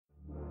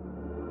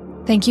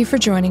Thank you for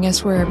joining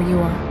us wherever you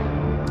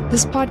are.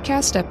 This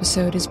podcast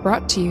episode is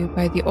brought to you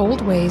by the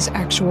Old Ways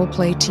Actual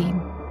Play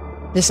team.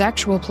 This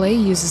actual play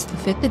uses the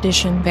 5th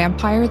edition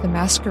Vampire the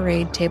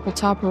Masquerade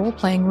tabletop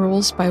role-playing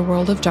rules by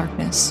World of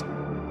Darkness.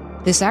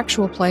 This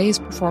actual play is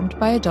performed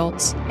by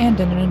adults and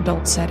in an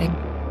adult setting.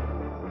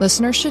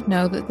 Listeners should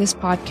know that this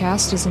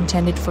podcast is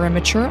intended for a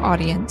mature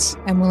audience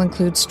and will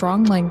include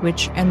strong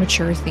language and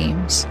mature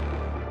themes.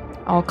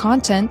 All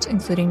content,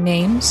 including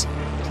names,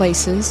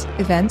 places,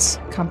 events,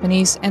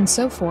 companies, and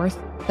so forth,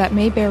 that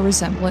may bear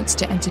resemblance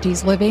to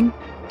entities living,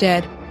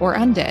 dead, or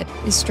undead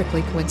is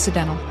strictly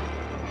coincidental.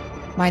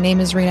 My name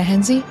is Rena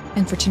Henze,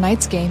 and for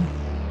tonight's game,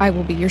 I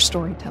will be your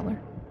storyteller.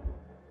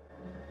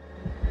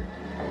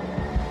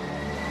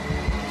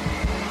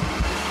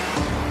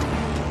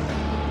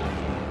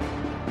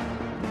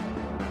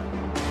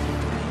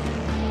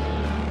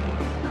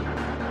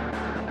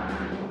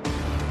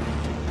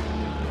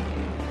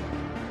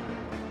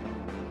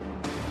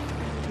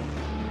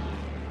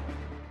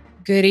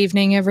 Good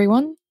evening,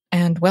 everyone,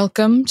 and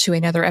welcome to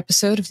another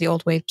episode of the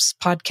Old Ways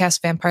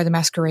podcast Vampire the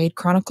Masquerade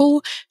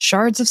Chronicle,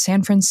 Shards of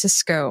San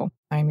Francisco.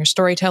 I'm your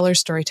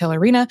storyteller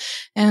Rena,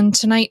 and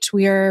tonight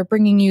we are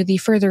bringing you the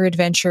further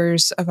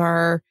adventures of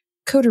our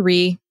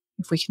coterie,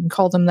 if we can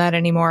call them that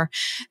anymore,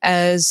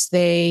 as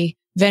they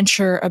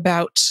venture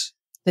about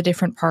the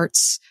different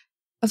parts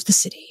of the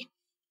city.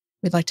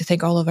 We'd like to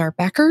thank all of our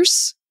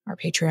backers, our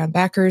Patreon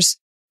backers,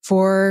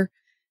 for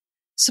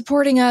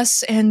supporting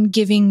us and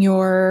giving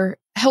your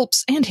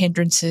helps and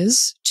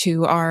hindrances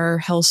to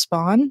our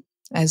hellspawn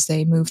as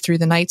they move through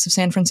the nights of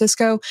San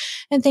Francisco,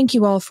 and thank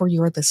you all for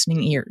your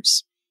listening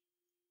ears.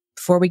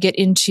 Before we get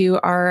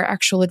into our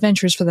actual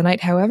adventures for the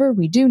night, however,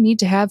 we do need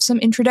to have some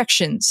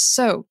introductions.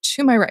 So,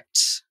 to my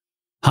right.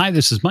 Hi,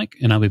 this is Mike,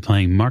 and I'll be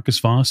playing Marcus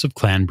Voss of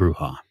Clan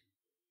Bruja.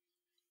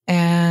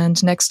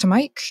 And next to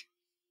Mike.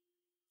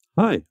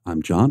 Hi,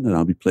 I'm John, and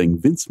I'll be playing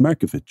Vince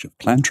Markovich of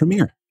Clan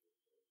Tremere.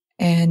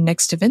 And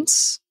next to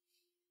Vince.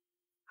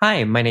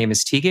 Hi, my name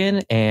is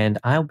Tegan, and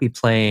I'll be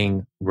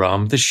playing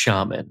Rom the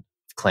Shaman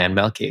of Clan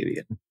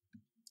Malkavian.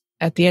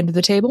 At the end of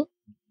the table.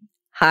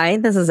 Hi,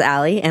 this is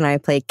Allie, and I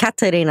play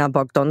Katerina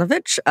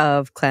Bogdanovich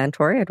of Clan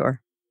Toreador.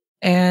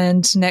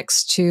 And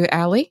next to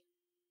Allie.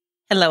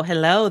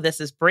 Hello, this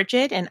is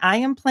Bridget, and I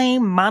am playing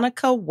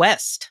Monika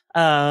West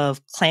of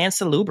Clan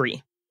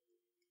Salubri.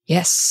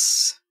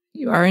 Yes,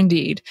 you are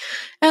indeed.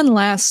 And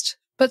last,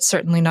 but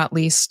certainly not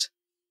least.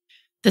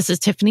 This is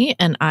Tiffany,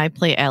 and I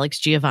play Alex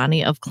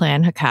Giovanni of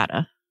Clan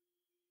Hakata.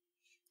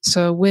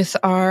 So with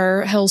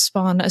our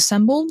hellspawn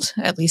assembled,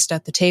 at least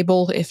at the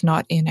table, if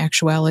not in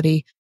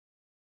actuality,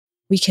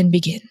 we can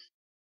begin.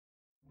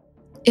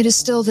 It is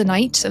still the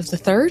night of the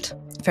 3rd,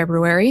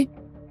 February.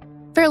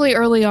 Fairly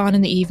early on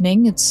in the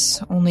evening.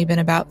 It's only been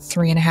about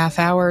 3.5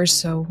 hours,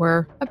 so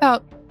we're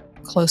about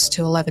close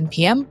to 11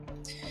 p.m.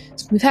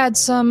 So we've had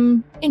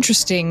some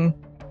interesting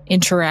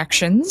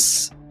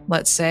interactions,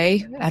 let's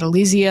say, at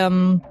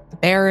Elysium, the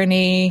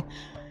Barony,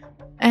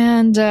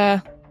 and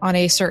on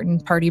a certain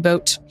party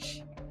boat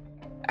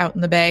out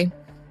in the bay.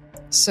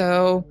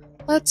 So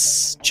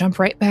let's jump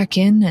right back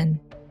in and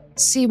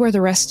see where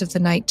the rest of the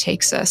night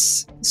takes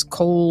us. This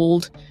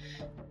cold,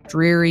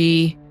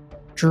 dreary,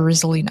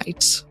 drizzly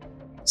night.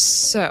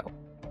 So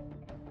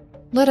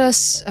let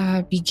us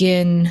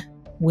begin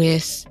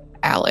with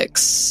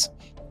Alex.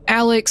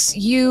 Alex,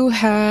 you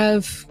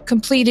have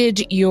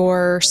completed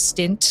your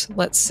stint,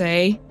 let's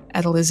say,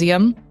 at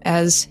Elysium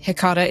as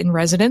Hecata in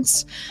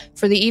residence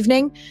for the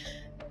evening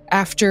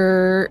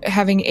after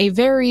having a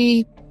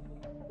very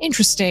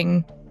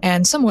interesting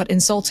and somewhat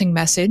insulting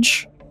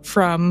message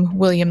from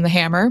William the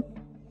Hammer.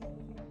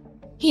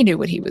 He knew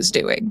what he was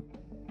doing.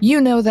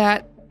 You know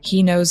that.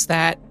 He knows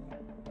that.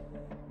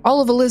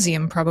 All of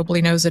Elysium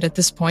probably knows it at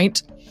this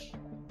point.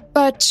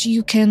 But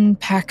you can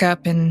pack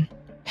up and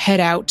head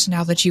out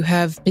now that you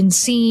have been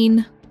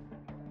seen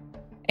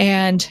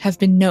and have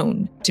been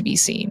known to be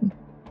seen.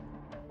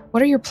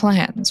 What are your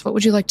plans? What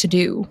would you like to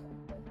do?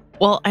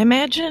 Well, I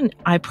imagine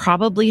I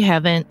probably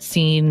haven't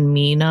seen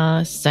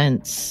Mina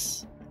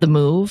since the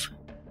move.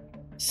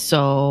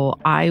 So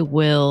I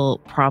will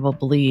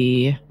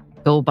probably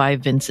go by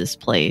Vince's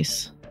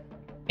place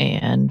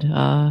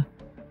and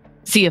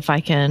see if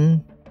I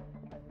can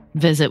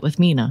visit with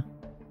Mina.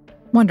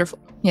 Wonderful.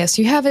 Yes,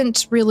 you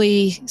haven't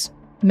really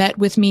met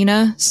with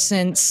Mina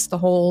since the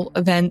whole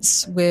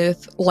events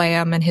with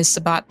Lamb and his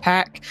Sabbat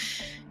pack.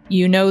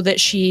 You know that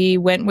she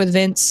went with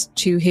Vince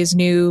to his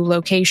new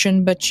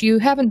location, but you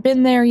haven't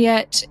been there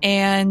yet,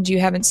 and you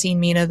haven't seen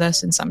Mina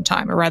thus in some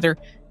time, or rather,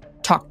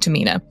 talked to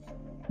Mina.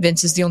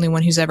 Vince is the only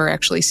one who's ever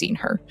actually seen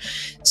her.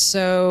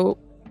 So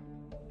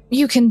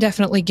you can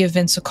definitely give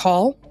Vince a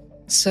call.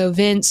 So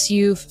Vince,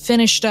 you've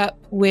finished up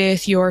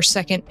with your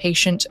second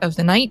patient of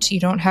the night. You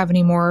don't have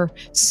any more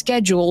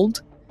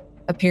scheduled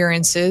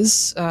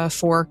appearances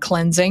for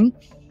cleansing.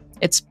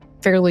 It's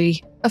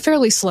a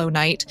fairly slow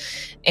night.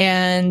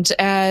 And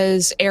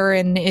as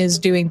Aaron is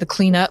doing the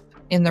cleanup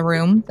in the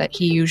room that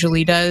he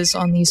usually does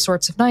on these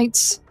sorts of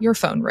nights, your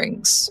phone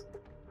rings,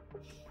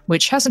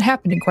 which hasn't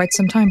happened in quite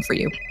some time for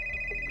you.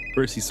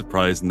 First he's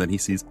surprised, and then he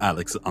sees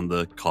Alex on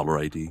the caller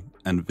ID,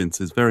 and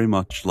Vince is very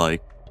much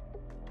like,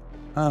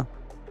 that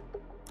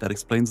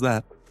explains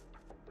that.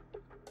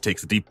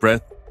 Takes a deep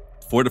breath,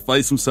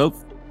 fortifies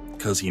himself,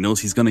 because he knows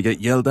he's going to get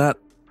yelled at.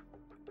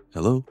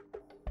 Hello?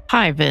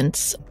 Hi,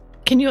 Vince.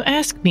 Can you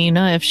ask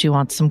Mina if she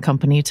wants some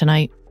company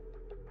tonight?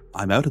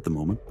 I'm out at the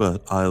moment,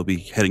 but I'll be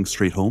heading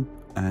straight home,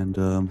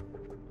 and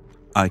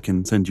I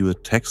can send you a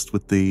text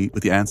with the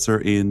answer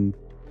in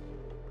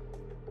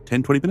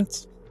 10, 20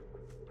 minutes.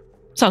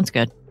 Sounds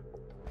good.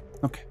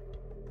 Okay.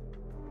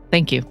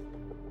 Thank you.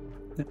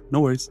 Yeah,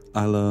 no worries.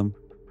 I'll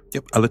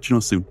let you know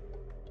soon.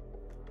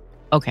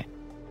 Okay.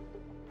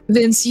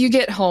 Vince, you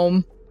get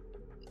home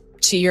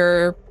to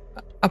your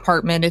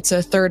apartment. It's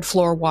a third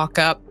floor walk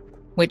up,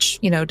 which,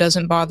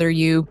 doesn't bother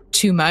you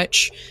too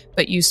much,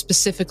 but you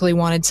specifically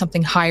wanted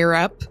something higher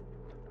up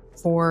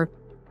for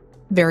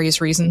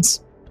various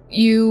reasons.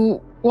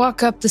 You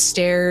walk up the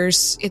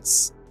stairs.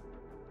 It's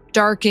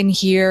dark in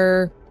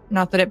here.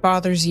 Not that it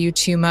bothers you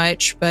too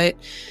much, but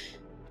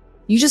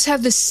you just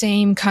have the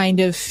same kind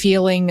of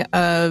feeling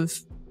of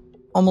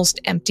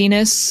almost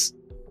emptiness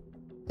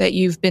that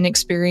you've been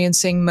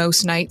experiencing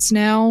most nights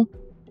now.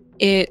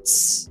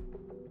 It's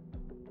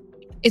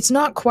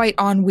not quite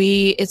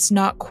ennui. It's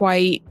not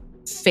quite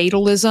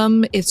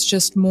fatalism. It's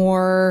just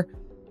more,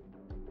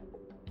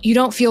 you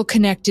don't feel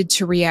connected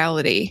to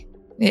reality.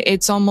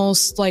 It's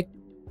almost like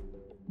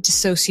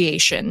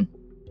dissociation.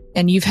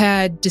 And you've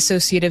had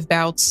dissociative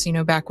bouts,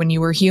 back when you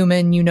were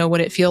human, you know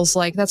what it feels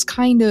like. That's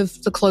kind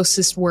of the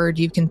closest word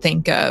you can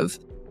think of,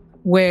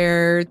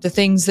 where the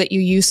things that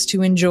you used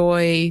to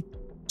enjoy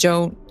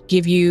don't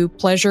give you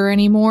pleasure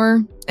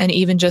anymore. And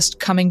even just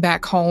coming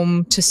back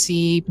home to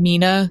see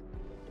Mina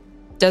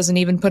doesn't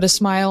even put a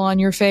smile on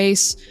your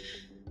face.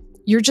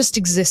 You're just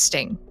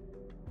existing.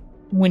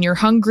 When you're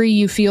hungry,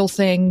 you feel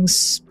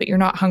things, but you're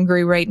not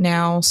hungry right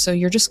now. So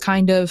you're just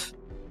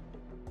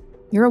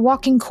you're a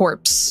walking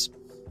corpse.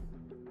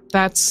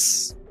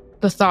 That's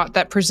the thought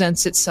that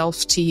presents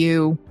itself to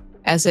you,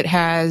 as it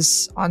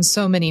has on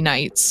so many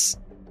nights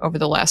over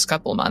the last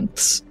couple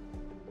months.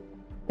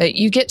 That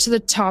you get to the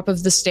top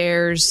of the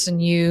stairs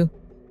and you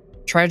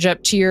trudge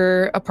up to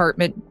your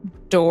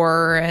apartment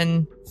door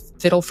and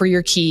fiddle for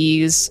your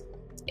keys.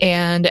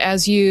 And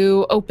as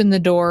you open the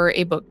door,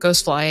 a book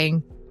goes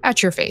flying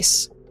at your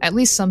face. At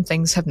least some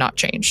things have not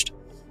changed.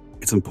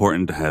 It's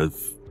important to have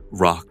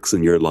rocks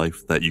in your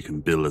life that you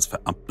can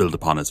build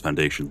upon as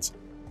foundations.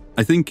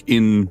 I think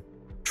in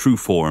true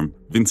form,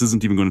 Vince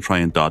isn't even going to try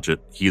and dodge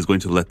it. He is going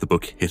to let the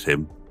book hit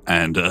him.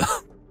 And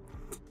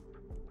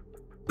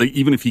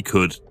even if he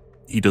could,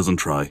 he doesn't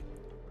try.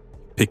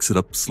 Picks it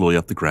up slowly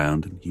off the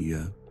ground, and he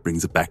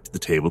brings it back to the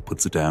table,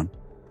 puts it down.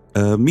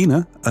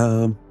 Mina,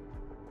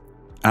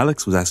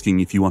 Alex was asking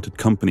if you wanted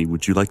company.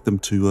 Would you like them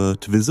to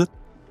visit?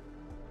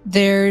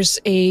 There's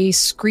a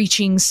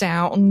screeching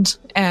sound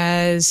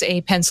as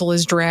a pencil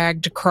is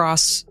dragged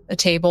across a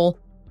table,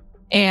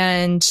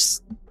 and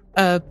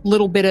a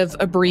little bit of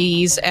a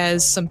breeze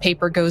as some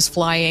paper goes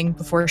flying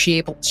before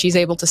she's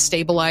able to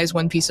stabilize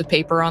one piece of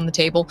paper on the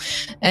table.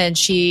 And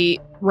she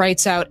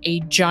writes out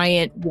a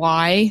giant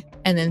Y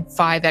and then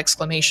 5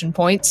 exclamation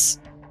points.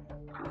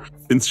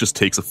 Vince just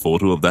takes a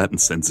photo of that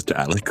and sends it to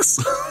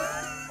Alex.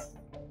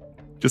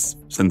 Just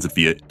sends it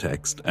via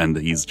text, and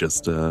he's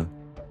just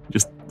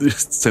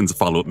sends a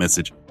follow-up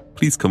message.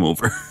 Please come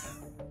over.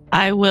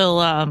 I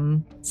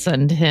will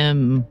send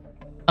him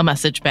a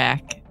message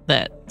back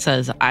that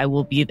says, I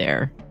will be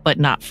there, but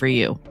not for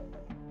you.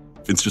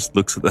 Vince just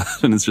looks at that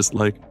and is just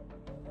like,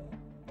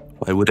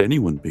 why would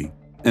anyone be?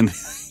 And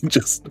he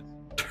just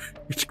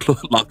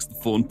locks the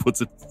phone,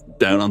 puts it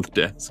down on the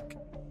desk.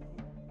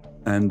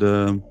 And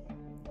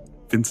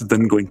Vince is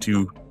then going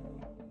to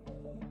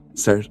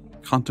start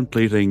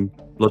contemplating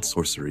blood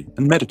sorcery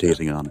and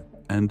meditating on it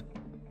and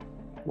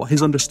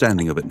his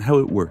understanding of it and how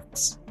it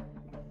works.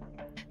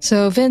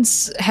 So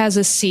Vince has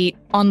a seat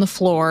on the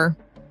floor,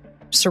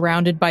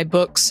 surrounded by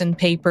books and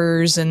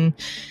papers, and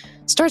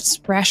starts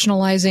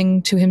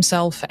rationalizing to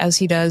himself, as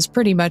he does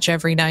pretty much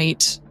every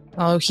night.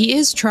 Oh, he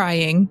is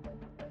trying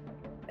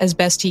as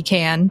best he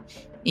can,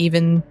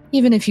 even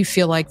if you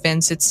feel like,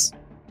 Vince, it's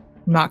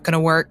not going to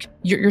work.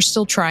 You're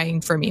still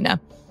trying for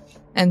Mina.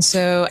 And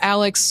so,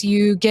 Alex,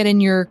 you get in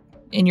your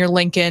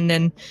Lincoln,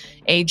 and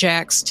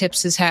Ajax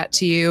tips his hat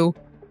to you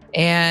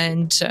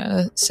and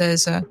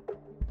says,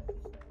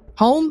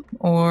 home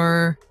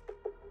or...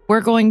 We're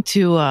going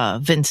to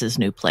Vince's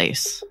new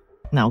place.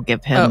 And I'll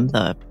give him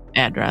the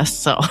address,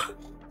 so...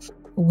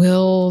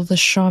 Will the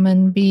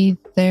shaman be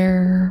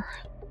there?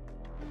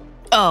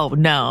 Oh,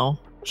 no.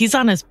 He's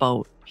on his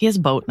boat. He has a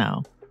boat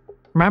now.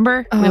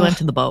 Remember? We went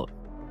to the boat.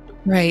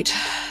 Right.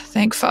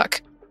 Thank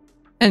fuck.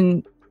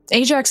 And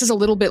Ajax is a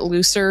little bit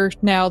looser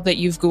now that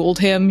you've ghouled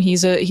him.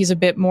 He's a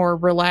bit more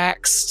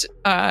relaxed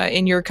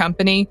in your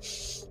company.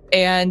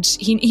 And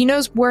he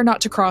knows where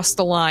not to cross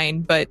the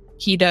line, but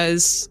he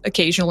does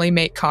occasionally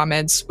make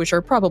comments which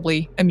are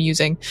probably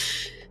amusing.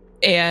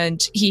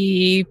 And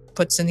he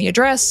puts in the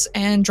address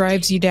and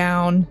drives you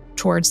down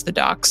towards the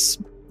docks.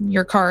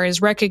 Your car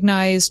is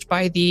recognized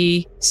by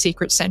the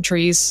secret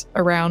sentries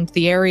around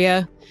the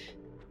area.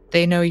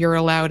 They know you're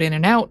allowed in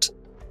and out.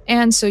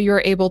 And so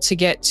you're able to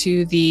get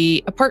to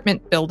the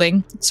apartment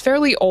building. It's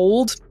fairly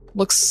old,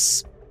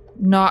 looks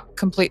not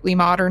completely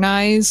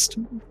modernized,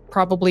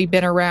 probably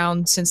been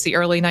around since the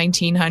early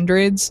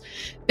 1900s.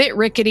 Bit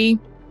rickety,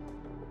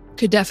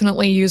 could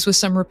definitely use with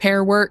some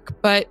repair work,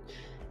 but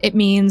it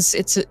means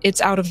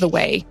it's out of the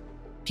way.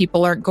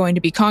 People aren't going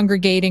to be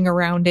congregating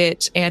around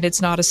it, and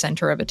it's not a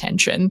center of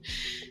attention.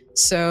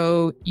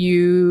 So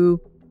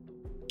you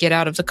get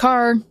out of the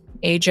car.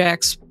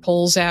 Ajax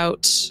pulls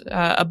out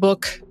a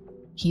book.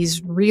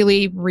 He's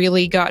really,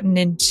 really gotten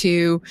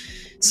into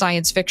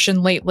science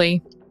fiction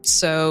lately,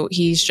 so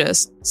he's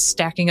just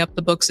stacking up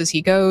the books as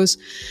he goes.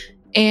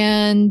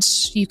 And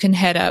you can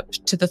head up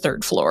to the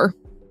 3rd floor.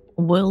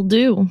 Will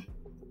do.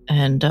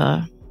 And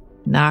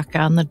knock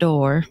on the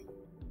door.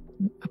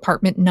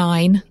 Apartment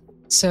 9.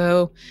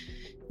 So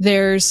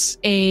there's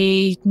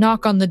a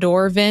knock on the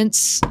door,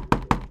 Vince.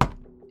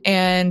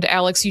 And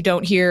Alex, you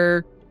don't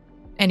hear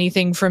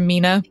anything from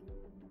Mina.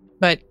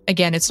 But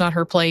again, it's not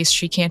her place.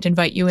 She can't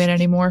invite you in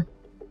anymore.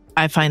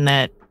 I find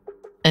that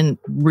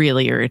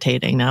really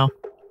irritating now.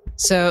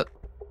 So,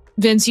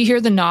 Vince, you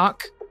hear the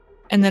knock.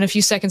 And then a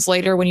few seconds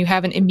later, when you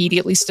haven't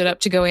immediately stood up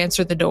to go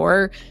answer the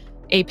door,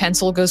 a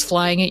pencil goes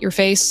flying at your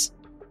face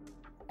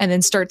and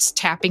then starts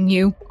tapping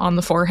you on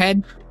the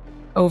forehead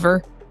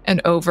over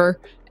and over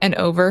and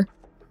over.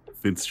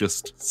 Vince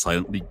just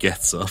silently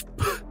gets up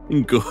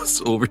and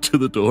goes over to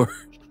the door,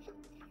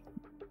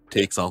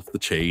 takes off the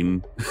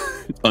chain,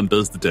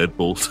 undoes the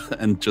deadbolt,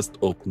 and just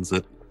opens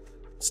it,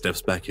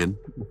 steps back in.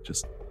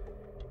 Just,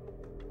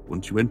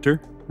 won't you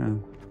enter,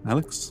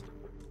 Alex?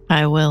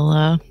 I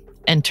will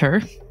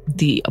enter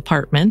the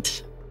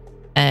apartment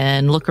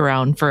and look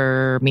around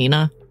for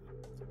Mina.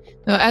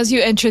 Now, as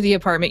you enter the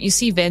apartment, you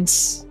see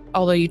Vince,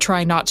 although you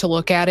try not to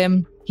look at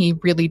him. He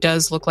really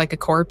does look like a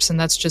corpse, and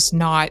that's just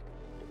not...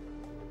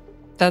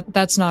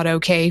 That's not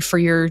okay for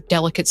your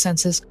delicate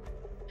senses.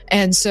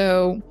 And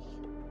so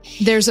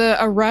there's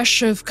a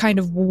rush of kind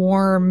of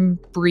warm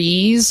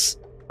breeze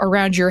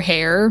around your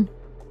hair.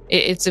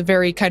 It's a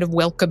very kind of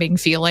welcoming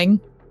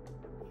feeling.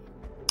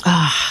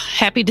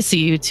 Happy to see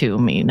you too,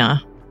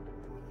 Mina.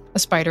 A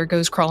spider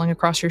goes crawling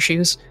across your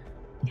shoes.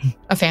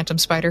 A phantom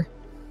spider.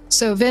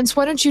 So, Vince,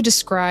 why don't you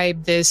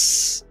describe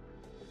this,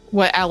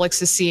 what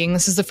Alex is seeing?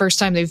 This is the first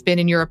time they've been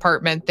in your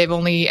apartment. They've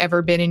only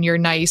ever been in your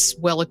nice,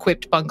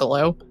 well-equipped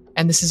bungalow.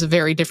 And this is a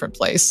very different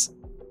place.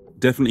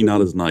 Definitely not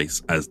as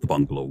nice as the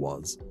bungalow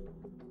was.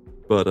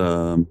 But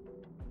in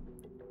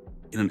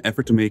an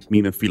effort to make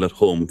Mina feel at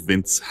home,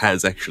 Vince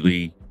has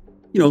actually,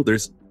 there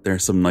are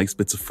some nice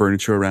bits of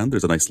furniture around.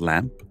 There's a nice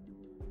lamp.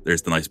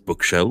 There's the nice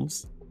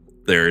bookshelves.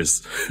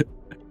 There's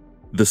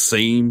the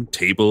same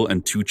table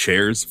and 2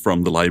 chairs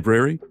from the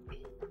library.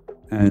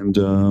 And,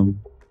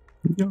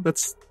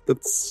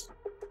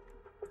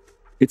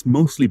 it's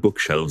mostly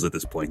bookshelves at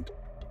this point.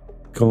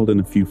 Called in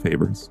a few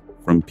favors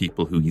from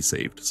people who he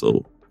saved.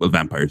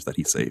 Vampires that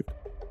he saved.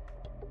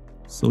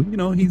 So,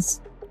 he's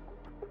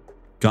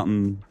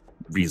gotten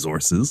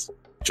resources,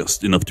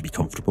 just enough to be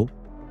comfortable.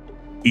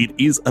 It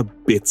is a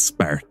bit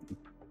Spartan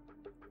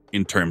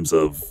in terms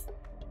of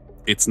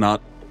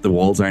the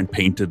walls aren't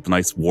painted the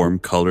nice warm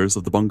colors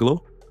of the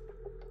bungalow.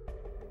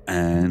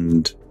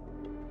 And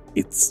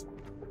it's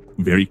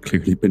very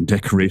clearly been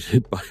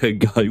decorated by a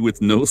guy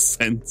with no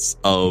sense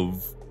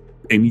of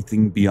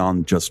anything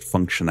beyond just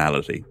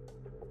functionality.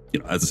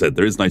 As I said,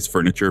 there is nice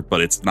furniture,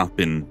 but it's not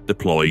been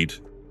deployed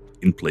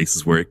in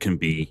places where it can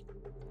be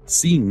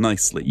seen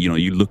nicely.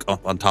 You look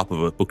up on top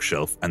of a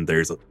bookshelf and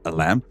there's a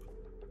lamp.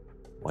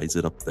 Why is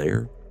it up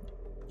there?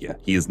 Yeah,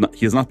 he is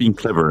not being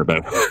clever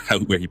about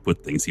where he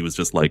put things. He was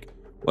just like,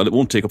 well, it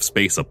won't take up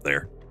space up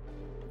there.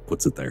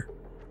 Puts it there.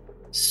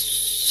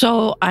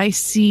 So I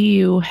see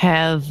you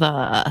have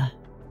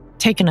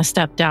taken a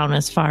step down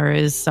as far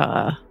as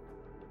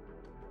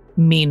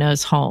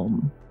Mina's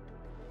home.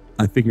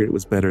 I figured it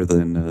was better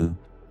than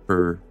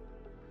her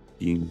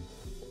being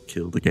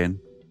killed again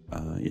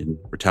in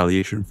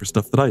retaliation for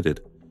stuff that I did.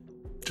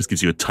 Just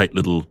gives you a tight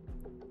little,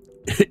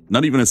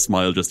 not even a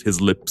smile, just his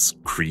lips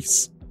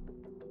crease.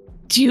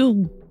 Do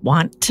you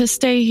want to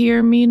stay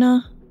here,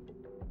 Mina?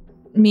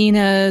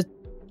 Mina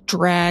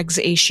drags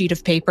a sheet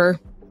of paper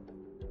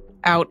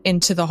out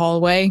into the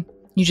hallway.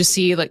 You just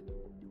see,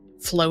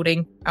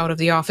 floating out of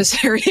the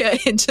office area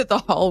into the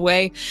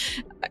hallway.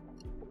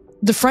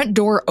 The front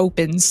door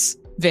opens,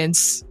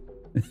 Vince.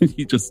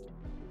 He just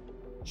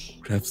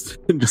grabs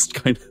and just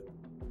kind of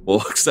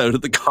walks out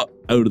of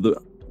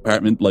the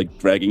apartment,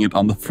 dragging it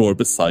on the floor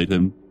beside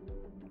him.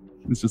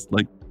 It's just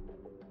like,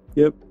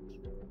 yep.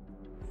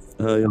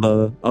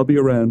 I'll be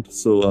around,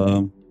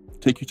 so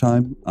take your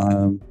time.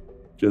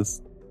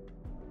 Just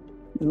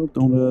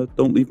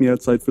don't leave me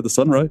outside for the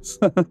sunrise.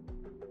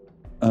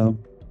 But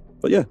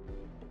yeah,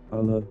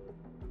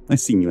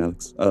 nice seeing you,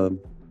 Alex.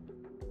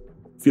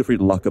 Feel free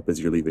to lock up as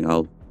you're leaving.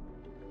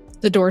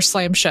 The door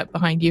slams shut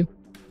behind you.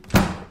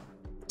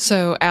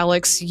 So,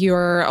 Alex,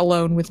 you're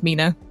alone with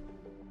Mina.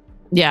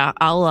 Yeah,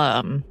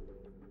 I'll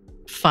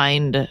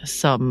find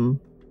some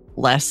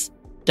less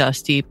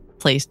dusty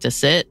place to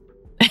sit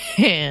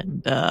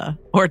and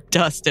or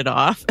dust it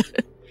off.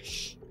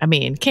 I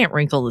mean, can't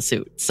wrinkle the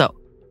suit. So,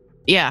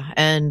 yeah,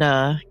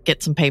 and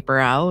get some paper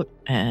out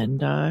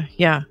and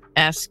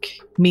ask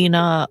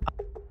Mina,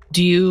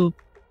 do you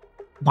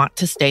want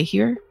to stay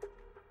here?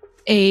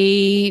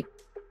 A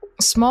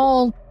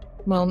small,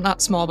 well,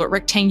 not small, but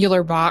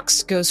rectangular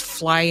box goes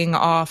flying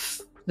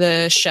off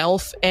the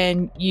shelf,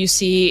 and you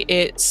see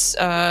it's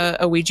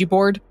a Ouija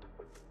board.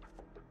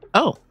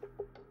 Oh,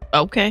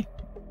 okay.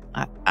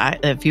 I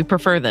if you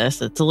prefer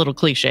this, it's a little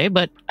cliche,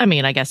 but I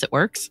mean, I guess it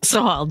works.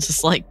 So I'll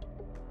just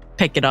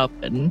pick it up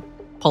and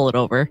pull it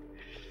over.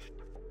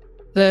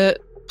 The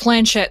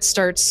planchette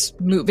starts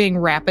moving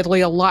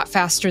rapidly, a lot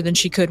faster than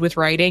she could with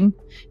writing.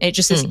 And it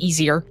just is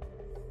easier.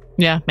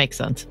 Yeah, makes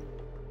sense.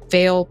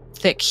 Veil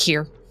thick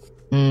here.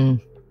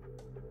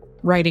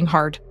 Writing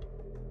hard.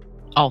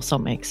 Also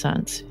makes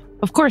sense.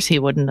 Of course, he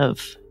wouldn't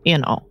have,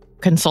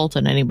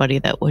 consulted anybody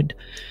that would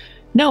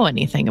know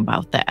anything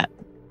about that.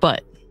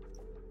 But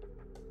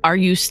are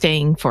you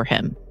staying for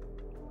him?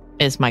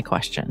 Is my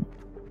question.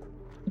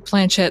 The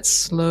planchette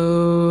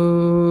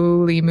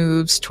slowly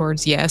moves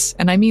towards yes,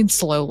 and I mean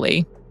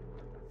slowly.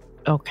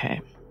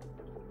 Okay.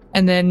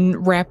 And then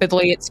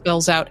rapidly it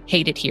spells out,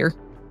 hate it here.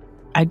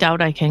 I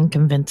doubt I can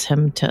convince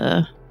him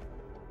to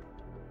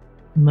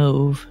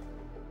move.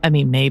 I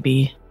mean,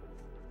 maybe.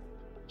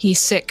 He's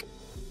sick.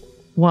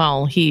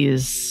 Well,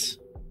 he's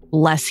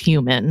less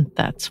human,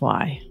 that's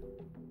why.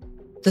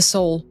 The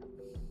soul.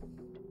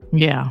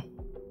 Yeah.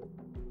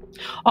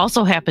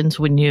 Also happens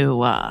when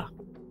you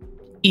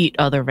eat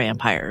other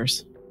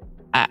vampires.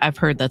 I've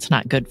heard that's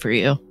not good for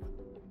you.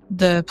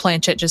 The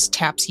planchette just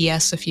taps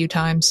yes a few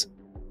times.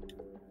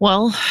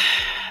 Well,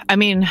 I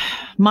mean,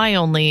 my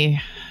only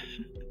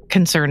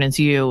concern is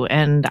you,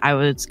 and I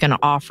was going to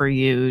offer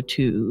you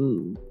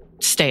to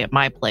stay at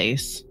my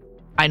place.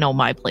 I know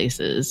my place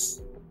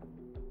is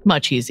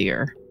much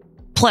easier.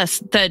 Plus,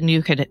 then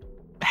you could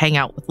hang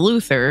out with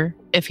Luther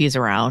if he's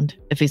around,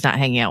 if he's not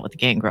hanging out with the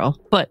gangrel.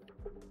 But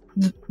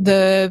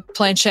the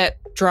planchette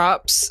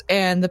drops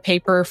and the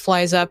paper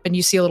flies up and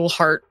you see a little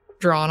heart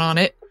drawn on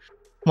it.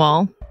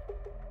 Well,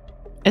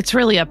 it's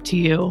really up to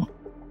you.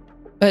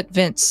 But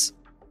Vince,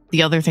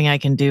 the other thing I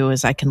can do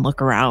is I can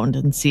look around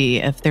and see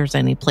if there's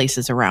any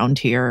places around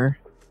here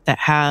that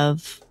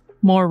have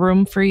more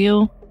room for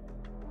you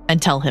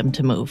and tell him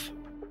to move.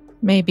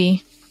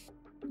 Maybe.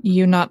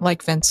 You not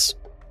like Vince.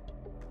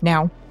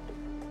 Now?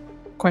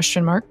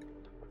 Question mark?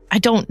 I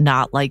don't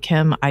not like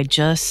him.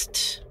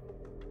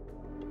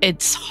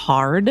 It's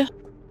hard.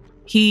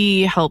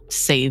 He helped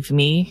save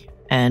me,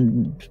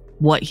 and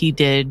what he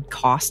did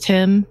cost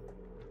him.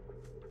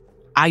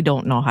 I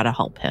don't know how to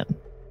help him.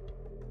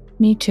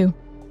 Me too.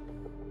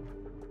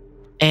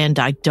 And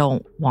I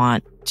don't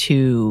want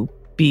to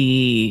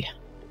be...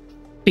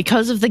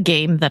 Because of the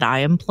game that I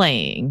am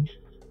playing,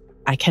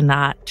 I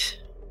cannot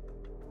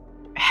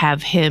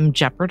have him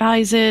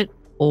jeopardize it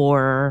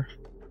or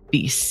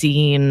be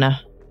seen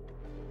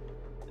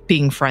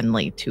being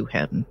friendly to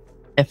him,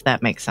 if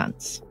that makes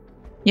sense.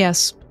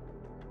 Yes.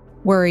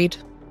 Worried.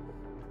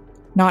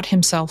 Not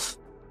himself.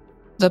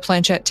 The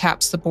planchette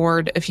taps the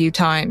board a few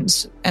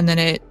times, and then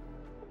it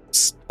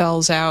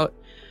spells out,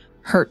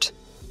 hurt.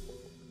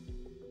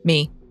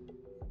 Me.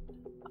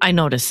 I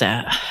noticed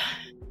that.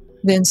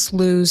 Vince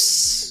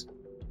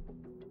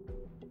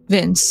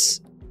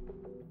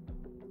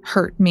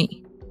hurt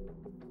me.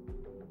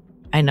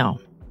 I know.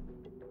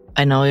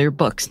 I know your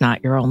book's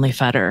not your only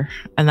fetter,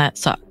 and that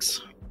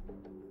sucks.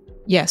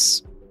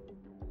 Yes.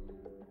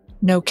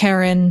 No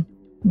Karen,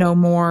 no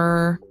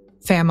more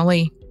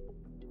family.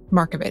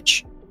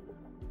 Markovich.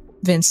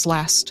 Vince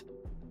last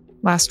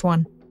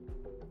one.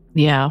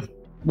 Yeah,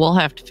 we'll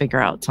have to figure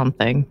out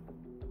something.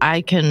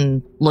 I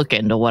can look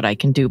into what I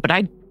can do, but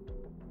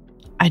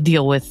I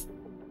deal with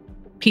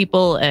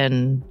people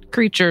and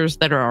creatures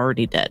that are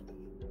already dead.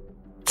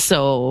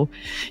 So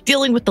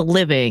dealing with the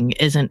living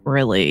isn't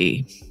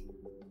really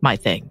my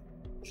thing.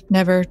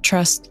 Never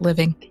trust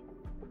living.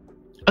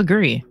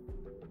 Agree.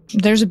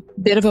 There's a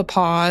bit of a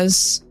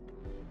pause,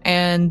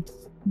 and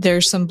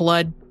there's some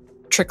blood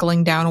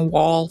trickling down a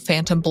wall,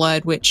 phantom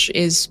blood, which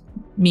is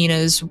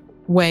Mina's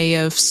way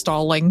of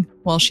stalling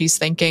while she's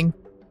thinking.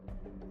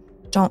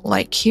 Don't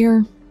like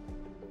here,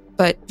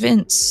 but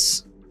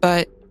Vince,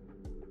 but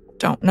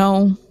don't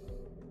know.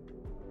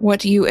 What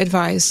do you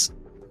advise?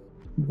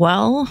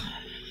 Well,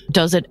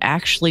 does it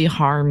actually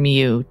harm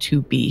you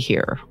to be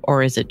here,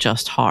 or is it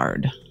just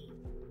hard?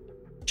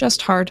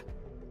 Just hard.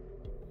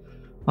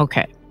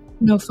 Okay.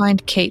 No,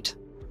 find Kate.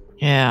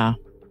 Yeah,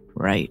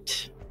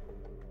 right.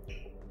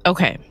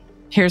 Okay,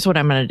 here's what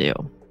I'm going to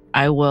do.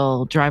 I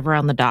will drive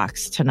around the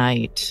docks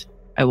tonight.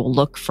 I will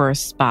look for a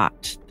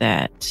spot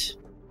that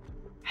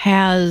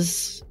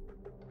has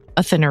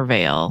a thinner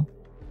veil,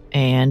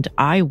 and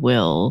I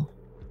will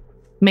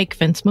make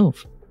Vince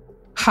move.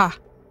 Ha.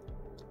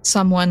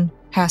 Someone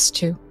has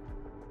to.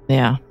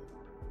 Yeah.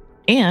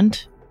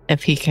 And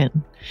if he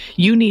can.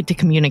 You need to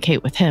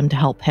communicate with him to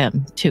help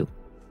him, too.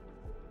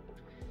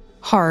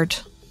 Hard.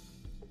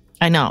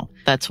 I know.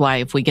 That's why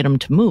if we get him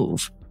to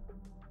move.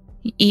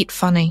 Eat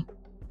funny.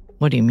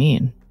 What do you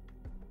mean?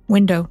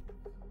 Window.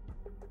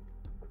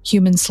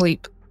 Human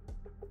sleep.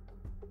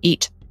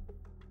 Eat.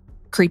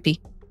 Creepy.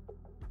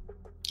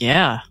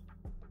 Yeah.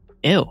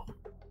 Ew.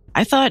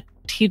 I thought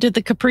he did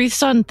the Capri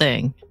Sun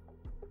thing.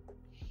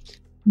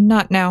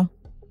 Not now.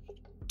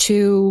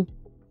 Too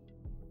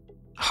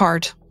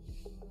hard.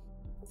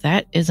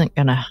 That's not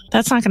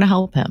gonna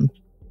help him.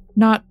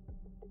 Not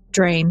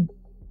drain.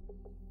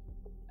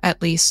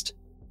 At least.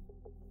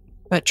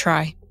 But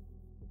try.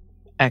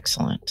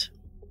 Excellent.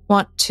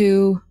 Want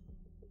to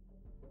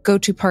go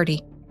to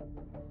party?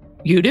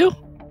 You do?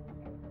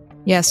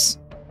 Yes.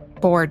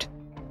 Bored.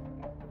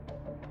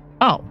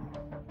 Oh.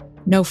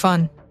 No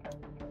fun.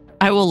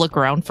 I will look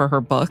around for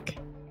her book.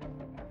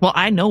 Well,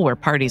 I know where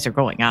parties are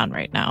going on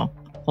right now.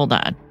 Hold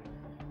on.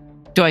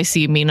 Do I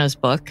see Mina's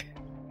book?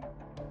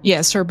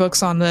 Yes, her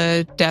book's on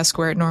the desk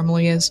where it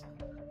normally is.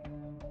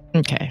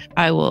 Okay.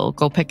 I will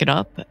go pick it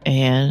up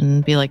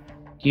and be like,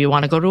 do you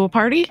want to go to a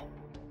party?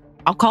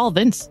 I'll call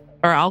Vince.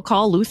 Or I'll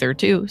call Luther,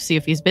 too. See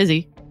if he's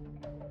busy.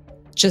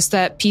 Just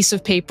that piece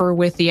of paper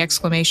with the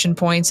exclamation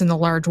points and the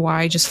large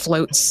Y just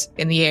floats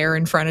in the air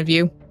in front of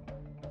you.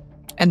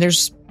 And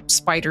there's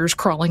spiders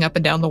crawling up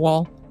and down the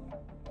wall.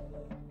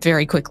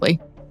 Very quickly.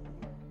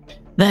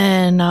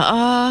 Then,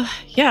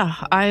 yeah,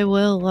 I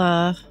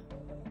will,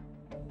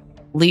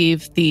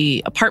 leave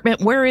the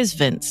apartment. Where is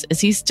Vince? Is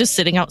he just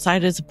sitting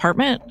outside his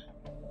apartment?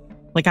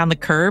 Like on the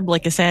curb,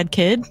 like a sad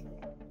kid?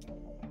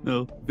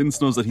 No,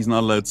 Vince knows that he's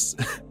not allowed...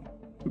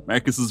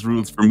 Marcus's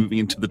rules for moving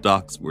into the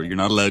docks where you're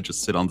not allowed to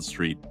just sit on the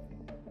street.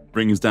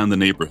 Brings down the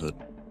neighborhood.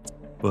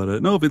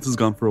 But no, Vince has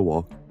gone for a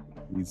walk.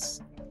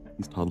 He's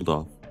toddled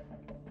off.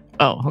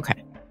 Oh,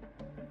 okay.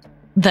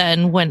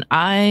 Then when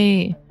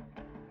I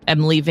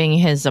am leaving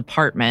his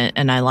apartment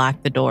and I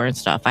lock the door and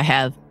stuff, I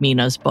have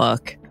Mina's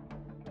book.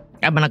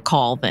 I'm going to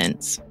call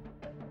Vince.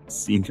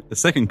 Seen a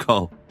second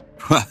call.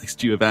 Alex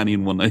Giovanni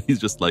in one night. He's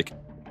just like,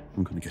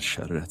 I'm going to get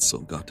shouted at so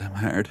goddamn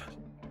hard.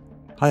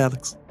 Hi,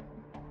 Alex.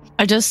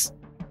 I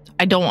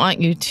don't want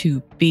you to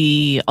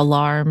be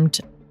alarmed.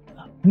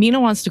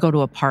 Mina wants to go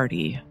to a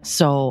party.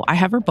 So I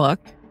have her book.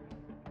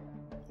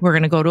 We're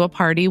going to go to a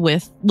party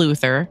with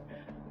Luther.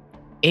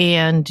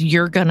 And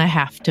you're going to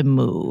have to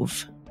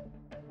move.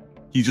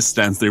 He just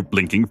stands there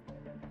blinking.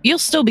 You'll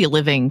still be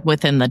living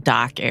within the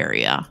dock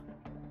area.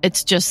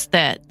 It's just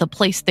that the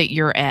place that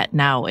you're at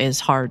now is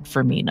hard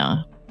for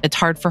Mina. It's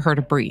hard for her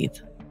to breathe.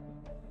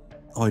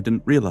 Oh, I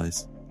didn't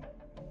realize.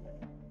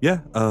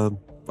 Yeah,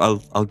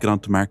 I'll get on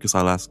to Marcus.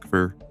 I'll ask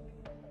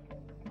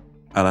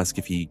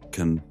if he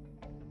can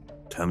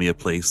tell me a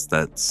place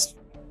that's...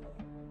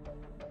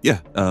 Yeah,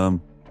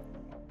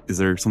 is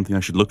there something I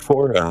should look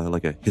for?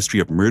 Like a history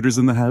of murders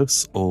in the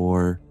house,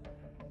 or...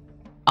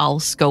 I'll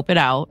scope it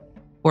out.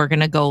 We're going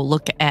to go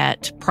look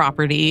at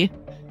property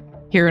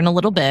here in a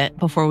little bit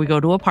before we go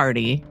to a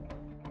party.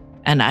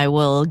 And I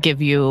will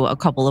give you a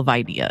couple of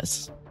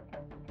ideas.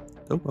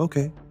 Oh,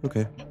 okay.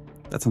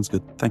 That sounds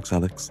good. Thanks,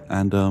 Alex.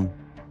 And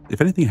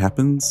if anything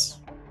happens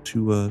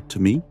to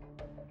me,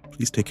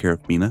 please take care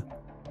of Mina.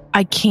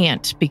 I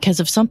can't,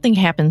 because if something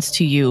happens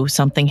to you,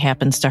 something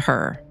happens to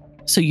her.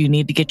 So you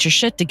need to get your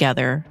shit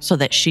together so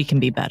that she can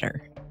be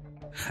better.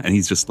 And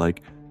he's just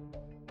like,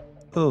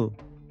 oh,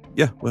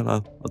 yeah, well,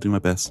 I'll do my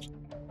best.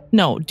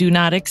 No, do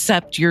not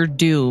accept your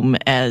doom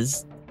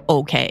as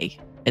okay.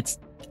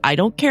 I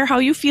don't care how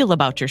you feel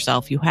about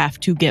yourself. You have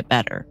to get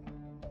better.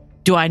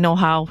 Do I know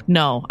how?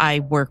 No, I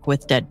work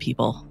with dead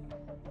people.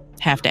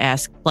 Have to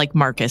ask like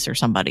Marcus or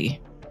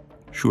somebody.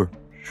 Sure.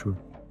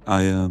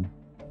 I'll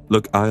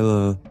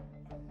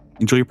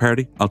enjoy your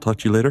party. I'll talk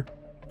to you later.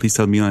 Please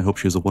tell Mina I hope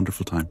she has a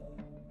wonderful time.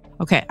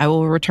 Okay, I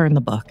will return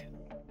the book.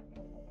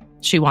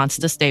 She wants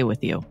to stay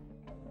with you.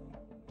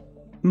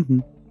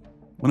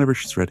 Whenever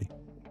she's ready.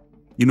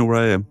 You know where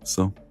I am,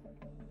 so...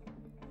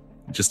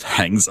 Just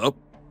hangs up.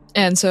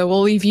 And so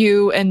we'll leave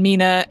you and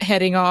Mina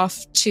heading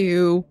off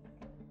to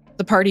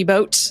the party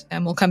boat,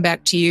 and we'll come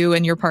back to you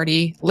and your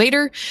party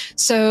later.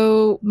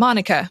 So,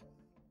 Monika,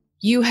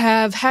 you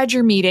have had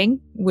your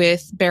meeting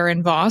with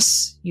Baron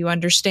Voss. You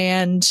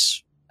understand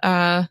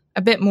a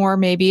bit more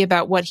maybe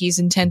about what he's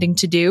intending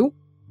to do,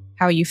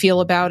 how you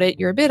feel about it.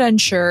 You're a bit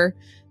unsure,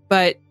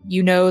 but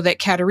you know that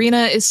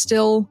Katerina is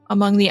still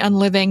among the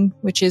unliving,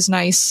 which is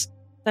nice.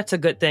 That's a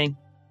good thing.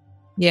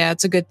 Yeah,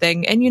 it's a good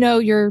thing. And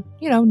you're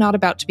not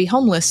about to be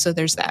homeless, so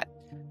there's that.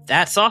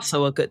 That's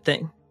also a good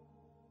thing.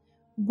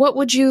 What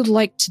would you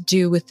like to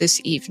do with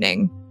this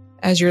evening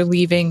as you're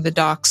leaving the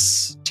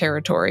docks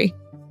territory?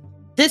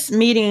 This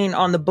meeting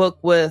on the book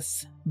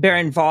with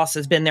Baron Voss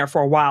has been there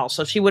for a while,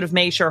 so she would have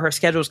made sure her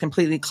schedule is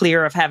completely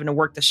clear of having to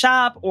work the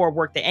shop or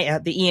work the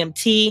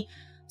EMT.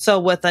 So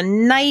with a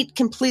night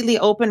completely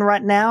open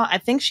right now, I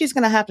think she's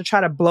going to have to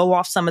try to blow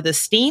off some of the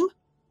steam.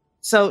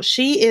 So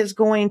she is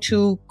going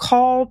to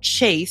call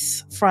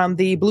Chase from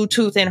the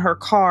Bluetooth in her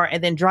car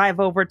and then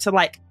drive over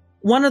to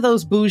one of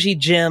those bougie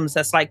gyms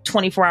that's like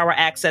 24-hour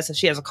access if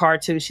she has a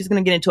card to. She's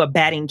going to get into a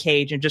batting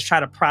cage and just try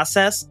to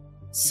process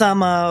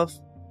some of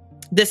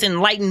this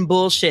enlightened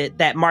bullshit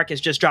that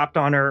Marcus just dropped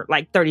on her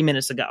like 30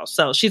 minutes ago.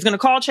 So she's going to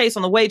call Chase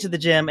on the way to the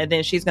gym, and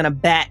then she's going to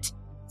bat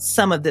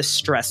some of this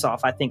stress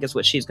off, I think is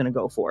what she's going to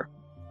go for.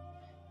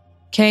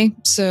 Okay,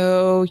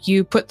 so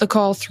you put the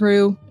call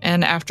through,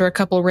 and after a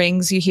couple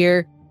rings, you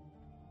hear,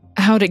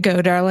 "How'd it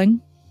go,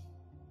 darling?"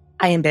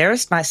 I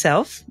embarrassed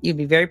myself. You'd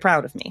be very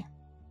proud of me.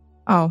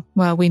 Oh,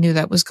 well, we knew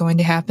that was going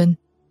to happen.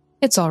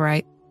 It's all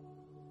right.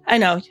 I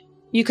know.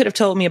 You could have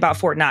told me about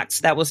Fort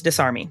Knox. That was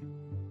disarming.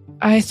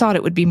 I thought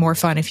it would be more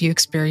fun if you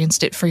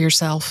experienced it for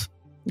yourself.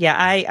 Yeah,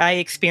 I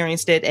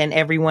experienced it, and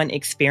everyone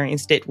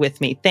experienced it with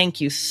me. Thank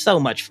you so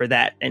much for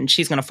that. And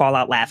she's going to fall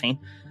out laughing.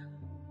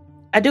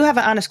 I do have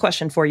an honest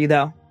question for you,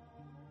 though.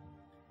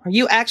 Are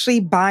you actually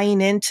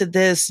buying into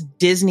this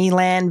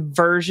Disneyland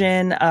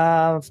version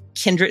of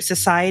Kindred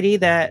Society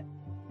that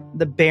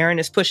the Baron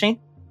is pushing?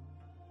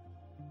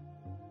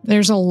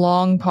 There's a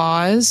long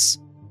pause.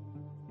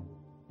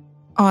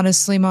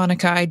 Honestly,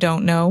 Monika, I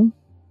don't know.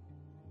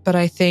 But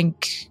I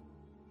think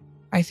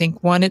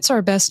one, it's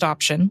our best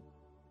option.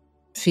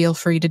 Feel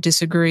free to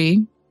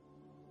disagree.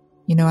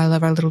 You know, I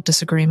love our little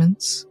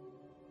disagreements.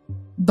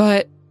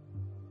 But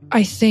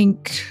I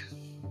think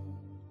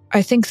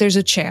there's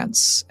a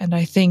chance. And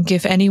I think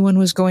if anyone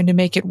was going to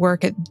make it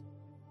work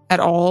at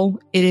all,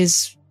 it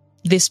is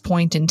this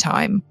point in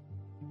time.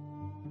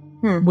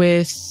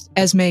 With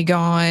Esme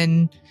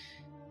gone,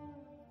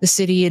 the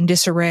city in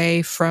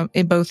disarray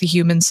in both the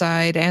human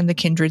side and the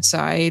Kindred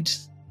side.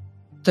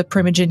 The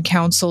Primogen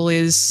Council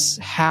is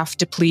half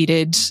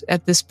depleted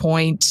at this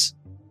point.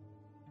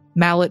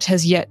 Mallet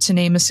has yet to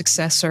name a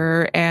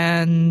successor,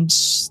 and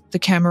the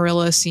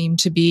Camarilla seem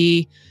to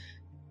be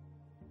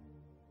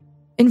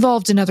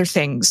involved in other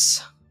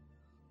things,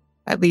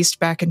 at least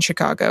back in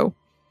Chicago.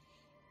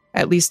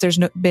 At least there's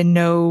been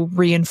no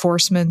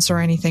reinforcements or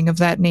anything of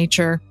that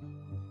nature.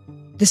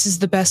 This is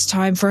the best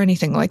time for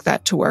anything like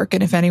that to work,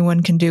 and if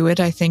anyone can do it,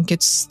 I think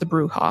it's the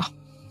Brujah.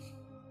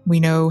 We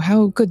know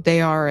how good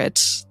they are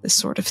at this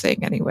sort of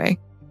thing anyway.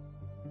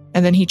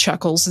 And then he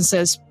chuckles and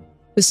says,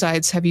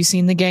 "Besides, have you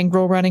seen the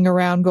gangrel running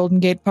around Golden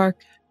Gate Park?"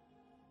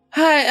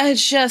 I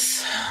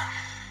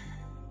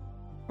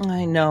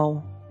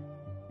know.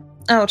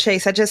 Oh,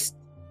 Chase, I just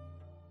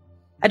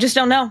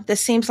don't know.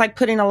 This seems like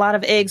putting a lot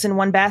of eggs in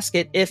one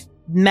basket. If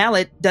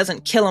Mallet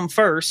doesn't kill him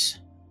first,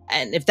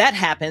 and if that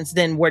happens,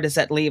 then where does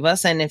that leave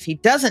us? And if he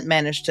doesn't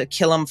manage to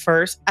kill him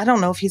first, I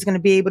don't know if he's going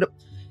to be able to...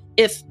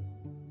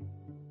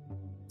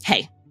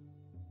 Hey,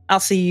 I'll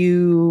see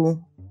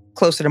you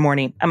closer to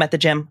morning. I'm at the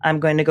gym. I'm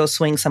going to go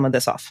swing some of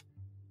this off.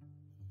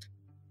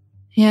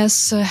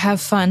 Yes, have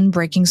fun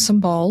breaking some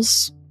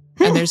balls.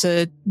 And there's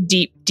a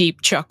deep,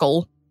 deep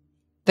chuckle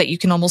that you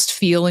can almost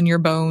feel in your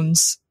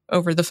bones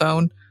over the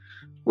phone.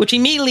 Which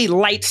immediately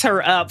lights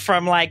her up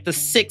from like the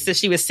 6 that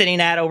she was sitting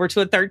at over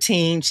to a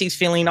 13. She's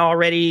feeling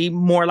already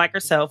more like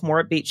herself,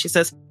 more upbeat. She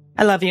says,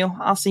 "I love you.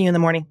 I'll see you in the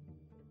morning."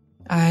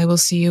 "I will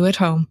see you at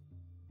home."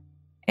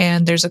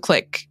 And there's a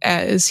click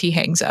as he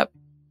hangs up.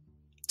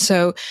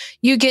 So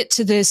you get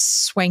to this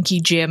swanky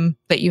gym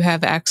that you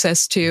have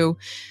access to,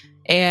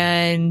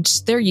 and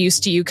they're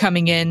used to you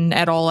coming in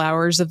at all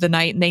hours of the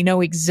night, and they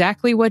know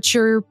exactly what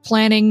you're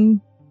planning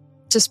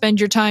to spend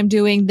your time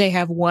doing. They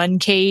have one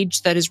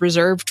cage that is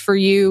reserved for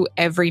you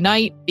every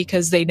night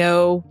because they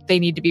know they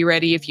need to be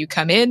ready if you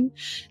come in.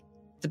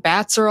 The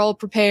bats are all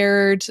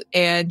prepared,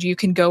 and you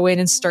can go in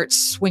and start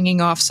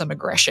swinging off some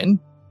aggression.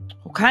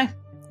 Okay.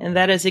 And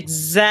that is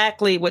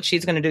exactly what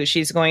she's going to do.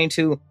 She's going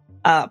to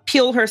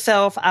peel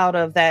herself out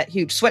of that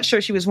huge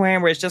sweatshirt she was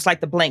wearing, where it's just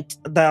like the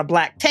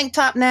black tank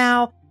top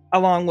now,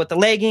 along with the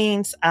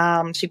leggings.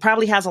 She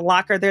probably has a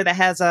locker there that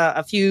has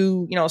a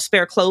few,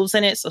 spare clothes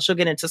in it. So she'll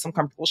get into some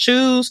comfortable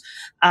shoes.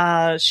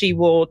 She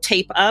will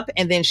tape up,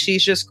 and then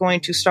she's just going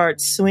to start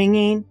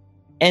swinging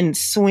and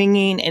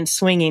swinging and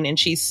swinging. And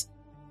she's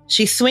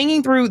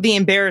swinging through the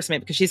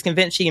embarrassment because she's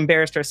convinced she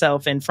embarrassed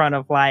herself in front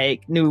of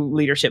like new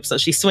leadership. So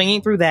she's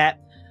swinging through that.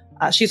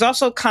 She's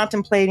also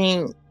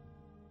contemplating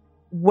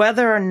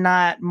whether or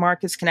not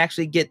Marcus can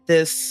actually get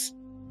this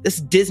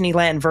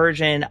Disneyland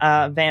version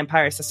of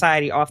Vampire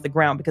Society off the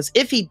ground. Because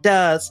if he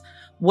does,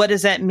 what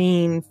does that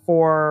mean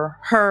for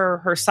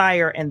her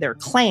sire, and their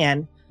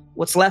clan,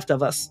 what's left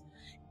of us?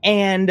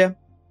 And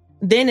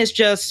then it's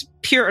just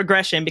pure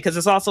aggression, because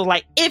it's also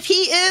like, if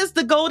he is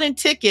the golden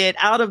ticket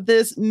out of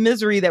this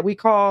misery that we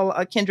call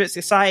a Kindred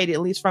Society,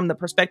 at least from the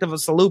perspective of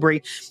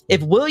Salubri,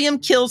 if William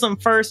kills him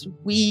first,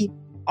 we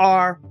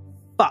are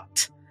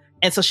fucked.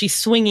 And so she's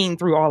swinging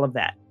through all of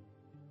that.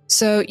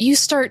 So you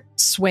start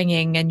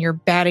swinging, and you're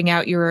batting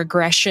out your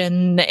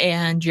aggression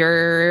and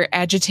your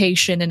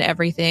agitation and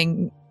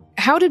everything.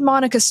 How did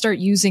Monika start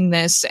using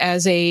this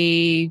as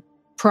a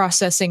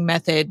processing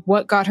method?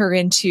 What got her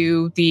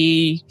into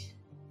the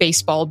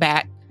baseball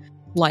bat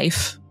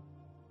life?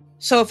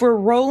 So if we're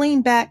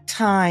rolling back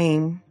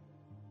time,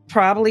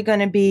 probably going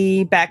to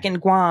be back in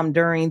Guam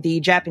during the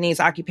Japanese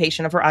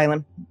occupation of her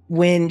island.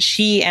 when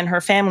she and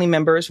her family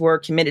members were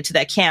committed to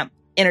that camp,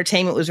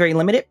 entertainment was very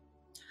limited.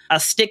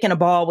 A stick and a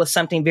ball was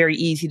something very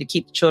easy to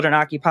keep the children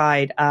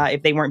occupied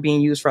if they weren't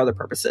being used for other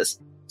purposes.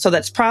 So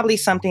that's probably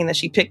something that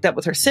she picked up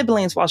with her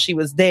siblings while she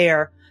was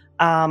there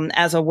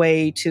as a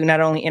way to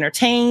not only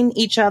entertain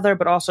each other,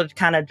 but also to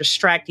kind of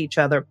distract each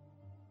other.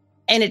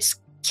 And it's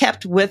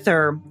kept with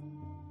her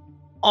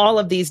all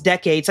of these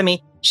decades. I mean,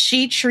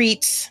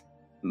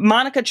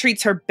 Monika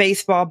treats her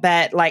baseball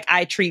bat like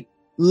I treat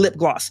lip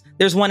gloss.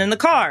 There's one in the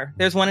car.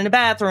 There's one in the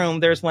bathroom.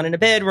 There's one in the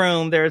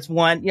bedroom. There's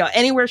one,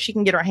 anywhere she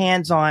can get her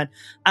hands on,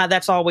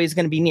 that's always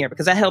going to be near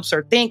because that helps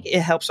her think. It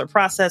helps her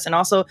process. And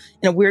also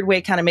in a weird way,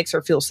 it kind of makes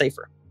her feel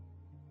safer.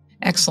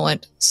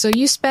 Excellent. So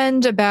you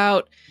spend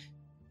about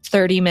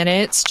 30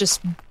 minutes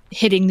just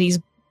hitting these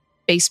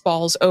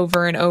baseballs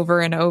over and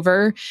over and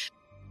over.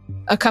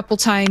 A couple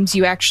times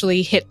you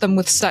actually hit them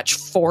with such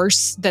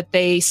force that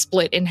they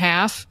split in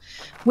half,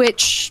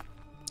 which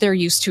they're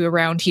used to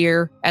around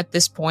here at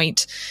this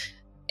point.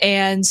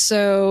 And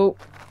so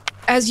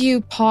as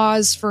you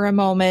pause for a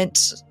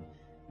moment,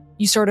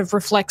 you sort of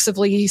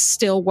reflexively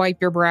still wipe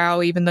your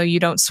brow, even though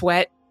you don't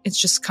sweat. It's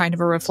just kind of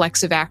a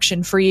reflexive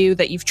action for you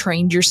that you've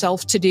trained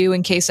yourself to do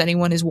in case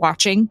anyone is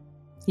watching.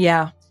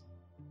 Yeah.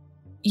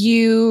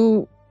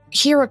 You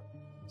hear a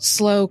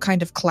slow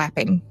kind of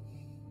clapping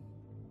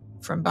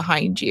from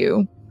behind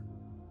you.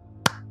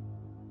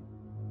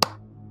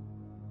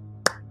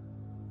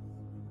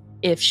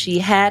 If she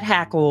had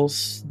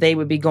hackles, they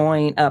would be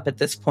going up at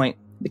this point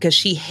because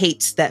she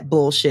hates that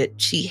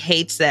bullshit. She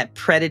hates that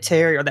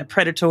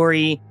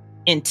predatory,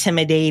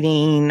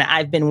 intimidating.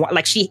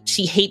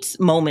 She hates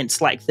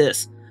moments like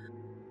this.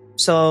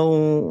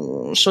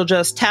 So she'll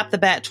just tap the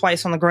bat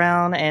twice on the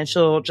ground and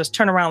she'll just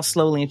turn around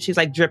slowly and she's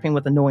like dripping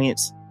with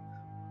annoyance.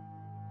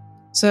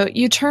 So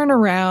you turn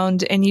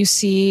around and you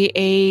see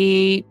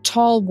a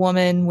tall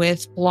woman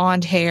with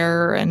blonde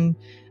hair and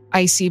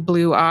icy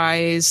blue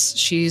eyes.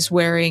 She's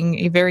wearing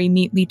a very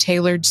neatly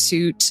tailored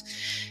suit.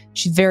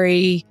 She's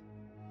very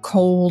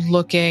cold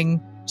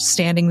looking,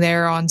 standing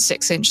there on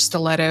 6-inch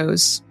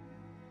stilettos.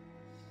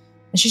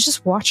 And she's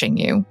just watching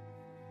you.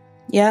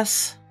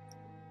 Yes.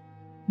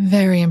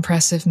 Very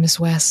impressive, Miss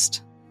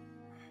West.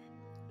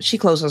 She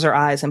closes her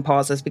eyes and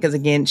pauses because,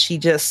 again, she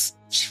just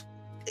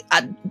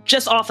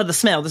off of the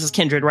smell, this is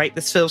Kindred, right?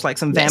 This feels like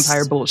some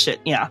vampire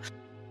bullshit. Yeah.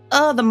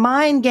 The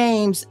mind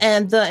games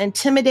and the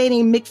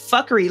intimidating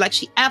McFuckery. Like,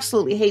 she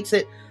absolutely hates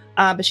it,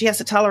 but she has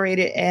to tolerate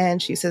it.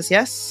 And she says,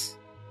 yes.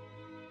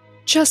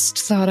 Just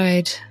thought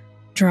I'd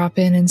drop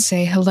in and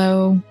say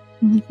hello.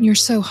 You're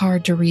so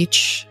hard to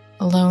reach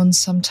alone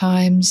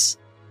sometimes.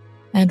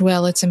 And,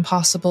 well, it's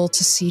impossible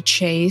to see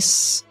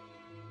Chase.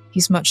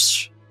 He's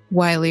much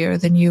wilier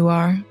than you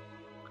are.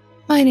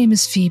 My name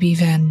is Phoebe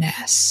Van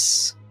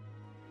Ness.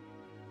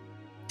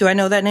 Do I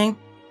know that name?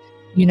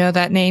 You know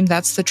that name?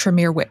 That's the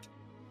Tremere Whip.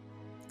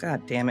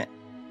 God damn it.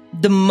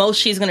 The most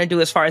she's going to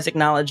do as far as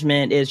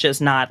acknowledgement is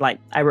just nod like,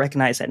 I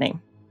recognize that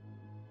name.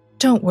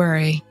 Don't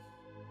worry.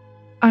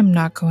 I'm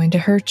not going to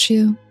hurt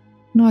you.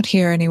 Not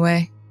here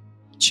anyway.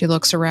 She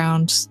looks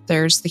around.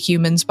 There's the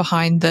humans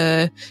behind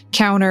the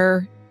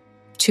counter.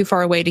 Too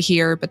far away to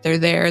hear, but they're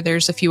there.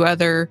 There's a few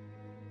other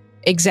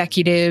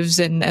executives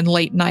and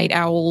late night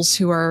owls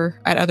who are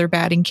at other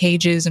batting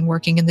cages and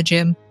working in the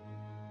gym.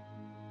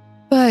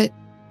 But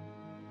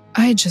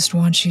I just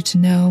want you to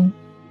know,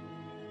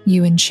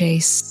 you and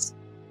Chase,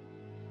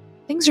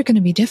 things are going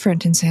to be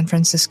different in San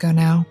Francisco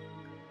now.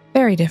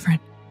 Very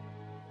different.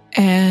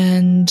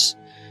 And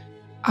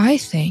I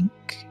think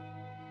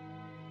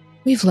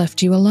we've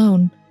left you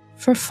alone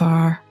for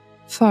far,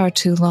 far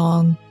too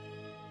long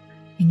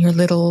in your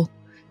little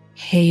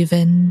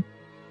haven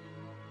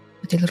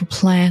with your little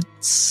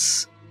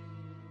plants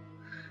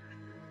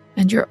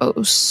and your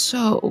oh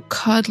so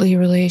cuddly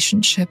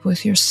relationship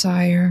with your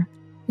sire.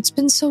 It's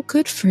been so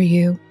good for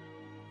you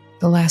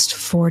the last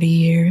 40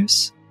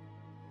 years.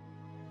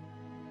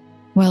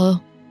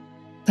 Well,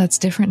 that's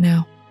different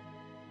now.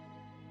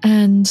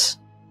 And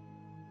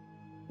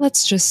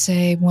let's just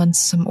say once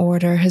some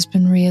order has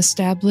been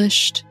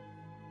reestablished,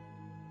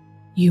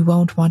 you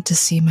won't want to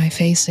see my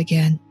face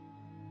again.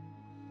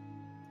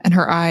 And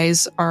her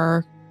eyes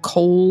are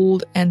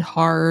cold and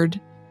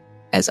hard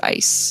as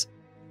ice.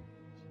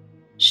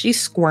 She's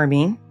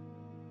squirming.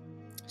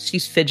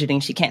 She's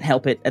fidgeting. She can't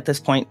help it at this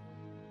point.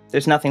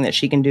 There's nothing that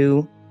she can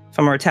do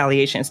from a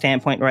retaliation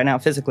standpoint right now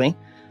physically.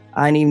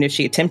 And even if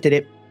she attempted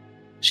it,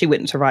 she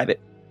wouldn't survive it.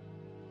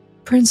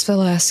 Prince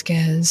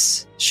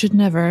Velasquez should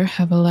never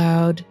have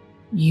allowed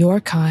your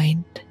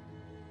kind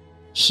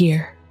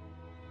here.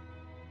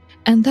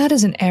 And that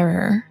is an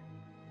error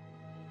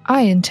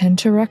I intend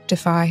to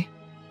rectify.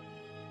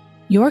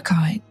 Your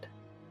kind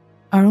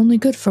are only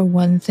good for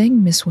one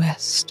thing, Miss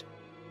West.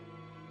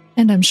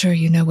 And I'm sure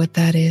you know what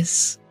that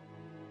is.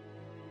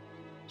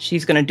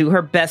 She's going to do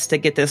her best to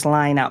get this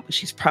line out, but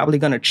she's probably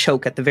going to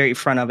choke at the very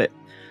front of it.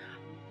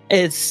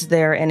 Is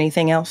there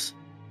anything else,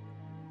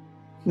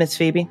 Miss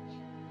Phoebe?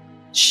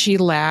 She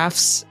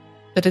laughs,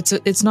 but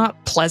it's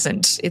not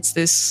pleasant. It's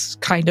this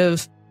kind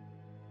of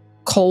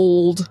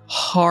cold,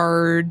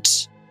 hard,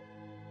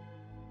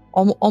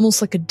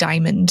 almost like a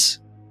diamond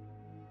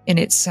in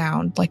its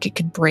sound, like it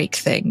could break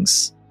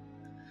things.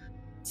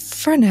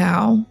 For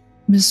now,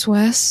 Miss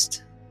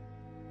West,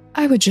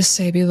 I would just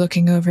say be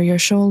looking over your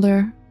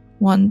shoulder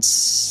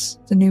once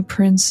the new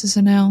prince is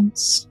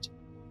announced.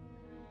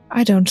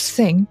 I don't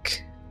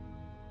think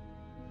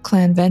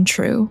Clan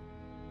Ventru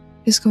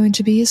is going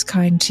to be as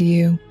kind to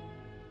you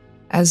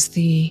as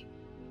the,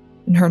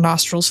 in her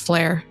nostrils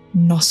flare,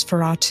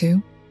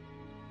 Nosferatu.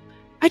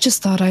 I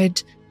just thought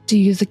I'd do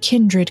you the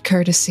kindred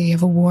courtesy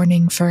of a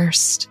warning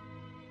first.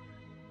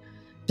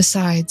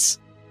 Besides,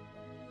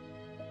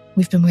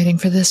 we've been waiting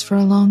for this for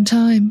a long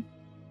time.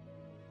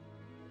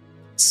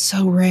 It's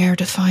so rare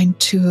to find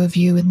two of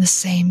you in the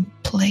same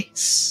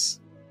place.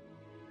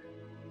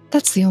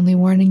 That's the only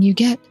warning you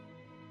get.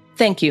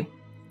 Thank you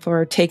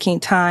for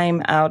taking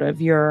time out of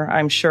your,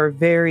 I'm sure,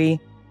 very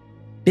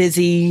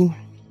busy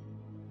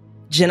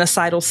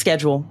genocidal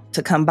schedule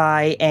to come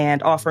by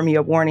and offer me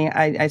a warning.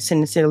 I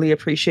sincerely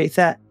appreciate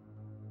that.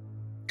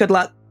 Good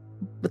luck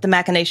with the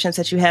machinations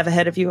that you have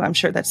ahead of you. I'm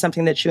sure that's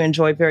something that you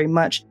enjoy very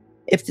much.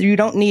 If you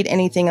don't need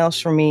anything else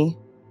from me,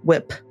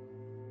 Whip,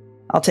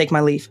 I'll take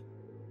my leave.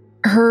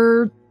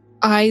 Her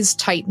eyes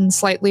tighten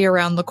slightly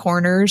around the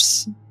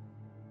corners,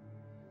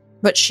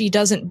 but she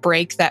doesn't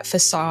break that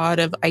facade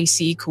of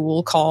icy,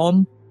 cool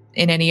calm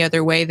in any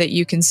other way that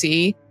you can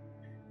see.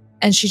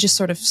 And she just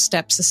sort of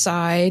steps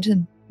aside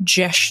and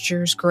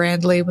gestures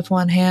grandly with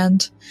one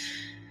hand.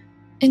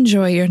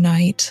 Enjoy your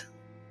night.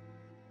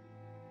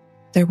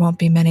 There won't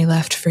be many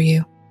left for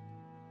you.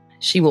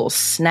 She will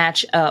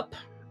snatch up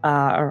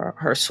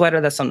her sweater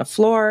that's on the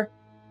floor,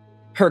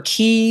 her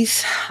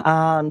keys.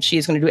 She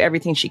is going to do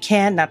everything she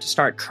can not to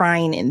start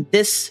crying in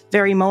this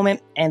very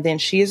moment. And then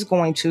she is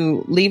going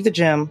to leave the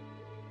gym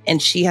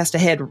and she has to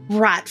head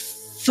right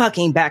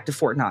fucking back to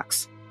Fort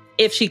Knox.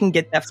 If she can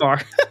get that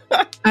far.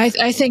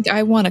 I think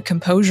I want a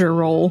composure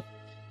roll.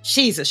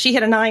 Jesus, she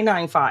hit a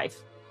 995.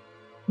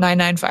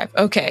 995.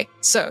 Okay,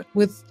 so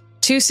with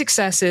 2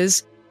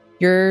 successes,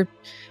 you're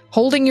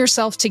holding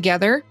yourself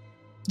together.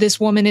 This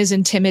woman is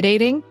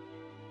intimidating.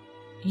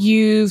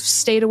 You've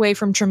stayed away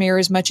from Tremere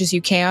as much as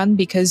you can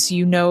because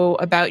you know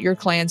about your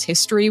clan's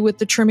history with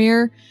the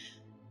Tremere.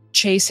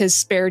 Chase has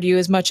spared you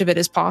as much of it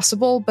as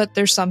possible, but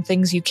there's some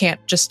things you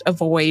can't just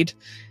avoid.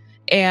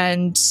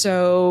 And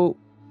so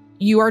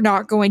you are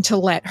not going to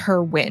let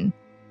her win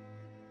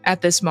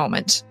at this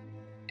moment.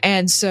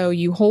 And so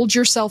you hold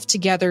yourself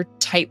together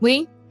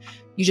tightly.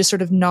 You just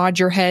sort of nod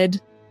your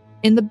head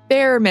in the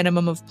bare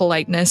minimum of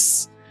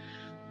politeness,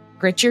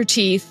 grit your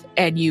teeth,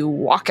 and you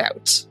walk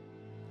out.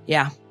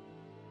 Yeah.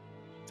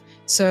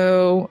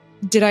 So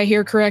did I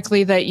hear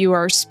correctly that you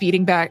are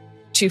speeding back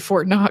to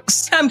Fort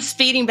Knox? I'm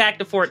speeding back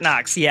to Fort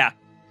Knox, yeah.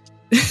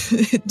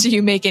 Do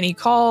you make any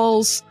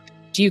calls?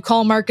 Do you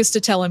call Marcus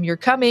to tell him you're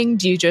coming?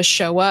 Do you just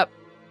show up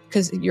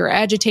because you're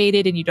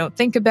agitated and you don't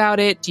think about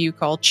it? Do you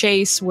call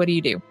Chase? What do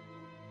you do?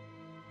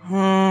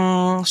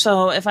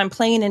 So if I'm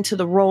playing into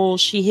the role,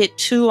 she hit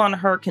 2 on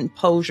her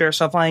composure.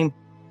 So if I'm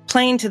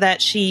playing to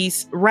that,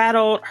 she's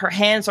rattled. Her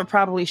hands are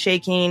probably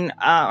shaking.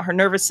 Her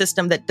nervous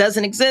system that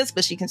doesn't exist,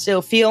 but she can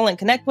still feel and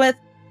connect with,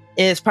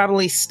 is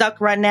probably stuck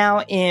right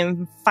now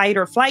in fight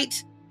or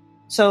flight.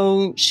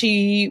 So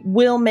she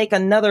will make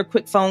another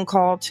quick phone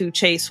call to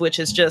Chase, which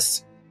is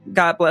just,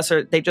 God bless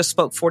her, they just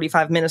spoke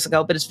 45 minutes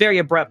ago, but it's very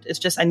abrupt. It's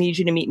just, I need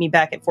you to meet me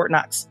back at Fort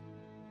Knox.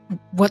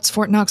 What's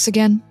Fort Knox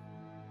again?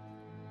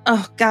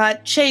 Oh,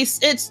 God, Chase,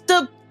 it's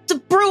the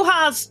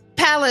Brujas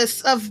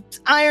Palace of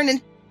Iron.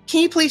 And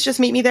can you please just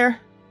meet me there?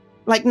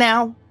 Like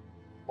now?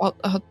 Well,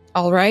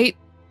 all right.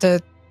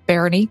 The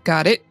barony,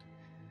 got it.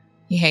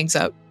 He hangs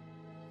up.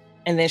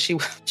 And then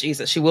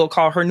she will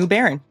call her new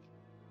baron.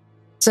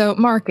 So,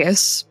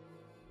 Marcus.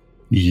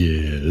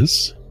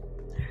 Yes?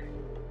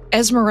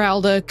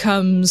 Esmeralda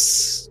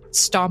comes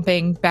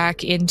stomping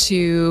back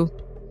into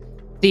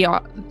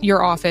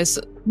your office,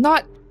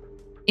 not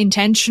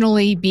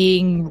intentionally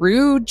being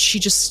rude. She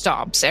just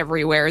stomps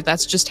everywhere.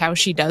 That's just how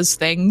she does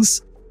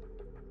things.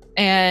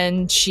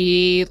 And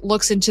she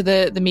looks into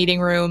the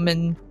meeting room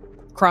and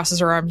crosses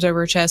her arms over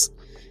her chest.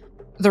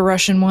 The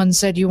Russian one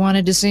said you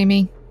wanted to see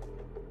me?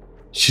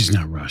 She's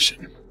not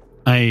Russian.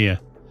 I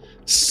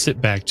sit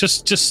back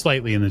just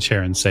slightly in the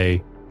chair and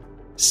say,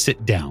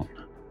 sit down.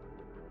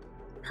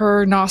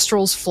 Her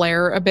nostrils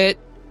flare a bit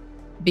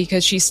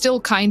because she's still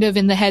kind of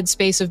in the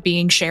headspace of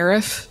being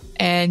sheriff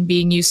and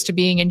being used to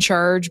being in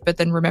charge, but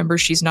then remembers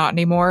she's not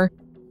anymore,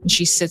 and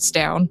she sits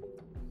down.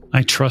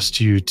 I trust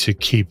you to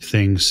keep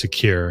things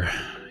secure.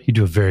 You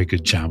do a very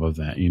good job of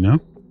that, you know?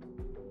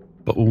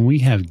 But when we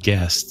have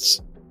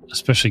guests,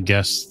 especially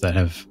guests that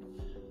have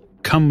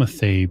come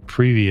with a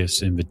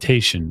previous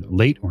invitation,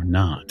 late or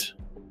not,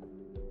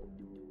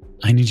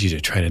 I need you to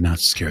try to not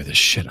scare the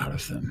shit out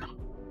of them.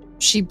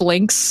 She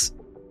blinks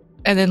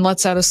and then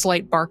lets out a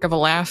slight bark of a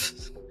laugh.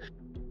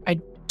 I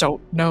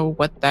don't know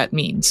what that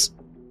means.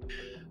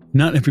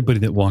 Not everybody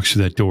that walks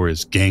through that door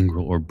is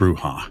gangrel or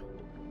bruja.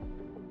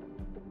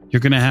 You're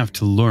going to have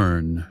to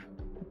learn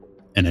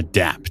and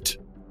adapt.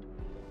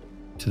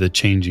 to the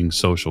changing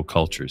social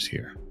cultures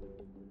here.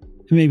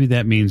 And maybe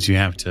that means you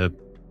have to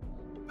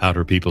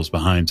powder people's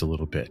behinds a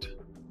little bit.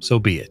 So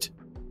be it.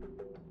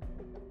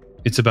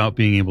 It's about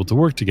being able to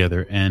work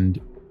together, and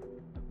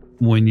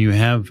when you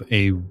have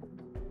a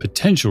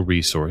potential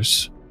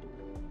resource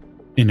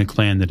in a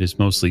clan that is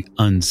mostly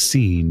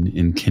unseen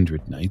in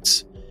Kindred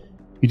Nights,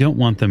 you don't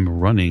want them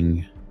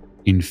running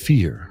in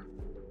fear,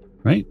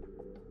 right?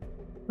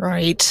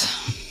 Right.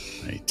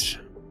 Right.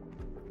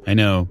 I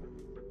know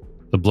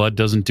the blood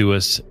doesn't do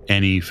us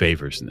any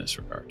favors in this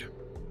regard,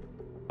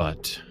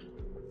 but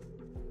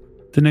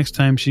the next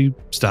time she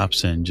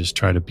stops in, just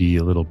try to be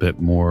a little bit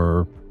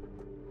more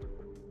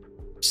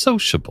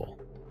sociable.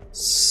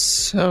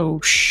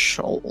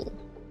 Social.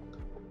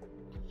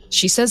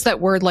 She says that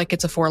word like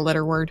it's a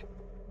 4-letter word.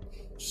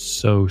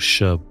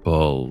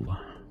 Sociable.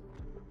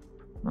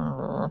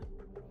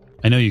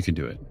 I know you can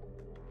do it.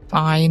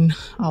 Fine,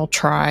 I'll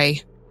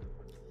try.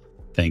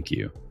 Thank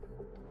you.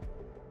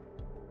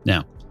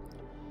 Now,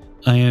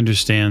 I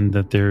understand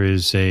that there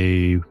is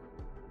a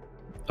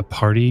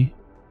party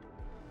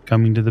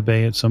coming to the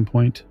bay at some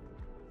point.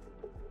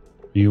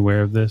 Are you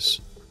aware of this?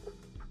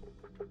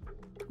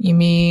 You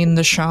mean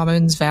the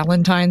shaman's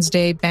Valentine's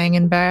Day bang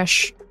and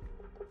bash?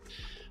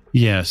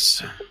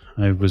 Yes.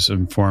 I was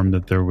informed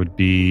that there would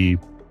be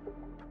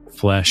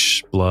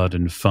flesh, blood,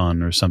 and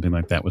fun, or something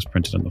like that was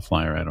printed on the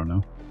flyer. I don't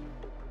know.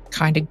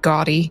 Kind of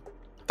gaudy,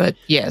 but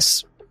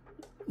yes.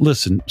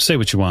 Listen, say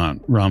what you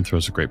want. Rom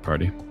throws a great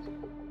party.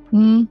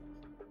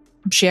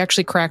 She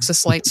actually cracks a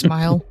slight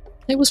smile.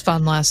 It was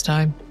fun last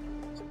time.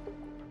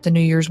 The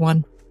New Year's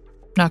one.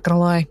 Not gonna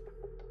lie.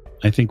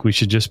 I think we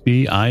should just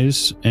be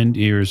eyes and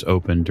ears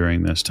open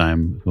during this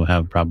time. We'll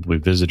have probably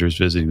visitors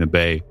visiting the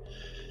bay.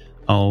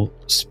 I'll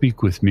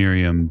speak with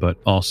Miriam, but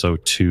also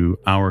to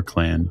our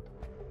clan.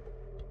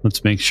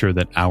 Let's make sure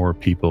that our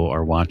people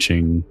are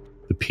watching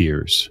the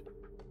piers.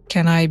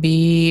 Can I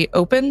be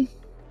open,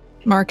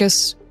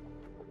 Marcus?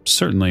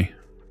 Certainly.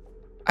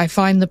 I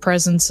find the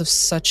presence of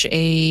such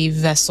a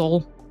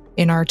vessel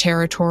in our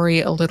territory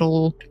a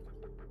little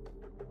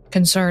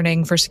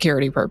concerning for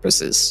security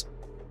purposes.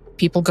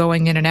 People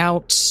going in and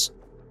out,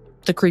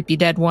 the creepy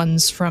dead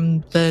ones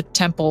from the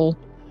temple.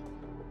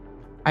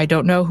 I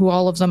don't know who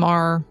all of them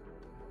are.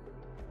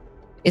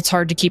 It's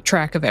hard to keep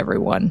track of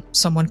everyone.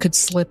 Someone could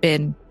slip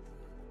in,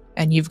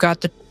 and you've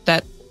got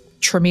that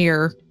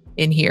Tremere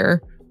in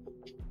here.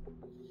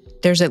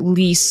 There's at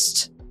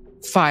least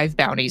 5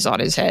 bounties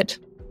on his head.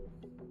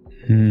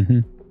 Mm-hmm.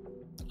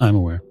 I'm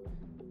aware.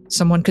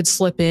 Someone could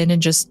slip in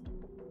and just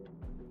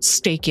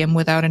stake him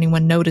without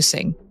anyone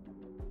noticing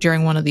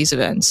during one of these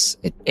events.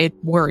 It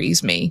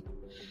worries me.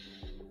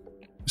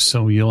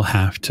 So you'll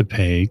have to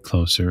pay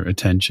closer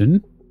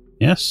attention.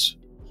 Yes.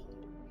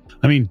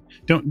 I mean,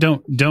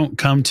 don't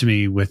come to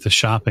me with a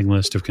shopping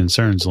list of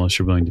concerns unless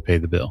you're willing to pay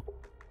the bill.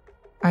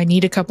 I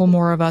need a couple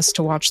more of us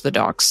to watch the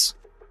docks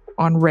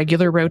on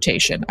regular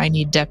rotation. I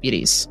need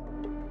deputies.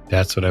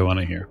 That's what I want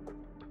to hear.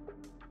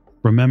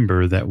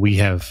 Remember that we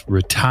have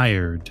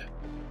retired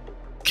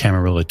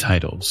Camarilla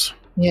titles.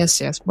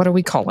 Yes. What are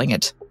we calling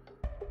it?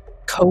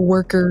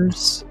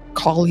 Co-workers,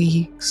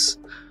 colleagues,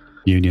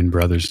 Union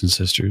brothers and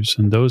sisters,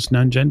 and those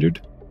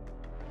non-gendered?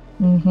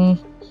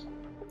 Mm-hmm.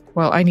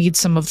 Well, I need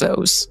some of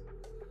those.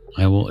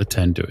 I will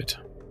attend to it.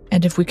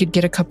 And if we could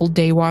get a couple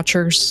day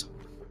watchers.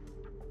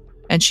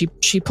 And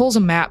she pulls a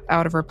map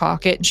out of her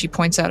pocket and she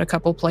points out a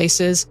couple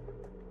places.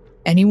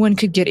 Anyone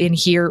could get in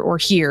here or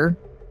here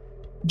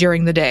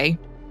during the day,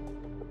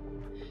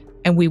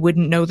 and we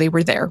wouldn't know they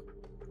were there.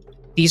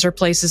 These are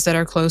places that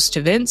are close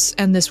to Vince,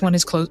 and this one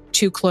is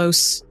too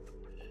close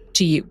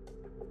to you.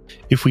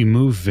 If we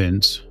move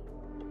Vince,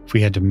 if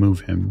we had to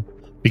move him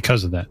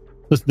because of that,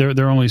 listen,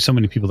 there are only so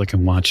many people that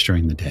can watch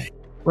during the day.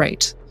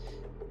 Right.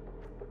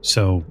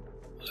 So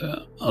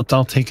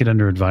I'll take it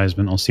under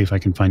advisement. I'll see if I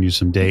can find you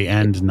some day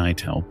and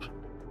night help.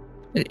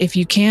 If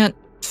you can't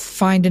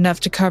find enough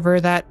to cover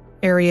that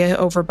area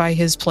over by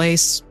his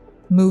place,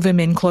 move him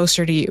in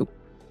closer to you.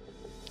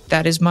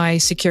 That is my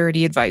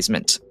security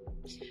advisement.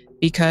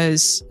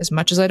 Because as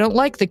much as I don't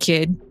like the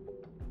kid,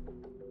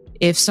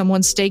 if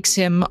someone stakes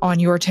him on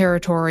your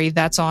territory,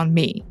 that's on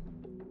me.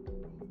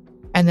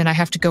 And then I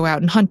have to go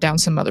out and hunt down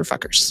some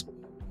motherfuckers.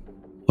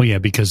 Well, yeah,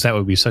 because that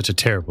would be such a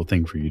terrible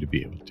thing for you to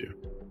be able to do.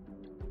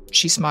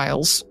 She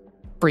smiles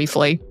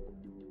briefly.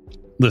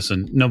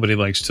 Listen, nobody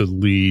likes to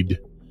lead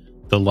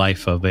the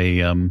life of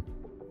a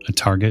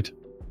target.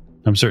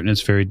 I'm certain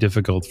it's very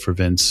difficult for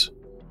Vince,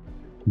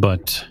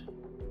 but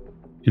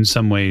in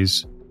some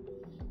ways,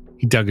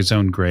 he dug his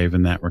own grave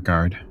in that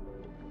regard.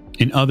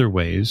 In other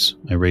ways,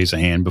 I raise a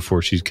hand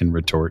before she can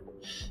retort.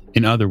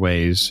 In other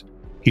ways,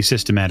 he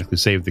systematically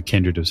saved the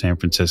Kindred of San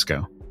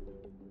Francisco.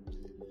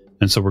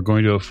 And so we're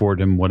going to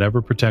afford him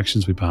whatever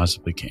protections we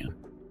possibly can.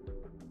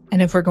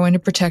 And if we're going to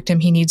protect him,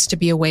 he needs to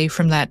be away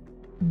from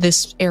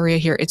this area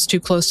here. It's too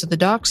close to the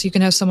docks. You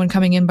can have someone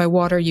coming in by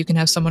water. You can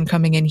have someone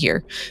coming in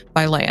here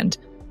by land.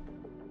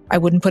 I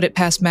wouldn't put it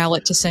past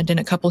Mallet to send in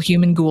a couple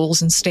human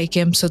ghouls and stake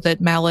him so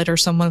that Mallet or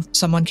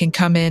someone can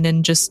come in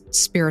and just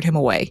spirit him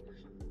away.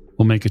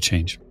 We'll make a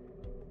change.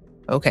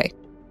 Okay.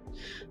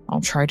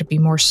 I'll try to be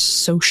more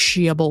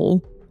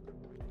sociable.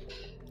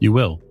 You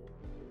will.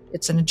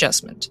 It's an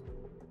adjustment.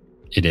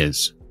 It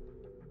is.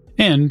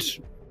 And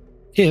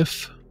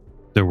if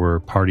there were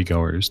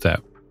partygoers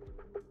that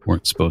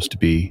weren't supposed to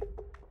be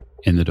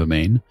in the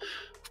domain,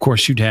 of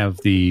course you'd have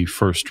the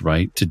first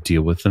right to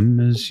deal with them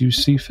as you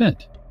see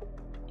fit.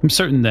 I'm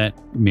certain that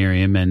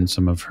Miriam and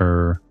some of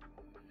her,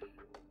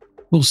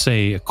 we'll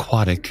say,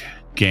 aquatic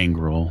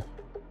gangrel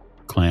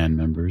clan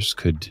members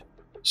could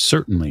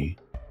certainly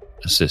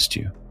assist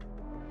you.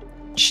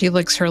 She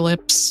licks her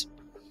lips.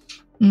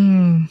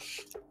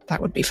 That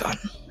would be fun.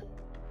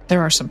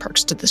 There are some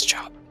perks to this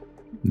job.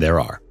 There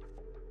are.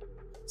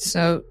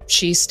 So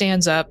she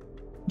stands up.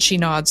 She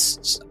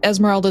nods.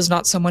 Esmeralda's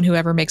not someone who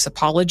ever makes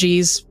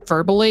apologies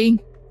verbally,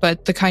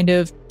 but the kind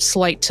of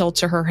slight tilt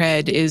to her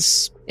head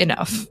is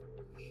enough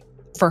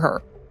for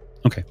her.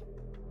 Okay.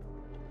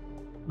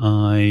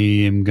 I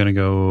am going to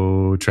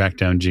go track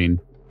down Jean.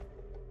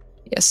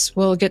 Yes,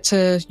 we'll get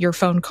to your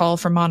phone call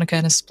from Monika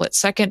in a split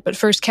second. But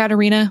first,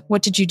 Katerina,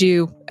 what did you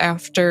do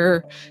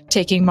after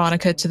taking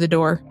Monika to the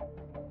door?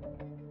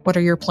 What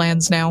are your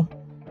plans now?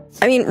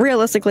 I mean,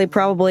 realistically,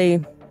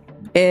 probably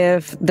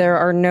if there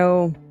are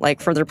no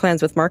further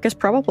plans with Marcus,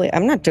 probably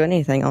I'm not doing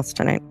anything else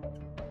tonight.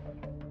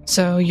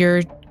 So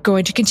you're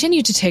going to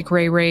continue to take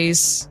Ray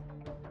Ray's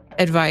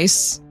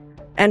advice.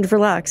 And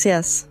relax,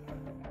 yes.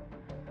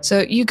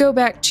 So you go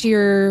back to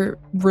your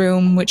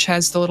room, which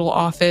has the little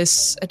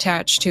office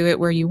attached to it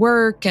where you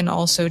work, and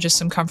also just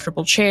some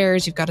comfortable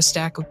chairs. You've got a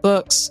stack of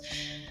books.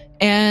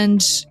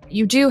 And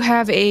you do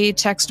have a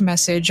text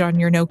message on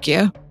your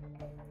Nokia.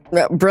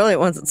 Brilliant,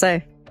 what does it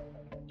say?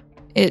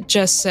 It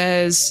just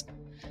says,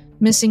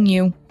 "Missing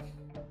you.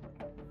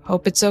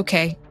 Hope it's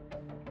okay."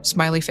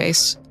 Smiley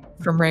face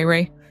from Ray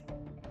Ray.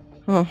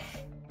 Oh.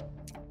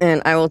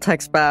 And I will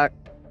text back,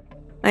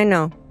 "I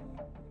know.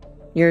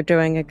 You're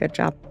doing a good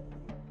job.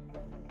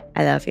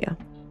 I love you.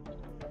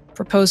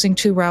 Proposing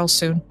to Raul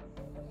soon."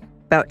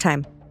 About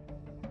time.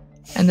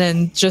 And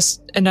then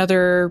just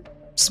another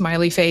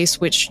smiley face,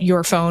 which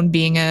your phone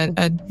being a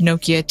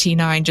Nokia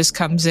T9 just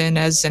comes in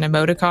as an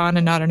emoticon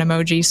and not an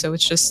emoji. So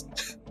it's just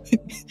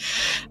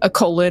a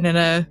colon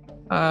and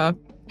a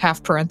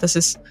half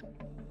parenthesis.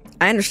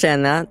 I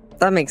understand that.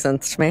 That makes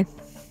sense to me.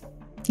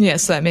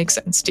 Yes, that makes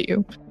sense to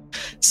you.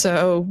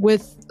 So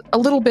with a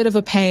little bit of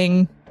a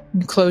pang,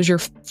 you close your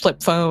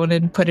flip phone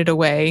and put it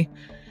away.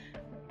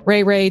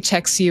 Ray Ray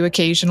texts you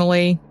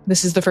occasionally.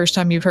 This is the first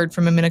time you've heard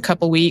from him in a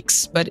couple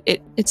weeks, but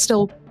it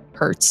still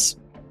hurts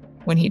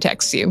when he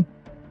texts you.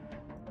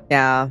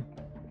 Yeah.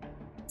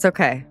 It's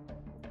okay.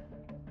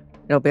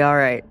 It'll be all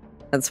right.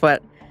 That's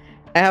what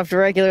I have to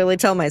regularly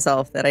tell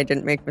myself, that I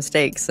didn't make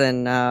mistakes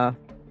and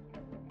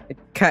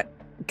cut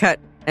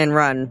and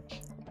run.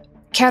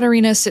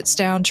 Katerina sits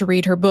down to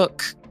read her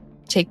book.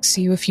 Takes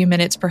you a few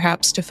minutes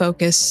perhaps to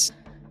focus.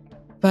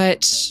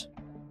 But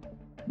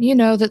you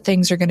know that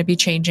things are going to be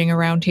changing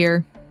around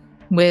here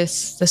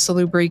with the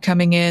Salubri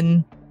coming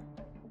in,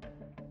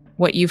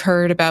 what you've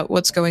heard about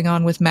what's going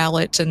on with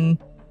Mallet and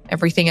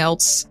everything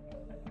else.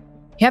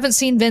 You haven't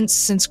seen Vince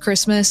since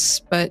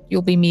Christmas, but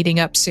you'll be meeting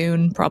up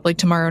soon, probably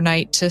tomorrow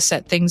night, to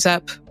set things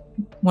up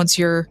once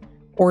your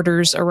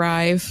orders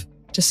arrive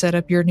to set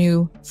up your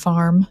new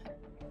farm.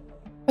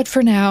 But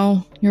for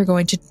now, you're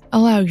going to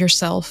allow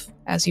yourself,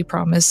 as you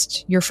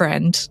promised your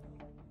friend,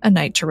 a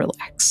night to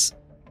relax.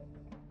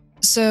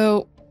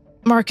 So,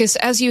 Marcus,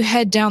 as you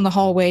head down the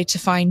hallway to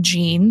find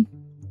Jean,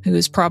 who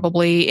is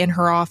probably in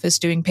her office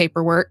doing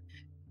paperwork,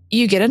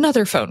 you get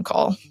another phone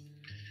call.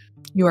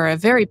 You are a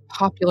very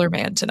popular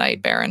man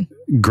tonight, Baron.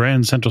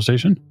 Grand Central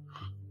Station?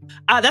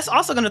 That's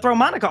also going to throw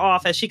Monika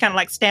off as she kind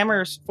of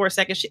stammers for a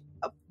second.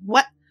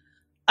 What?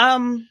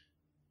 Are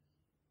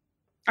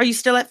you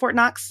still at Fort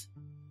Knox?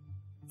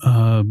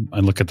 I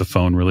look at the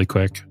phone really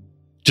quick,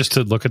 just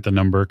to look at the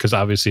number, because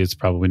obviously it's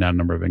probably not a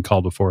number I've been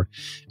called before.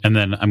 And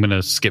then I'm going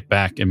to skip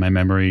back in my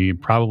memory,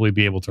 probably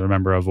be able to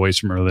remember a voice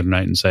from earlier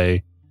tonight and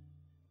say,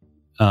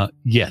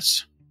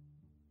 yes.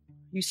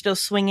 You still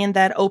swinging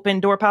that open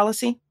door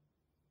policy?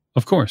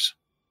 Of course.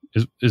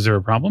 Is there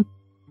a problem?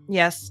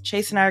 Yes,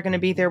 Chase and I are going to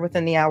be there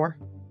within the hour.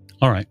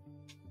 All right.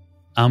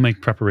 I'll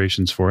make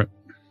preparations for it.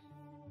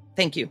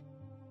 Thank you.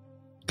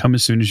 Come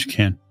as soon as you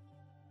can.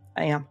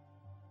 I am.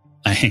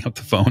 I hang up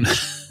the phone.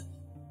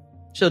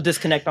 She'll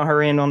disconnect on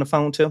her end on the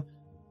phone too.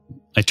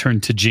 I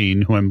turn to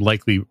Jean, who I'm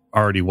likely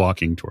already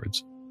walking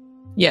towards.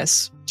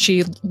 Yes,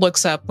 she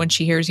looks up when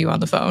she hears you on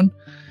the phone.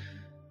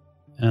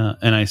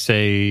 And I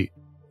say,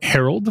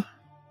 Harold?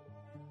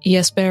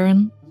 Yes,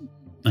 Baron.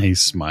 I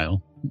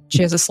smile.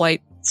 She has a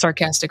slight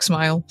sarcastic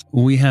smile.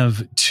 We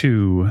have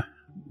 2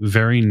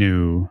 very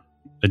new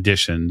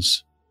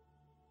additions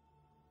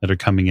that are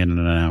coming in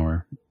an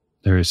hour.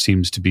 There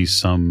seems to be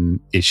some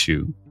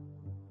issue.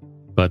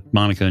 But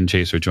Monika and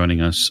Chase are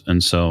joining us,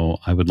 and so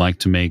I would like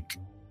to make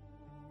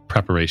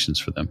preparations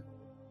for them.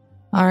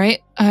 All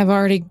right. I've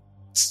already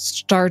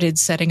started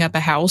setting up a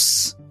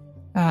house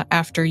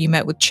after you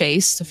met with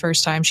Chase the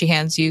first time. She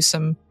hands you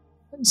some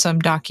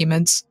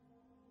documents.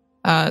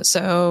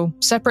 So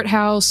separate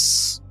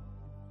house,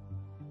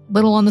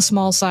 little on the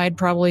small side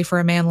probably for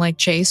a man like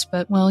Chase,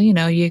 but well,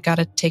 you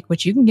gotta take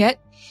what you can get.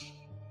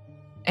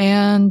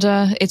 And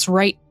it's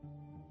right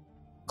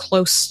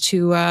close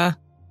to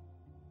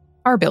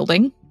our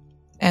building.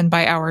 And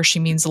by our, she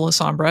means the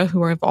Lasombra,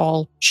 who have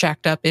all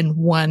shacked up in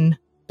one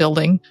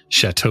building.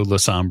 Chateau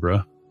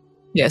Lasombra.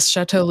 Yes,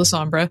 Chateau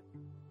Lasombra.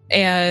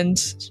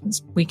 And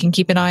we can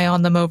keep an eye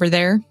on them over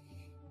there.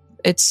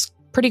 It's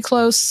pretty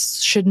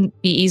close, shouldn't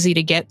be easy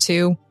to get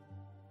to.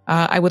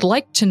 I would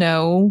like to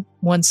know,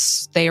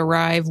 once they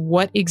arrive,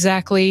 what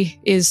exactly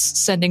is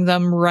sending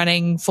them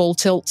running full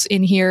tilt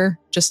in here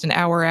just an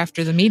hour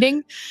after the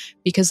meeting,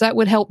 because that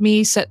would help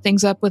me set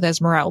things up with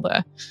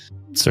Esmeralda.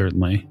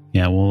 Certainly.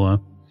 Yeah,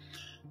 we'll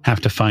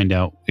have to find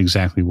out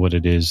exactly what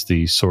it is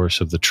the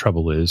source of the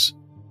trouble is.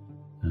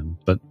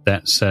 But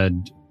that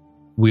said,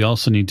 we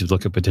also need to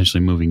look at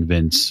potentially moving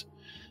Vince.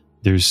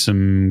 There's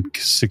some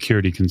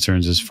security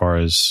concerns as far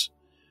as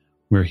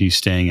where he's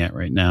staying at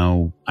right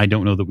now. I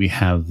don't know that we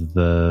have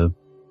the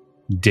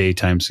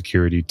daytime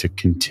security to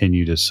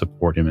continue to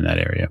support him in that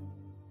area.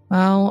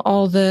 Well,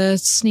 all the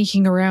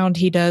sneaking around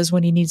he does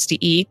when he needs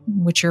to eat,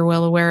 which you're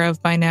well aware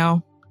of by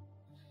now,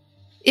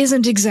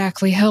 isn't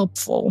exactly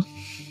helpful.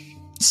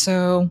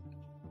 So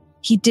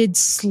he did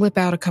slip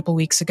out a couple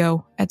weeks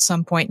ago at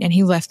some point, and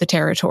he left the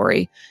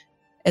territory.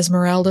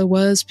 Esmeralda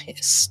was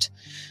pissed.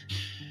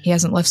 He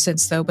hasn't left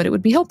since, though, but it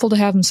would be helpful to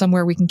have him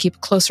somewhere we can keep a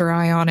closer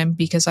eye on him,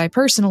 because I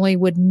personally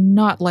would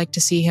not like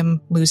to see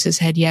him lose his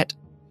head yet.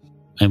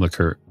 I look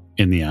her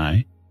in the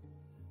eye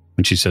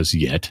when she says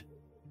yet,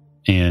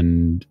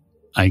 and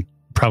I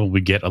probably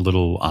get a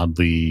little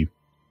oddly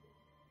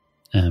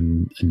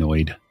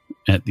annoyed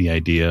at the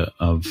idea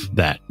of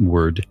that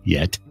word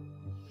yet.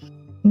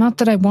 Not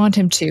that I want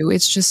him to,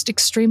 it's just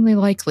extremely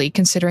likely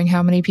considering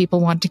how many people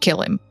want to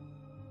kill him.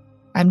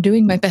 I'm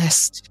doing my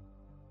best.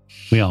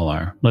 We all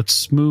are.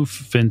 Let's move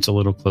Vince a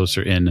little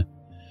closer in.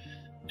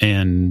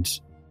 And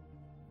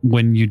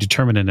when you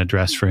determine an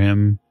address for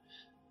him,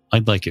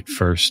 I'd like it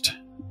first.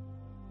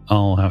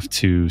 I'll have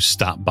to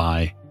stop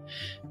by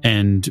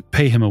and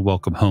pay him a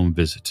welcome home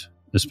visit,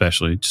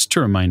 especially just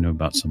to remind him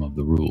about some of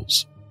the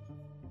rules.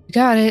 You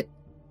got it.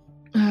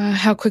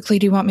 How quickly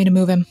do you want me to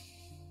move him?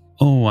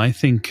 Oh, I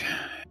think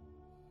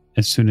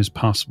as soon as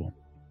possible.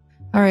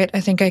 All right,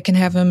 I think I can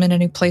have him in a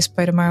new place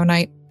by tomorrow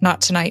night.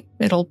 Not tonight.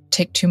 It'll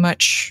take too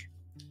much.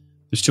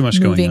 There's too much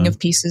going on. Moving of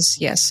pieces,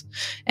 yes.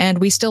 And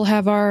we still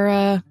have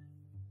our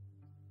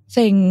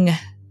thing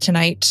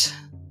tonight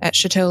at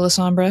Chateau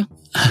Lasombra.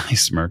 I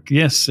smirk.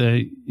 Yes,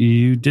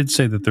 you did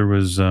say that there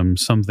was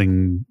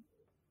something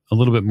a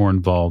little bit more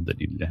involved that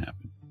needed to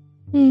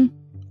happen.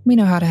 We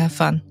know how to have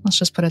fun. Let's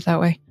just put it that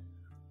way.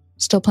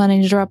 Still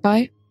planning to drop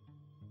by?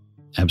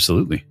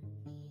 Absolutely.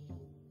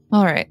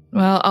 All right.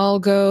 Well, I'll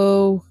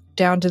go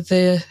down to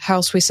the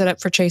house we set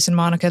up for Chase and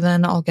Monika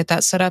then. I'll get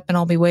that set up and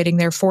I'll be waiting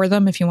there for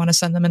them if you want to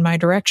send them in my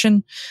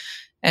direction.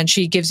 And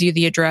she gives you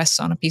the address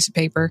on a piece of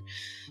paper.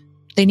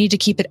 They need to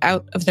keep it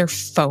out of their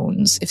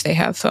phones if they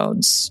have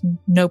phones.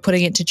 No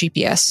putting it to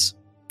GPS.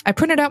 I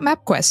printed out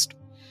MapQuest.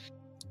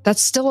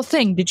 That's still a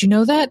thing. Did you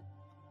know that?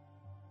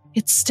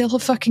 It's still a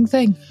fucking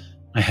thing.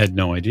 I had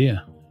no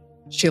idea.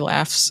 She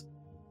laughs.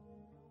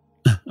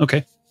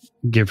 Okay.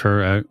 Give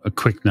her a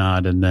quick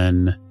nod, and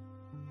then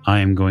I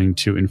am going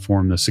to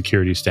inform the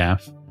security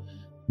staff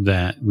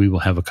that we will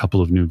have a couple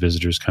of new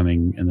visitors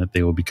coming and that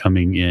they will be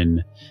coming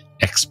in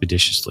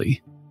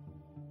expeditiously.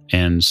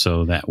 And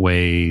so that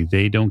way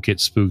they don't get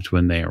spooked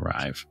when they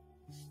arrive.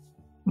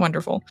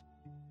 Wonderful.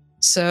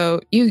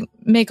 So you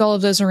make all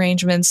of those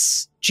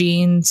arrangements.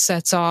 Jean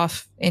sets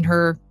off in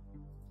her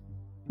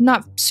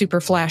not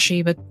super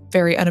flashy, but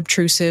very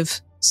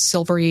unobtrusive,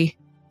 silvery,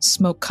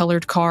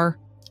 smoke-colored car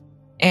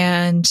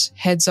and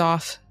heads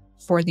off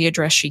for the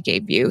address she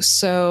gave you.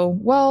 So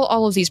while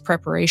all of these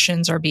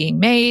preparations are being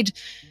made,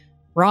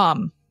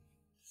 Rom,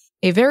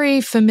 a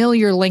very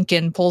familiar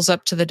Lincoln pulls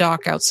up to the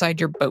dock outside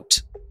your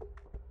boat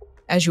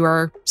as you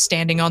are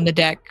standing on the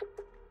deck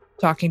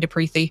talking to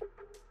Preethi.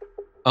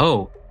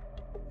 Oh,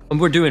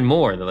 we're doing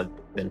more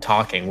than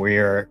talking.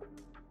 We're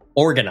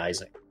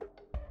organizing.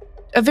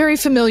 A very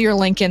familiar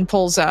Lincoln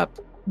pulls up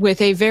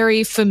with a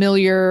very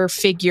familiar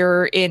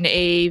figure in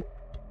a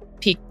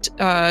peaked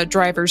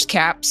driver's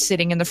cap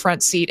sitting in the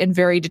front seat and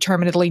very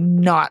determinedly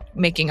not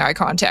making eye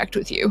contact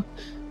with you.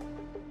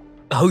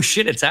 Oh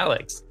shit, it's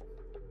Alex.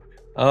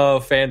 Oh,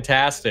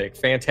 fantastic.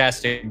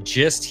 Fantastic.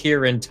 Just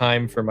here in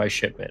time for my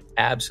shipment.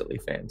 Absolutely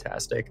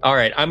fantastic. All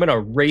right, I'm going to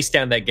race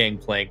down that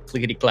gangplank.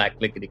 Clickety-clack,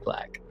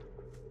 clickety-clack.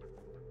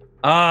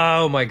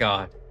 Oh my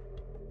God.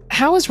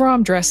 How is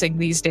Rom dressing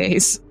these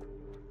days,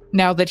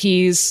 now that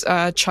he's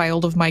a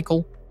child of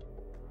Michael?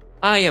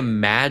 I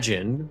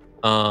imagine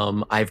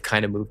I've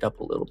kind of moved up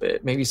a little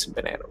bit. Maybe some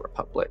Banana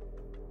Republic.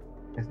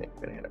 I think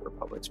Banana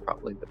Republic's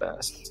probably the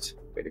best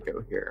way to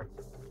go here.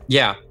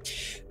 Yeah.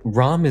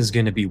 Rom is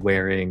going to be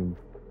wearing,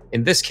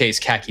 in this case,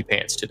 khaki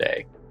pants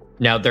today.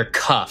 Now, they're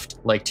cuffed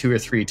like 2 or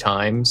 3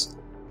 times,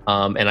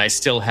 and I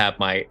still have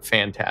my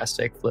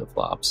fantastic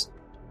flip-flops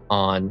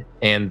on.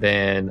 And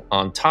then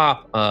on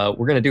top,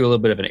 we're going to do a little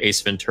bit of an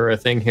Ace Ventura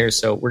thing here.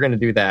 So we're going to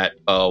do that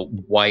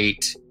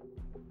white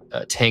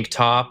tank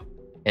top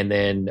and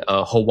then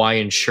a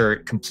Hawaiian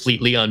shirt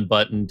completely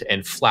unbuttoned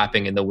and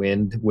flapping in the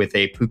wind with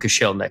a puka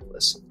shell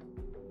necklace.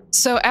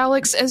 So,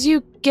 Alex, as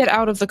you get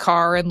out of the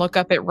car and look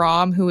up at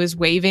Rom, who is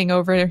waving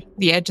over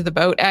the edge of the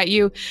boat at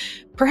you,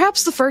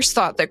 perhaps the first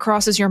thought that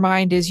crosses your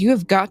mind is you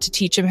have got to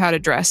teach him how to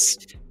dress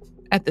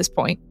at this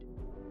point.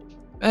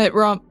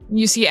 Rom,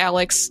 you see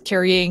Alex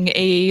carrying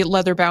a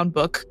leather-bound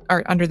book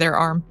under their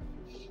arm.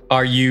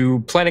 Are you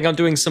planning on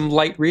doing some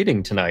light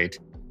reading tonight?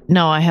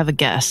 No, I have a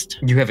guest.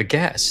 You have a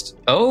guest?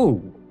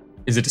 Oh,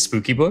 is it a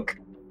spooky book?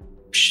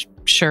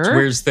 Sure.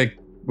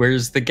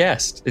 Where's the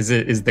guest?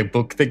 Is the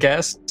book the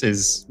guest?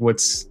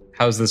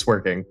 How's this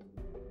working?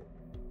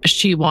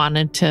 She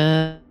wanted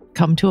to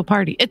come to a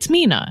party. It's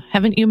Mina.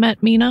 Haven't you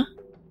met Mina?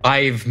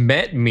 I've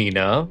met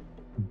Mina,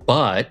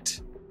 but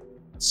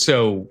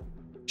so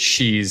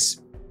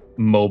she's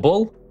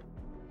mobile?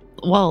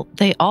 Well,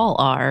 they all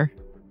are.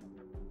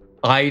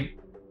 I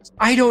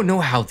don't know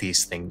how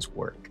these things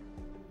work.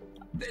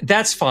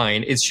 That's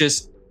fine. It's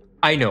just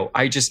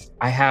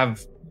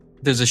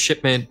there's a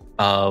shipment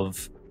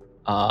of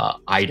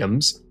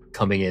items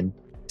coming in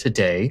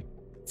today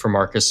for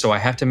Marcus, so I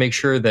have to make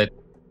sure that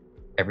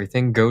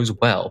everything goes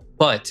well.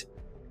 But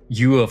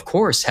you, of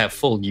course, have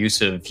full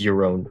use of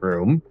your own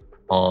room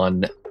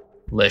on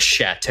Le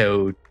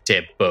Chateau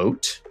de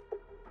Boat.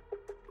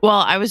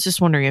 Well, I was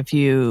just wondering if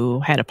you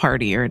had a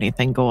party or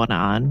anything going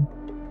on.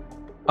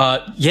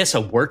 Yes,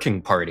 a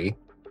working party.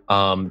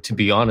 To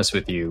be honest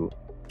with you,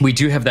 we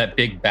do have that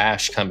big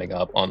bash coming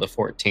up on the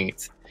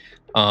 14th.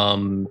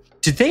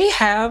 Did they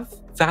have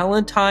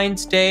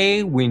Valentine's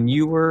Day when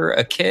you were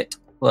a kid?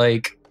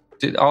 Like,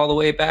 all the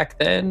way back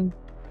then?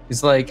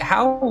 It's like,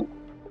 how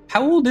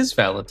old is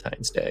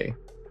Valentine's Day?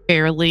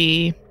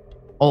 Fairly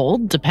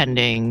old,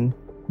 depending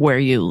where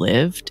you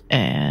lived.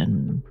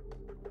 And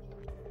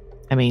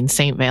I mean,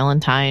 St.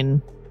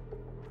 Valentine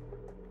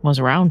was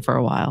around for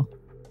a while.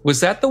 Was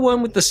that the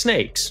one with the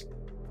snakes?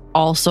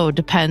 Also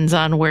depends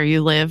on where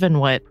you live and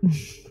what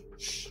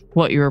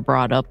you were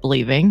brought up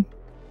believing.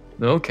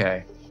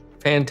 Okay.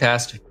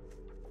 Fantastic.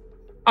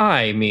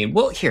 I mean,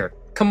 well, here,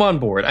 come on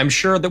board. I'm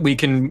sure that we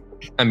can,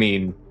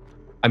 I'm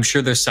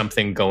sure there's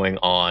something going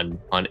on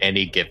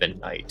any given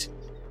night.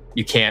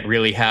 You can't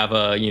really have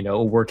a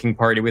working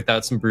party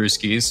without some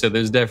brewskis. So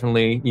there's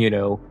definitely,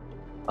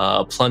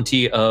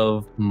 plenty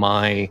of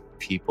my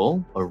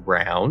people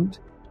around.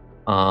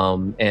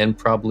 And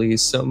probably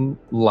some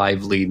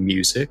lively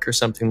music or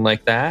something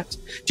like that.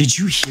 Did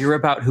you hear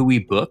about who we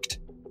booked?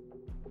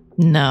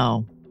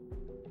 No.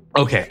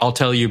 Okay, I'll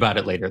tell you about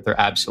it later. They're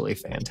absolutely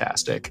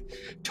fantastic.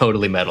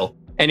 Totally metal.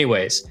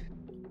 Anyways.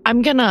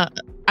 I'm gonna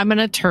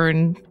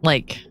turn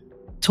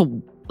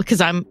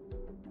because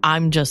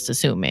I'm just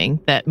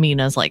assuming that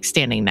Mina's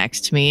standing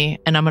next to me,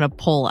 and I'm gonna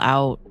pull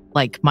out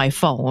my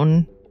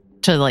phone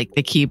to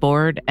the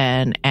keyboard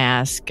and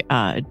ask,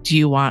 do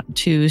you want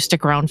to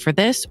stick around for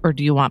this, or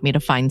do you want me to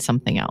find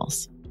something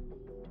else?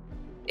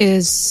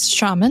 Is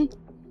Shaman?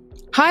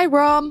 Hi,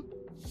 Rom.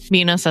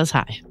 Mina says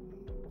hi.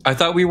 I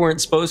thought we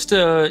weren't supposed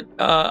to.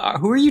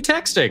 Who are you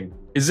texting?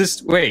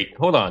 Wait,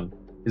 hold on.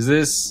 Is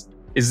this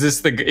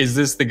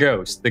the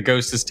ghost? The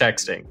ghost is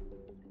texting.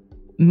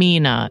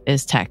 Mina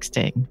is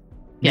texting.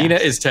 Yes. Mina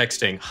is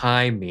texting.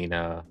 Hi,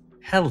 Mina.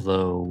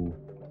 Hello.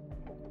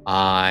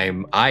 I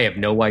have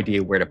no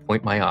idea where to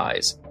point my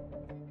eyes.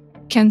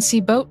 Can see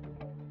boat.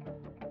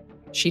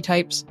 She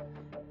types.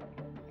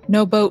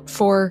 No boat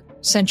for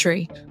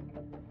century.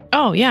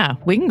 Oh yeah,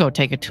 we can go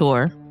take a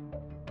tour.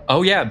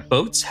 Oh yeah,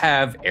 boats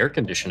have air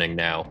conditioning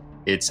now.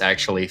 It's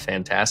actually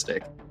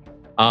fantastic.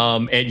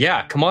 And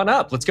yeah, come on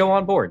up. Let's go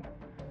on board.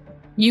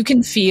 You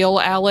can feel,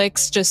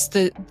 Alex, just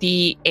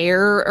the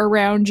air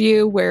around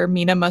you where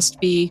Mina must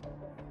be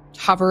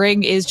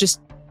hovering is just,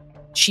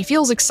 she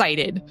feels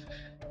excited.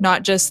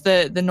 Not just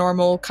the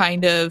normal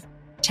kind of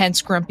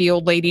tense, grumpy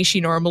old lady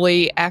she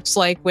normally acts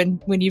like when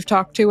you've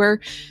talked to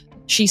her.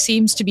 She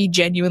seems to be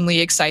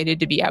genuinely excited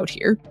to be out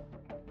here.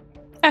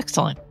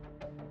 Excellent.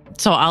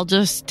 So I'll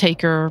just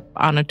take her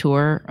on a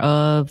tour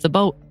of the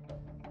boat.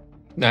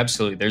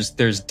 Absolutely.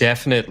 There's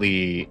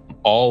definitely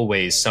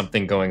always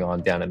something going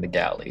on down in the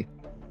galley.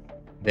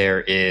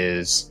 There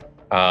is,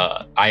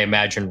 I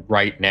imagine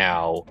right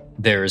now,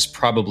 there's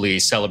probably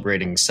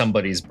celebrating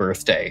somebody's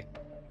birthday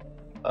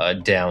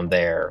down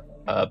there.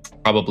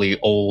 Probably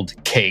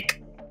old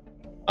cake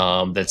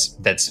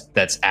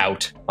that's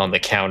out on the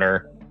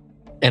counter.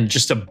 And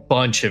just a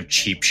bunch of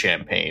cheap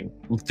champagne,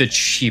 the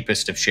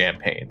cheapest of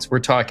champagnes. We're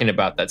talking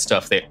about that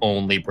stuff they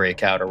only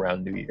break out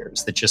around New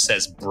Year's that just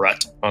says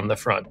Brut on the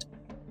front.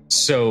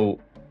 So,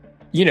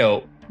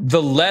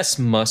 the less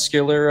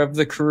muscular of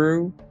the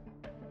crew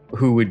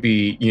who would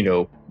be,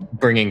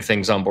 bringing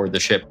things on board the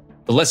ship,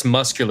 the less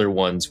muscular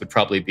ones would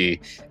probably be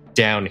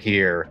down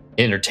here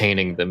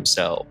entertaining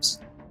themselves.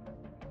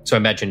 So I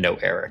imagine no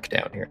Eric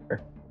down here.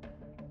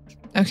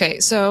 Okay,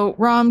 so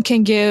Rom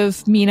can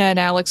give Mina and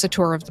Alex a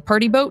tour of the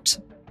party boat,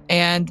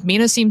 and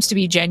Mina seems to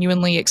be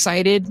genuinely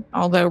excited,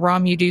 although,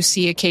 Rom, you do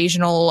see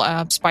occasional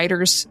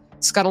spiders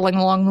scuttling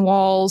along the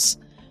walls,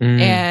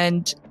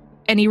 and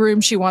any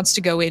room she wants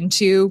to go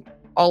into,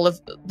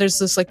 there's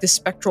this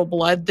spectral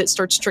blood that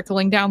starts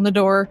trickling down the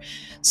door.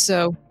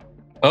 So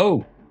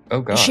Oh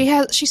god.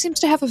 She seems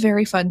to have a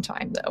very fun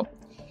time, though.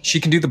 She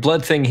can do the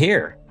blood thing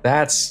here.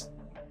 That's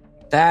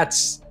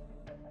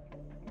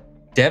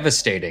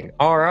devastating.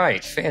 All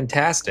right,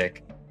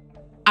 fantastic.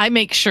 I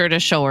make sure to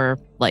show her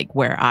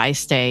where I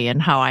stay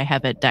and how I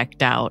have it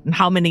decked out and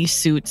how many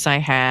suits I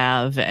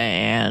have.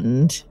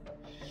 And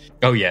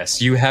oh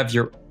yes, you have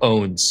your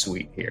own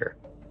suite here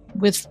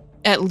with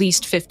at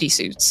least 50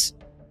 suits.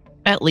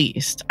 At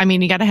least. I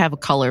mean, you got to have a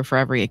color for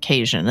every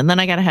occasion, and then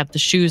I got to have the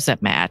shoes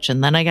that match,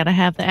 and then I got to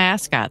have the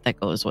ascot that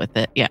goes with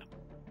it. Yeah,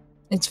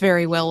 it's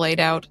very well laid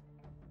out.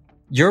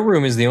 Your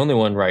room is the only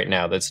one right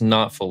now that's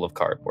not full of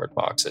cardboard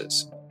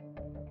boxes.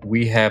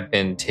 We have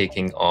been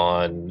taking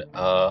on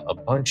a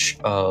bunch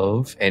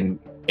of, and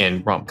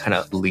Rom kind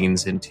of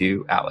leans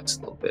into Alex a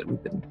little bit.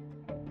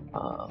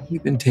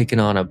 We've been taking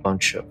on a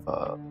bunch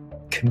of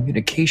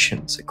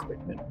communications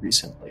equipment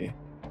recently.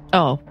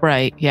 Oh,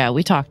 right. Yeah,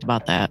 we talked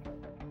about that.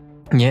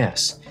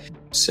 Yes.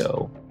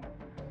 So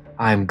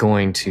I'm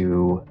going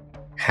to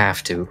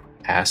have to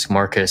ask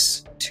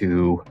Marcus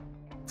to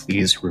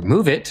please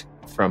remove it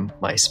from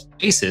my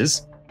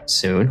spaces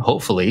soon,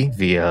 hopefully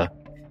via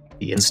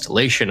the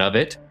installation of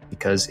it,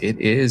 because it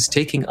is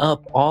taking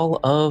up all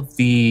of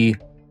the,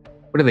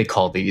 what do they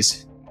call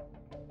these?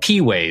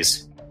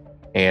 P-ways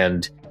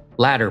and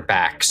ladder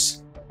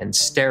backs and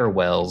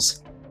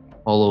stairwells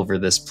all over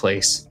this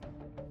place.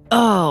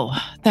 Oh,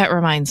 that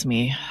reminds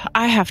me.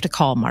 I have to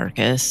call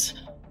Marcus.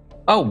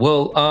 Oh,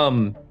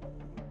 well,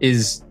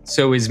 is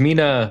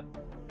Mina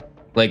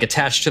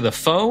attached to the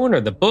phone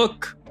or the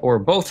book or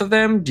both of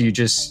them? Do you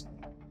just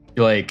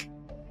we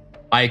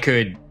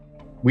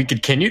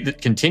could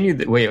continue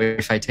the wait,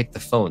 if I take the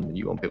phone, then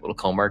you won't be able to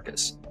call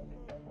Marcus.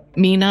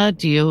 Mina,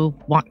 do you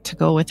want to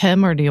go with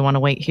him or do you want to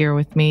wait here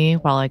with me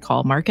while I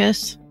call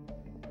Marcus?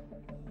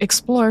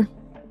 Explore.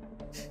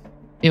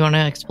 You want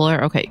to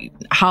explore? Okay.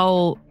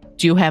 How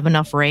do you have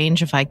enough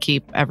range if I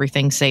keep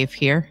everything safe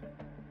here?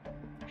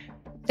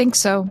 Think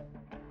so.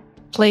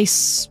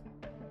 Place,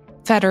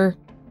 fetter,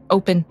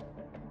 open.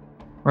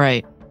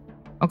 Right.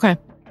 Okay.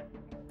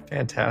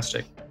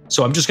 Fantastic.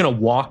 So I'm just going to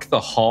walk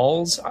the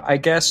halls, I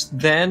guess,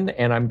 then,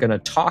 and I'm going to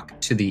talk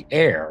to the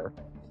air,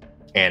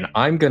 and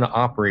I'm going to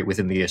operate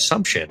within the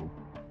assumption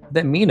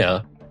that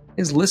Mina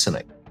is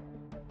listening.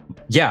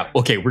 Yeah,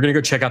 okay, we're going to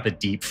go check out the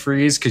deep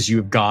freeze, because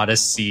you've got to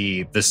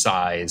see the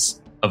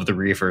size of the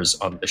reefers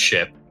on the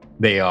ship.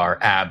 They are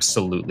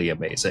absolutely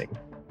amazing.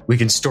 We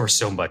can store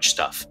so much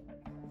stuff.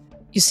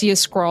 You see a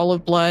scrawl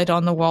of blood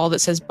on the wall that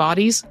says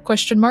bodies, ?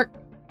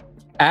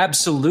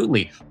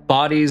 Absolutely.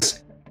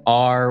 Bodies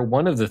are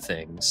one of the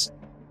things.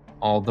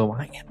 Although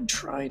I am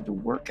trying to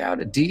work out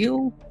a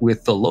deal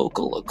with the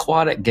local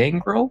aquatic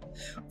gangrel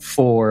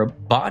for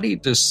body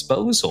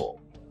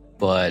disposal.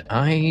 But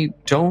I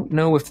don't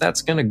know if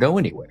that's going to go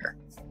anywhere.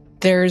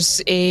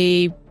 There's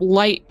a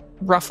light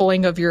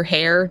ruffling of your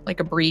hair, like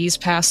a breeze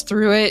passed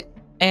through it.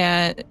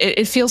 And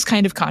it feels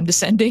kind of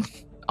condescending,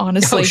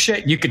 honestly. Oh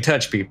shit, you can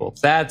touch people.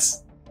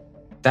 That's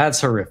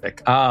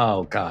horrific.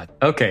 Oh god.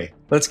 Okay,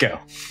 let's go.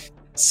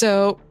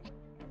 So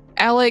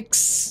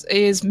Alex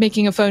is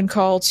making a phone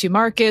call to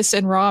Marcus,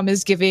 and Rom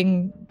is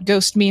giving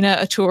Ghost Mina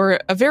a tour,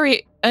 a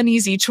very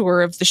uneasy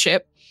tour of the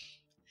ship.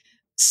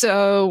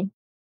 So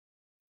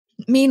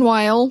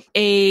meanwhile,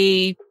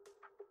 a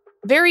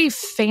very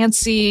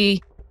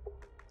fancy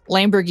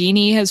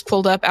Lamborghini has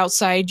pulled up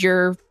outside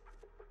your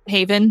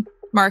haven,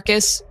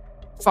 Marcus,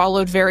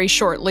 followed very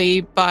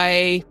shortly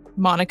by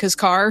Monika's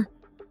car.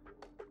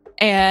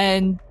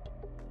 And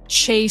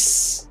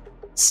Chase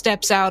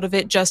steps out of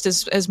it just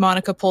as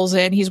Monika pulls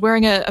in. He's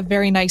wearing a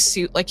very nice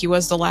suit like he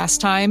was the last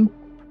time.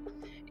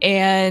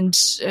 And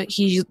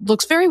he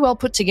looks very well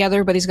put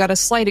together, but he's got a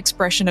slight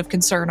expression of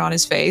concern on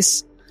his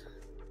face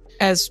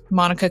as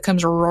Monika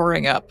comes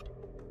roaring up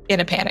in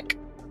a panic.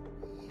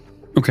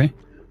 Okay.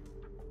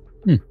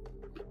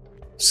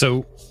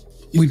 So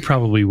we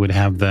probably would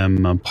have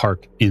them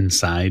park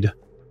inside.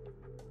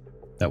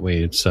 That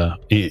way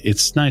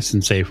it's nice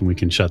and safe and we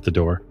can shut the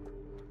door,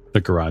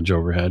 the garage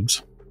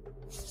overheads.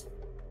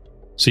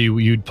 So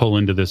you'd pull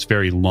into this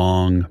very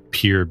long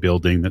pier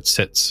building that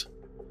sits,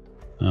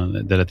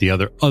 that at the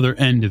other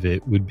end of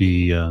it would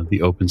be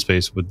the open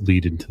space would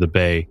lead into the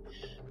bay.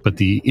 But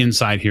the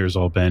inside here has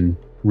all been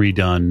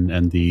redone,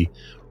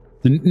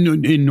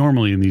 and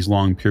normally in these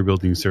long pier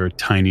buildings there are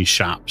tiny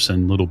shops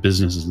and little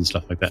businesses and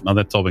stuff like that. Now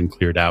that's all been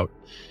cleared out,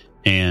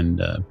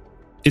 and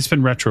it's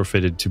been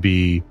retrofitted to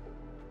be,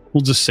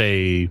 we'll just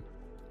say,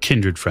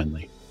 Kindred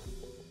friendly.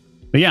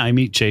 But yeah, I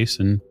meet Chase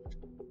and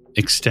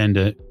extend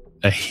a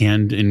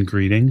hand in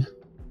greeting.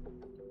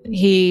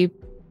 He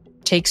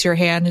takes your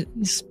hand.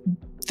 He's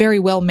very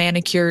well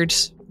manicured,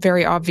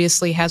 very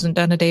obviously hasn't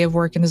done a day of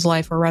work in his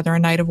life, or rather a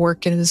night of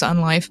work in his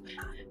unlife.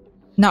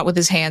 Not with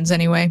his hands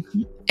anyway.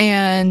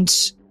 And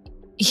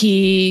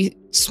he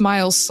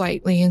smiles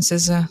slightly and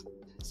says,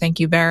 thank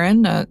you,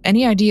 Baron.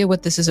 Any idea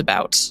what this is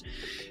about?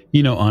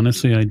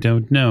 Honestly, I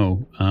don't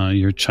know.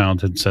 Your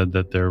child had said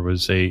that there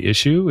was a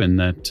issue and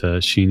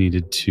that she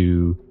needed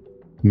to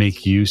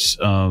make use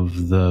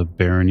of the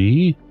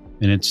barony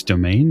and its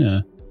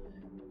domain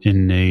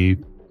in a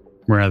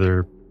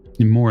rather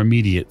more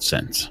immediate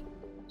sense.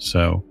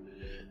 So,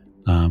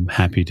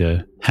 happy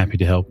to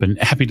help and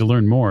happy to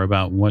learn more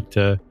about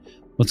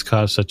what's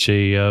caused such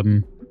a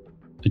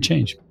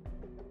change.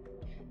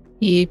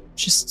 He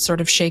just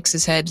sort of shakes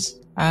his head.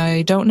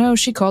 I don't know.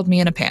 She called me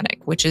in a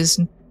panic, which is,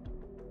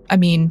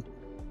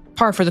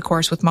 par for the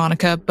course with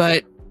Monika,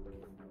 but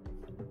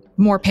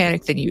more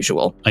panic than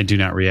usual. I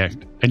don't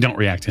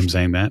react to him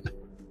saying that.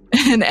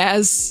 And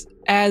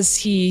as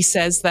he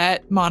says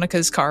that,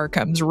 Monica's car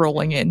comes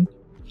rolling in.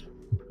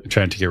 I'm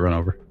trying to get run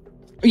over.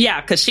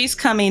 Yeah, because she's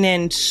coming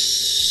in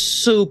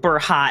super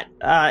hot.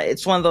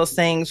 It's one of those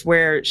things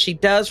where she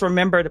does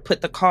remember to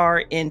put the car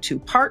into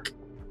park,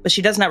 but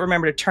she does not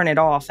remember to turn it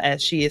off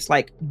as she is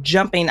like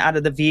jumping out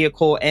of the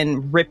vehicle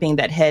and ripping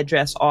that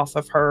headdress off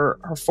of her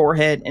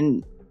forehead.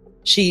 And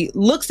she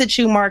looks at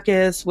you,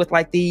 Marcus, with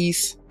like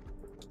these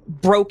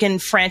broken,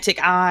 frantic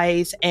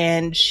eyes.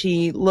 And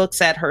she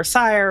looks at her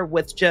sire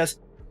with just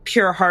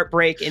pure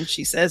heartbreak. And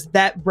she says,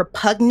 that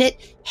repugnant,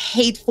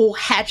 hateful,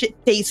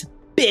 hatchet-faced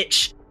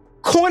bitch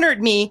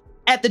cornered me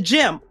at the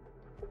gym.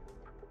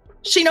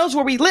 She knows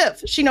where we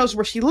live. She knows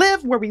where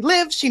where we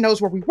live. She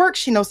knows where we work.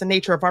 She knows the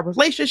nature of our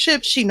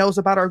relationship. She knows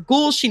about our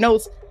ghouls. She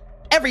knows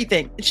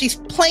everything. She's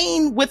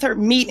playing with her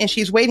meat and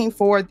she's waiting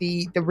for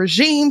the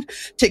regime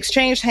to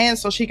exchange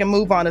hands so she can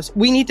move on us.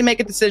 We need to make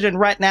a decision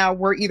right now.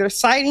 We're either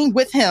siding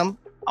with him,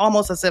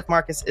 almost as if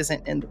Marcus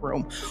isn't in the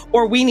room,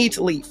 or we need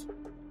to leave.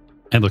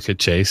 I look at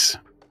Chase.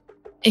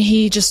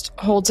 He just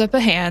holds up a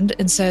hand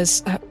and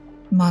says,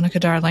 Monika,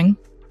 darling,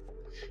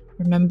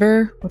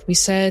 remember what we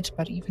said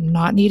about even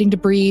not needing to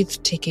breathe?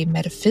 Take a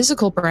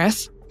metaphysical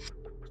breath.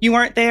 You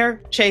weren't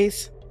there,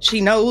 Chase.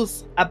 She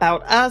knows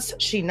about us.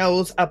 She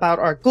knows about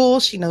our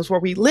ghouls. She knows where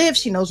we live.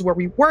 She knows where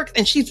we work.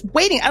 And she's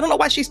waiting. I don't know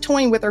why she's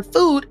toying with her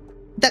food.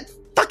 That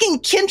fucking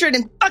Kindred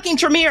and fucking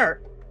Tremere.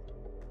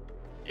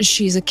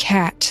 She's a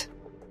cat,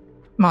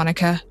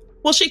 Monika.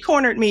 Well, she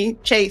cornered me,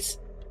 Chase.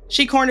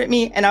 She cornered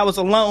me and I was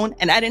alone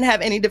and I didn't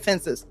have any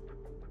defenses.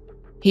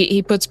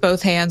 He puts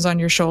both hands on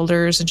your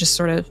shoulders and just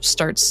sort of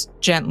starts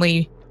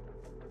gently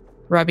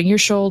rubbing your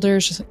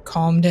shoulders. Just like,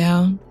 calm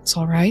down. It's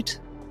all right.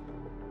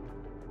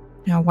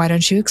 Now, why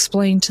don't you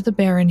explain to the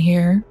Baron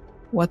here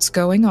what's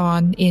going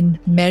on in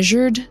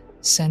measured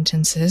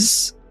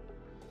sentences?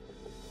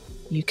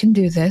 You can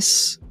do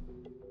this.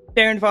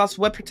 Baron Voss,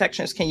 what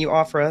protections can you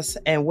offer us,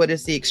 and what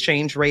is the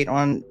exchange rate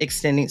on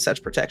extending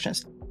such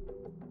protections?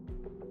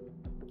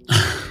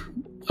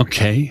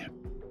 Okay,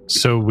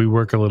 so we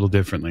work a little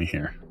differently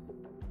here.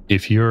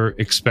 If you're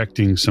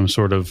expecting some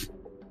sort of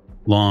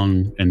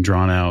long and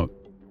drawn out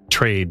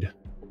trade,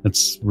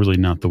 that's really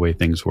not the way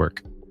things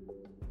work.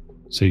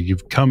 So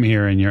you've come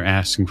here and you're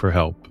asking for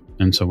help.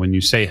 And so when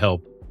you say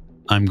help,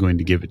 I'm going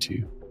to give it to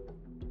you.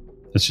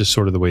 That's just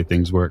sort of the way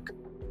things work.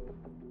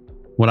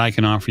 What I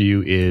can offer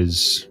you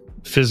is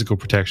physical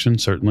protection,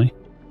 certainly.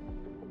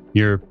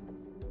 Your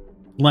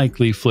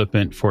likely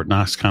flippant Fort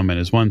Knox comment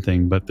is one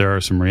thing, but there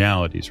are some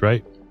realities,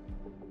 right?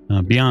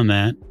 Beyond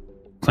that,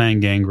 Clan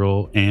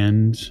Gangrel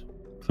and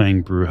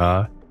Clan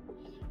Bruja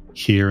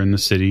here in the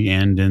city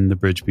and in the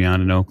Bridge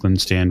Beyond in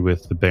Oakland stand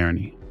with the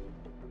barony,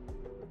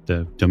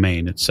 the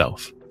domain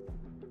itself.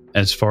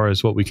 As far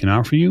as what we can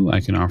offer you,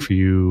 I can offer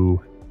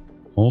you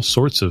all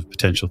sorts of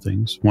potential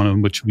things, one of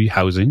which would be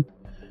housing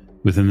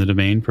within the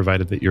domain,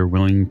 provided that you're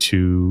willing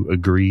to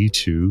agree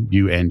to,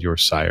 you and your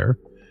sire,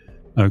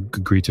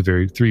 agree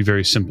to three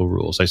very simple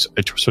rules. I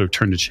sort of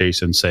turn to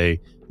Chase and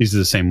say, these are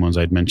the same ones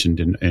I'd mentioned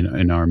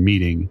in our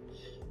meeting.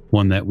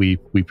 One, that we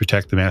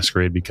protect the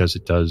masquerade because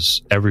it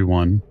does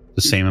everyone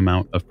the same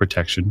amount of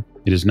protection.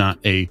 It is not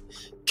a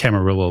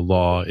Camarilla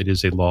law. It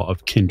is a law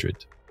of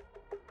kindred.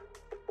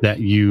 That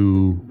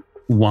you,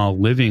 while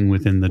living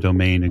within the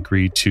domain,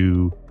 agree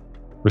to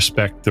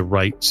respect the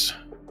rights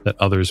that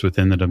others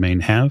within the domain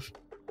have,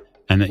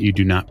 and that you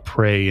do not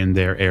prey in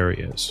their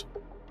areas.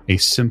 A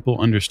simple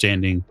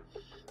understanding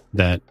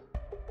that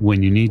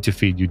when you need to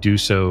feed, you do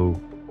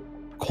so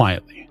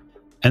quietly.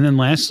 And then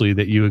lastly,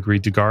 that you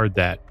agreed to guard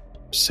that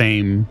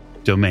same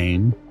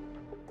domain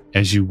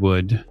as you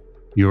would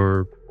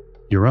your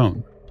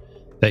own.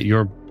 That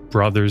your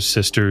brothers,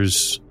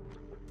 sisters,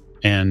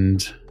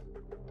 and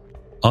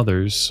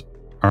others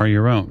are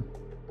your own.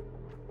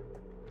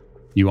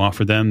 You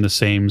offer them the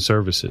same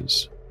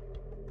services.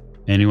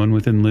 Anyone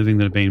within living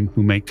the domain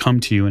who may come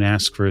to you and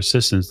ask for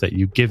assistance, that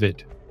you give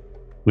it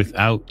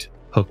without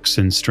hooks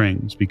and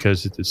strings,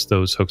 because it's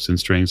those hooks and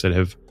strings that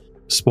have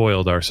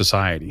spoiled our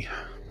society.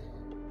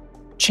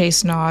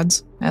 Chase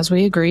nods, as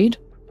we agreed.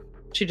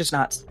 She just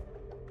nods.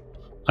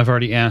 I've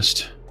already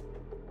asked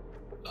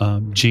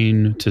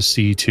Jean to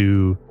see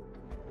to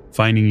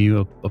finding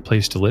you a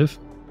place to live,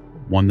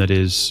 one that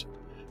is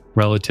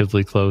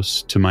relatively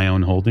close to my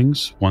own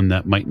holdings, one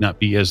that might not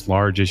be as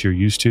large as you're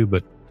used to,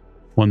 but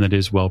one that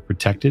is well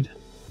protected.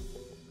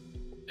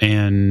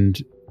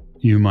 And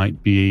you might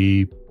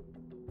need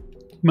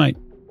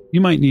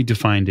to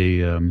find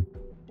a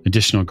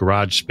additional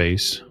garage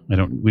space.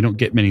 We don't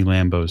get many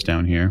Lambos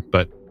down here,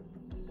 but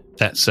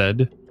that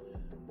said,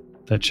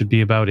 that should be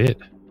about it.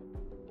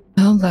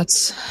 Well,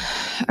 that's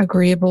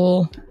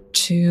agreeable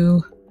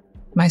to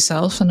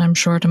myself, and I'm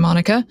sure to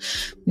Monika.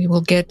 We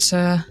will get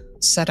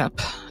set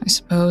up, I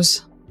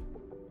suppose.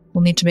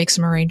 We'll need to make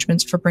some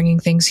arrangements for bringing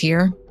things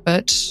here,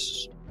 but...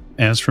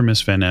 As for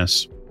Miss Van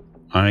Ness,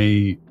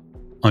 I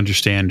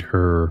understand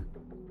her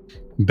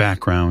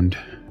background,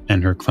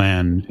 and her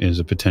clan is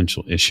a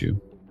potential issue.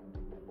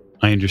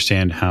 I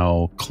understand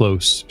how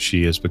close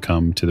she has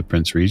become to the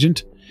Prince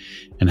Regent,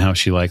 and how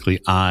she likely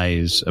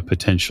eyes a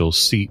potential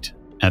seat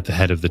at the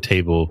head of the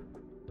table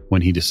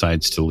when he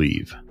decides to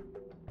leave.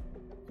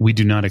 We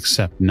do not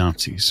accept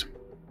Nazis.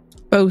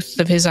 Both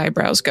of his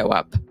eyebrows go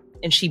up.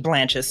 And she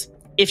blanches.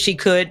 If she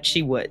could,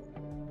 she would.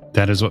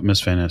 That is what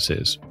Miss Van Ness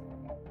is.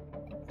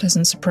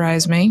 Doesn't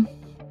surprise me.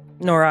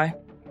 Nor I.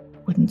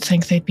 Wouldn't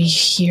think they'd be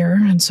here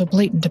and so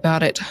blatant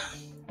about it.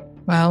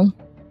 Well,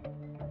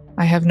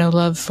 I have no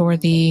love for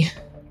the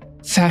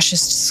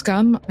fascist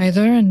scum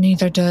either, and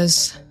neither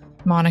does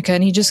Monika.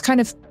 And he just kind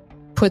of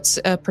puts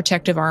a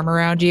protective arm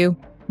around you,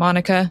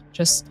 Monika,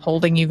 just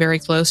holding you very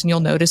close. And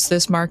you'll notice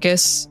this,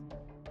 Marcus,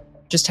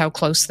 just how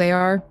close they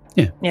are.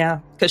 Yeah,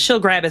 because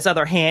she'll grab his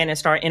other hand and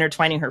start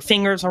intertwining her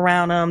fingers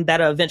around him.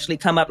 That'll eventually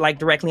come up like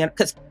directly,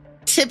 because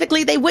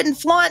typically they wouldn't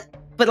flaunt,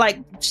 but like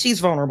she's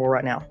vulnerable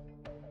right now.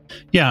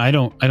 Yeah,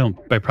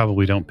 I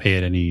probably don't pay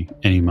it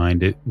any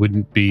mind. It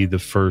wouldn't be the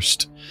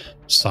first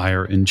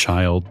sire and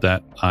child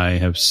that I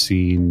have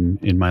seen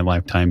in my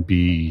lifetime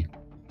be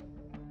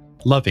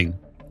loving.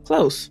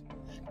 Close,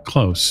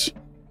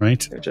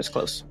 right? They're just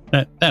close.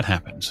 That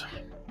happens.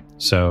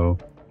 So,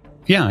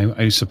 yeah,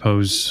 I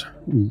suppose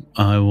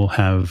I will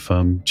have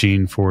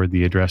Jean forward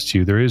the address to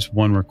you. There is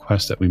one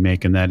request that we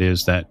make, and that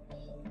is that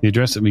the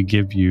address that we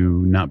give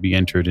you not be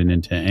entered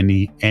into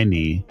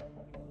any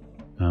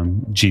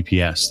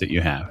GPS that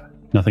you have.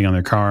 Nothing on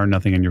their car,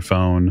 nothing on your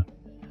phone.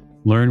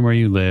 Learn where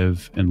you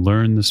live and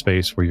learn the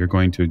space where you're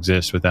going to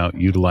exist without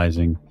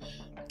utilizing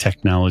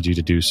technology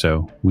to do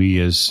so. We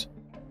as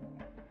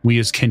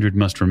Kindred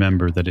must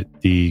remember that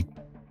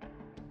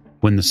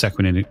when the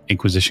Second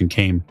Inquisition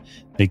came,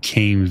 they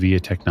came via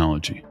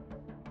technology.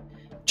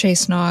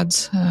 Chase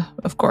nods,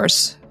 of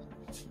course.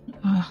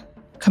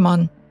 Come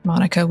on,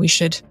 Monika, we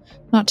should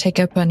not take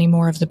up any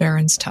more of the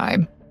Baron's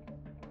time.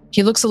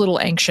 He looks a little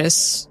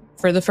anxious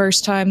for the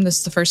first time. This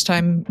is the first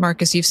time,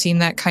 Marcus, you've seen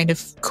that kind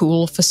of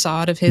cool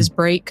facade of his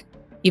break,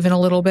 even a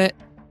little bit.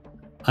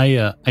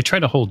 I try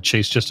to hold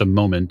Chase just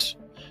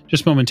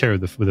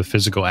momentarily with a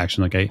physical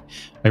action. Like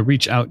I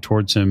reach out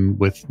towards him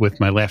with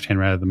my left hand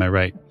rather than my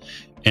right,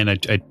 and I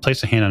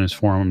place a hand on his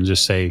forearm and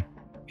just say,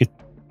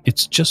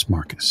 "It's just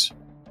Marcus.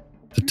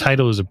 The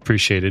title is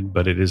appreciated,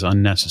 but it is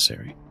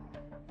unnecessary."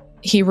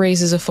 He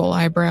raises a full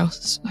eyebrow.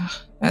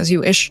 As you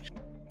wish.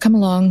 Come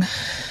along,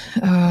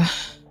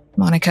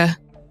 Monika.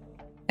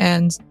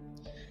 And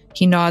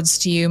he nods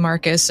to you,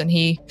 Marcus, and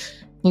he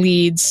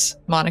leads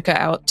Monika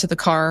out to the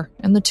car.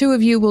 And the two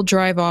of you will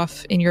drive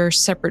off in your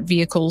separate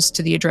vehicles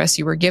to the address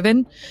you were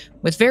given,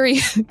 with very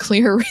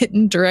clear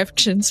written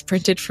directions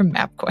printed from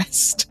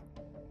MapQuest.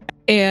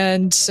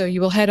 And so you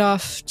will head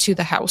off to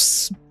the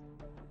house.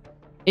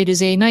 It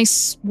is a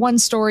nice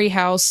one-story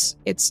house.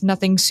 It's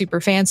nothing super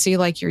fancy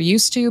like you're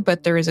used to,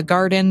 but there is a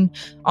garden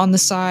on the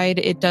side.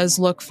 It does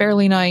look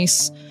fairly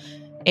nice.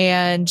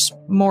 And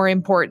more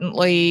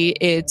importantly,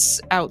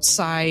 it's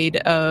outside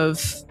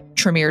of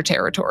Tremere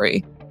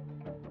territory.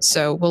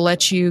 So we'll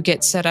let you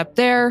get set up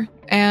there.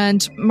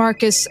 And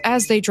Marcus,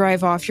 as they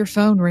drive off, your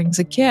phone rings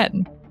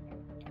again.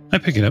 I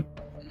pick it up.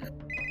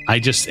 I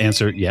just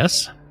answer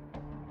yes.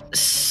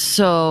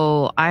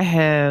 So I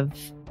have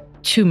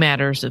 2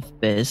 matters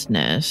of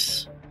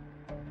business.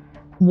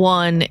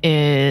 One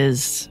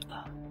is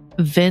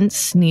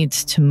Vince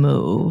needs to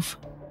move.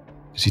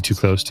 Is he too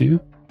close to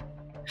you?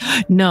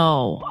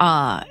 No,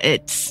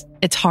 it's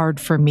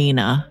hard for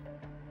Mina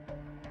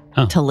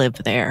to live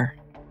there.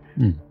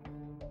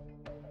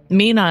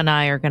 Mina and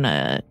I are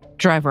gonna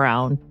drive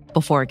around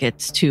before it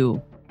gets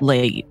too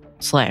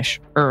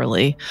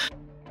late/early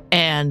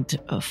and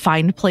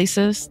find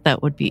places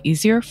that would be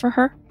easier for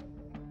her,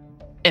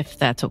 if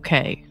that's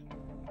okay.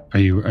 Are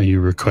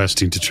you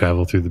requesting to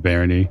travel through the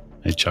barony?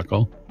 I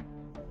chuckle.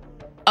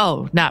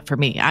 Oh, not for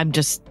me. I'm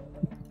just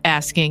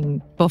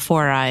asking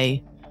before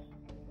I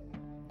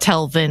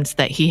tell Vince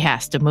that he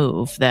has to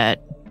move,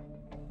 that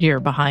you're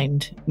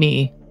behind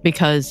me,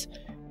 because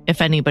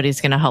if anybody's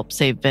going to help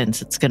save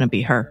Vince, it's going to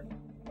be her.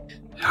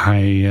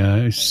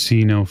 I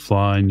see no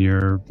flaw in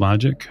your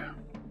logic.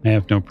 I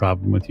have no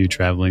problem with you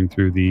traveling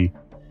through the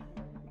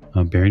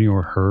barony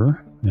or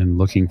her and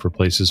looking for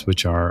places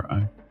which are,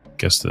 I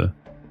guess,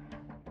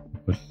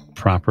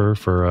 proper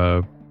for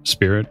a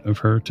spirit of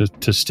her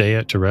to stay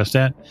at, to rest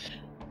at.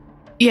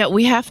 Yeah,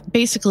 we have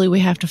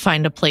to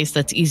find a place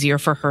that's easier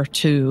for her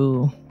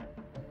to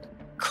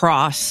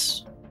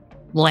cross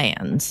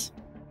lands.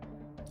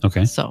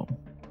 Okay. So,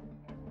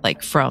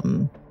 like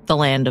from the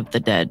land of the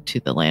dead to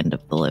the land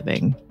of the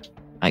living,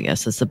 I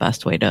guess is the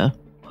best way to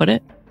put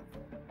it.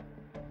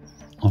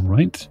 All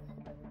right.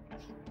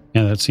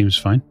 Yeah, that seems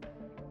fine.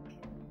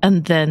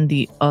 And then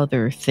the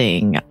other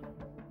thing,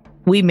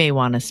 we may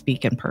want to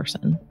speak in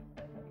person.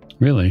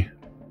 Really?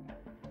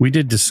 We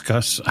did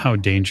discuss how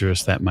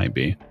dangerous that might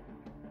be.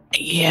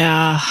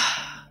 Yeah.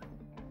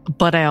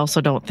 But I also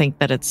don't think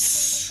that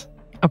it's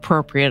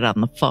appropriate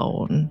on the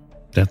phone.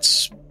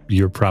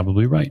 You're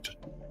probably right.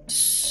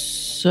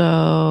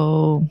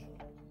 So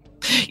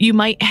you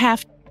might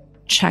have to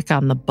check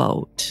on the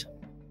boat.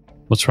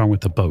 What's wrong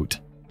with the boat?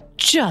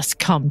 Just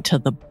come to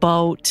the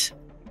boat.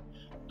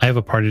 I have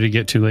a party to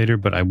get to later,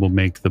 but I will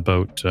make the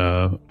boat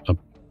a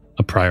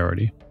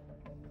priority.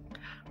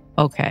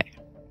 Okay.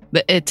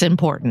 But it's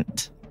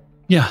important.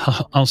 Yeah,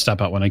 I'll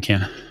stop out when I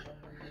can.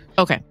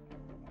 Okay.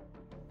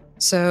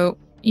 So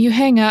you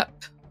hang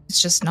up.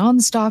 It's just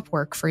nonstop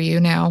work for you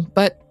now.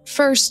 But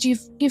first,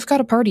 you've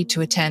got a party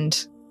to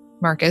attend,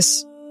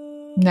 Marcus.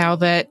 Now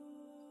that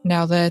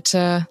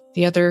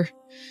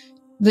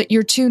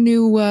your two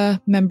new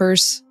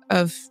members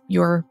of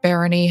your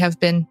barony have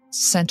been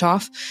sent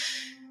off,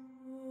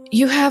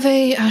 you have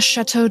a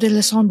Chateau de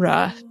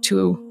Lasombra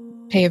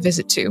to pay a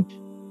visit to.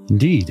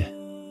 Indeed.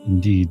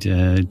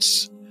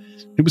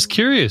 It was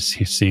curious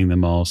seeing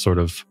them all sort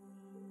of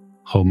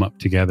home up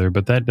together,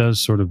 but that does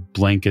sort of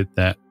blanket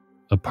that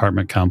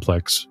apartment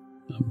complex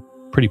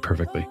pretty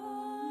perfectly.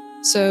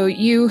 So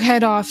you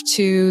head off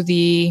to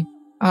the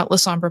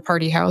Lasombra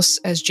party house,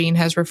 as Jean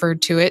has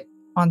referred to it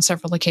on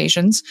several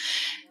occasions.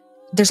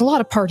 There's a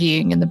lot of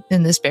partying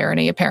in this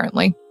barony,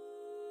 apparently.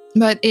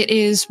 But it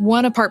is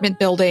one apartment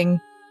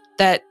building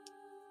that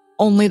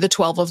only the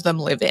 12 of them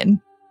live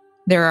in.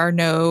 There are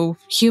no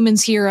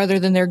humans here other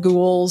than their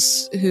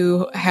ghouls,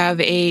 who have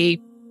a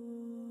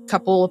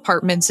couple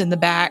apartments in the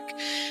back.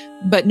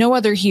 But no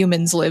other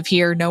humans live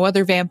here. No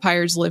other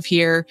vampires live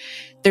here.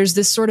 There's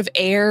this sort of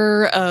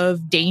air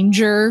of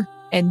danger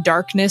and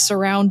darkness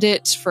around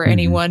it for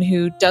anyone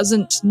who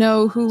doesn't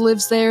know who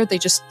lives there. They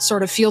just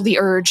sort of feel the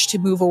urge to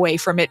move away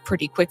from it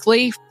pretty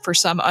quickly for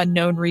some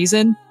unknown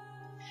reason.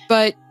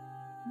 But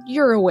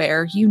you're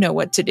aware, you know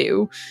what to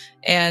do.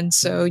 And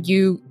so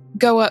you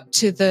go up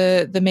to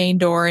the main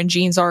door, and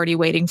Jean's already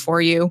waiting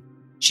for you.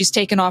 She's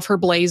taken off her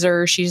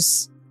blazer.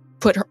 She's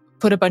put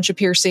a bunch of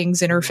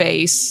piercings in her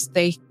face.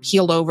 They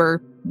heal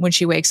over when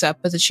she wakes up,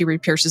 but that she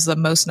re-pierces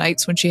them most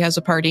nights when she has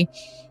a party.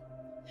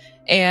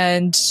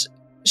 And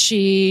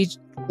she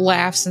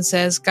laughs and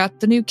says,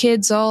 "Got the new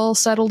kids all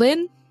settled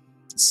in?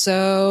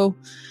 So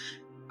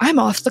I'm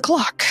off the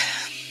clock."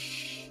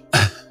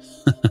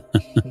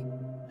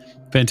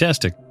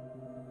 Fantastic.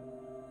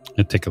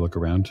 I'll take a look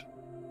around.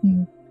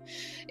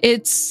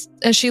 It's,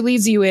 as she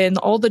leads you in,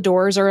 all the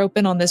doors are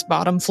open on this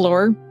bottom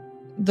floor.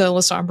 The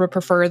Lasombra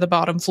prefer the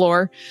bottom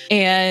floor.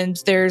 And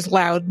there's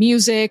loud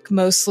music,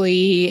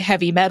 mostly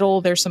heavy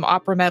metal. There's some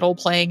opera metal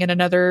playing in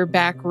another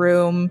back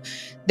room.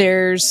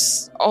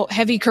 There's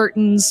heavy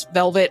curtains,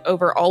 velvet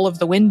over all of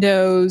the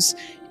windows.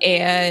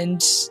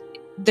 And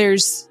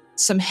there's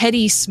some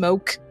heady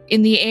smoke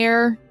in the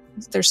air.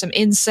 There's some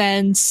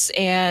incense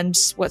and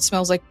what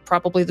smells like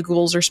probably the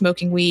ghouls are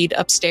smoking weed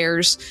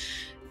upstairs.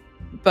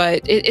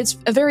 But it's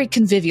a very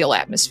convivial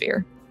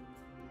atmosphere.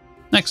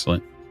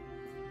 Excellent.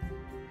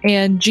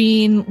 And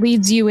Jean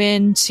leads you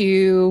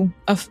into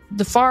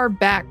the far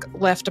back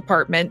left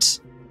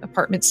apartment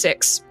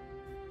 6.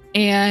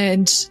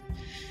 And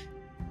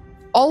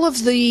all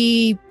of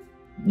the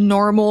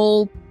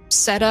normal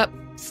setup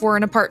for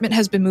an apartment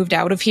has been moved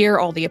out of here.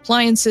 All the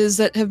appliances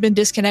that have been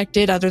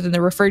disconnected, other than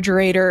the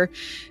refrigerator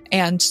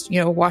and,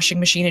 washing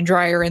machine and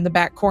dryer in the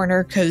back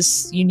corner,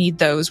 because you need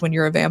those when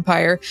you're a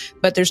vampire.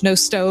 But there's no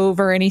stove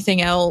or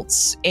anything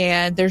else.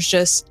 And there's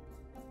just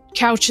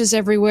couches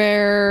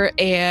everywhere,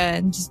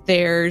 and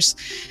there's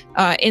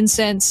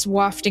incense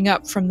wafting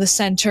up from the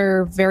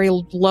center, very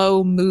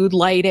low mood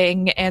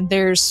lighting, and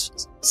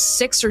there's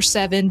 6 or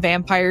 7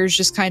 vampires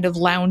just kind of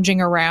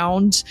lounging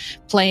around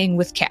playing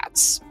with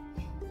cats.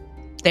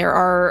 There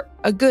are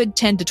a good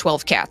 10 to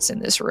 12 cats in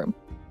this room.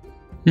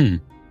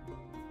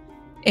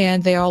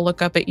 And they all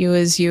look up at you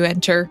as you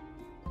enter,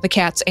 the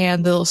cats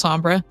and the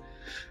Lasombra.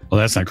 Well,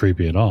 that's not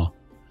creepy at all.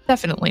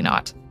 Definitely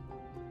not.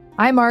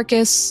 "Hi,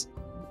 Marcus,"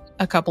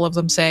 a couple of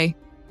them say.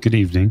 Good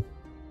evening.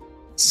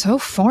 "So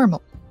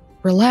formal.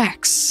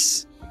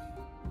 Relax."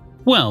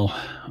 Well,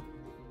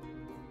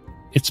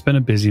 it's been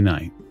a busy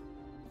night.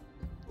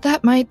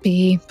 "That might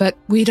be, but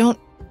we don't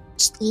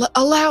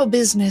allow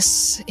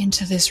business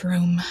into this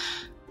room.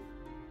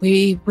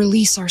 We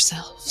release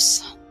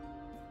ourselves.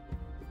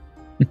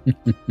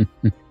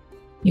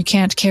 You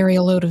can't carry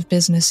a load of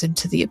business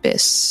into the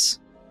abyss,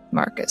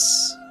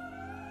 Marcus."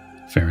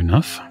 Fair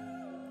enough.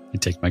 I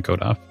take my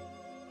coat off.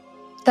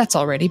 "That's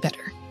already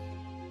better."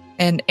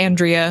 And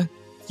Andrea,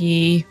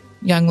 the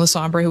young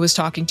Lasombra who was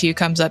talking to you,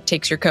 comes up,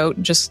 takes your coat,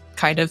 and just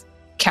kind of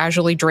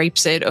casually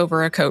drapes it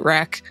over a coat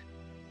rack.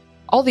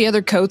 All the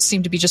other coats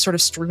seem to be just sort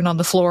of strewn on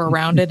the floor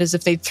around it, as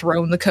if they'd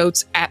thrown the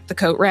coats at the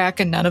coat rack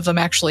and none of them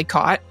actually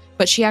caught.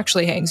 but she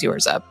actually hangs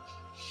yours up.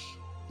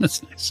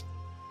 That's nice.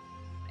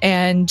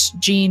 And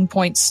Jean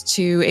points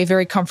to a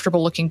very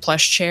comfortable looking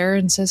plush chair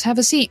and says, "Have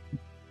a seat."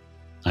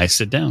 I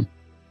sit down.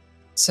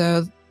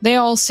 So they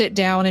all sit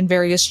down in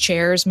various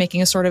chairs,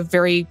 making a sort of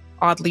very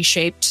oddly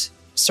shaped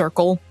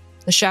circle.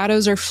 The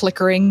shadows are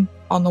flickering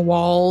on the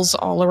walls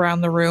all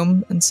around the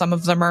room, and some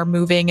of them are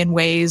moving in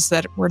ways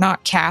that were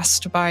not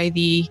cast by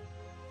the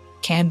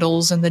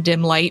candles and the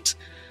dim light.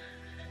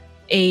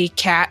 A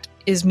cat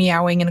is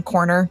meowing in a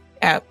corner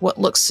at what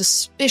looks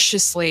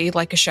suspiciously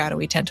like a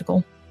shadowy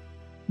tentacle,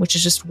 which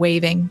is just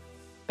waving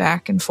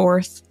back and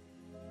forth.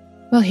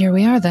 Well, here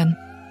we are then.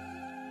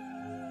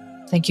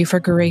 Thank you for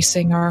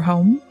gracing our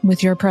home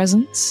with your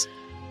presence.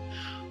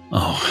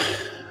 Oh,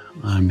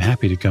 I'm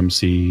happy to come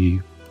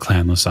see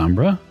Clan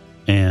Lasombra,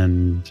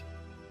 and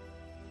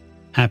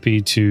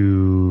happy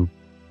to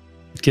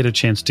get a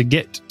chance to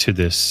get to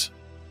this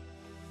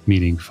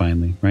meeting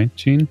finally, right,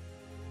 Jean?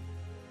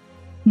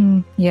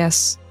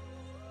 Yes.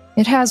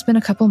 It has been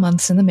a couple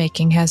months in the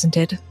making, hasn't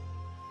it?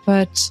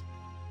 But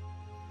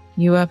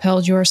you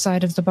upheld your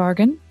side of the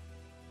bargain,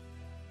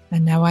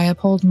 and now I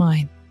uphold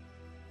mine.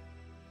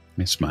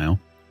 I smile.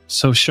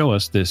 So show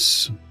us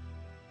this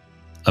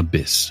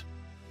abyss.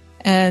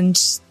 And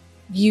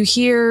you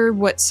hear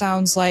what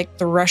sounds like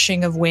the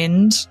rushing of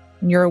wind,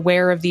 and you're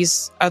aware of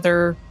these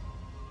other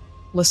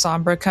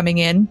Lasombra coming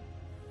in.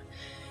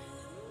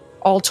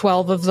 All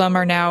 12 of them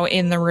are now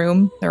in the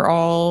room. They're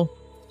all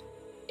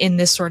in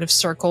this sort of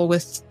circle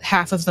with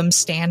half of them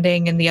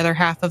standing and the other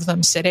half of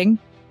them sitting.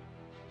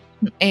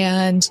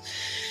 And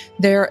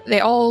they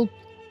all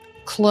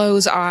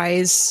close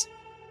eyes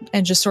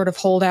and just sort of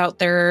hold out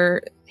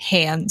their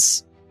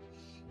hands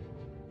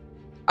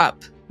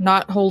up,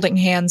 not holding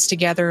hands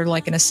together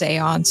like in a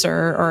seance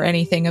or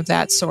anything of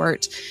that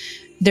sort.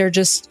 They're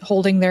just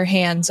holding their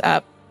hands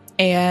up.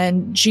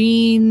 And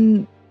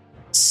Jean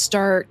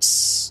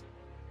starts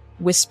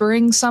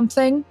whispering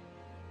something.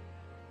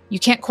 You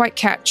can't quite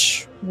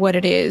catch what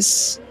it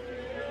is,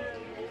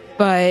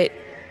 but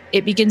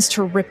it begins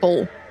to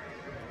ripple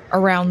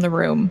around the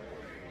room.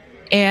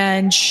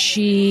 And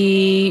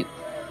she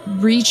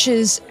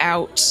reaches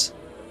out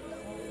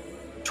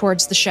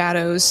towards the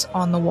shadows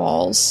on the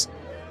walls.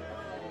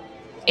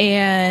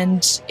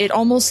 And it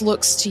almost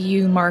looks to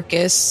you,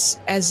 Marcus,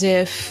 as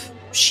if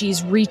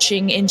she's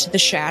reaching into the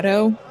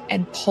shadow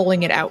and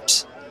pulling it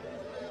out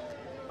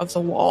of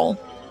the wall.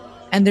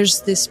 And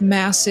there's this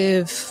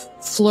massive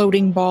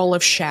floating ball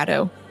of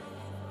shadow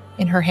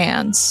in her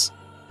hands,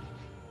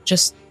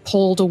 just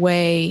pulled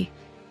away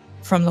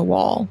from the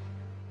wall.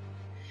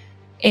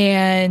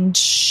 And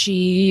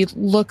she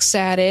looks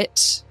at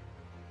it,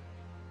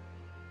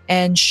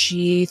 and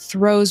she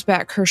throws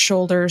back her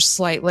shoulders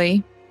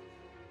slightly,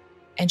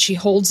 and she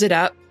holds it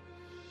up,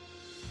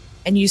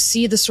 and you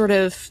see the sort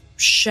of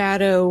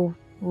shadow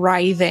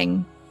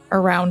writhing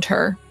around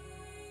her,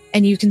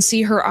 and you can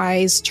see her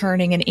eyes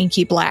turning an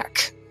inky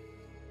black.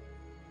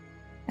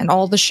 And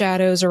all the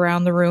shadows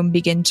around the room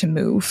begin to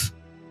move.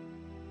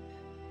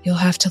 You'll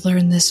have to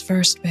learn this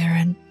first,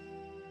 Baron.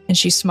 And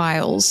she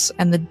smiles,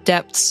 and the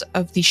depths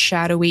of the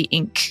shadowy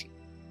ink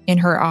in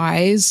her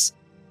eyes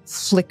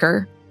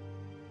flicker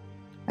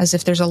as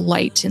if there's a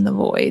light in the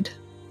void.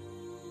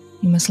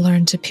 You must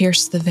learn to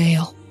pierce the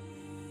veil.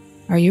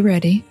 Are you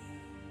ready?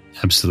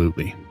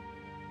 Absolutely.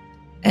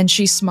 And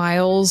she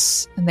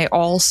smiles, and they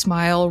all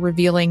smile,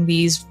 revealing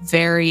these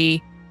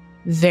very,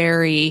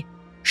 very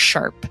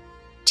sharp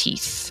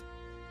teeth.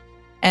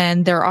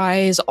 And their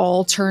eyes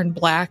all turn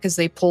black as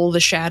they pull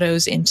the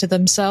shadows into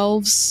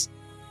themselves,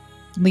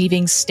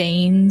 leaving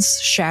stains,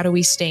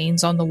 shadowy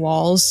stains on the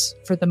walls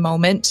for the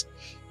moment.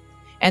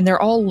 And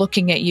they're all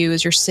looking at you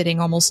as you're sitting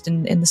almost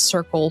in the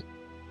circle,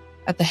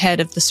 at the head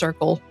of the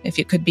circle, if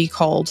it could be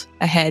called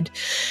a head.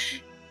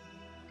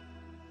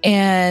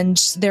 And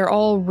they're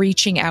all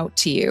reaching out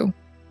to you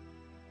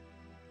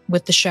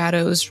with the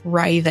shadows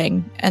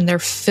writhing, and they're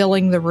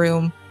filling the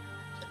room,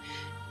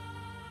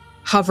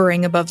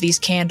 hovering above these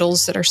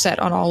candles that are set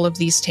on all of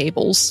these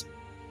tables.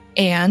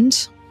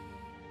 And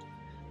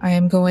I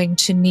am going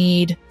to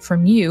need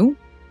from you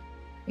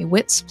a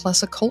wits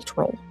plus occult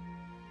roll.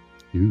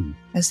 Ooh.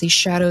 As these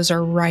shadows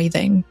are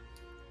writhing.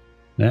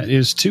 That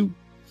is 2.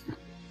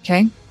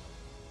 Okay.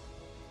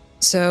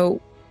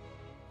 So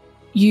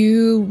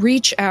you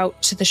reach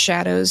out to the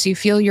shadows. You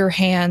feel your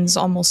hands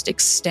almost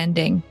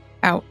extending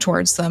out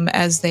towards them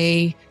as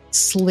they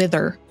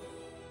slither.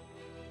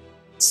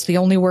 It's the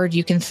only word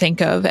you can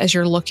think of as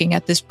you're looking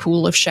at this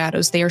pool of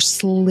shadows. They are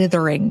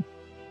slithering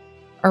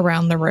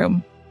around the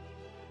room.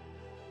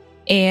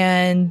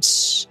 And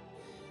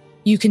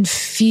you can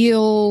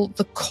feel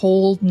the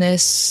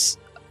coldness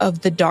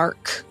of the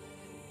dark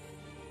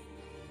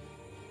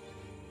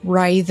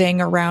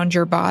writhing around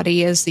your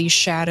body as these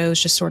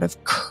shadows just sort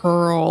of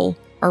curl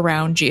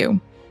around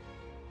you.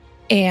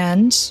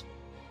 And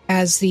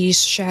as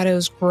these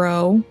shadows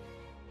grow,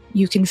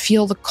 you can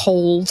feel the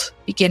cold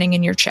beginning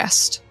in your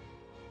chest.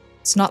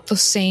 It's not the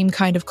same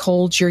kind of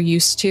cold you're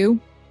used to,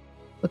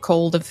 the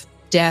cold of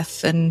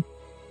death and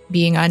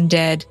being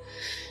undead.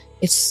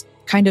 It's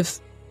kind of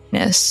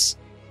ness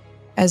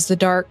as the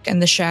dark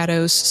and the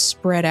shadows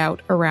spread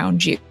out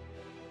around you.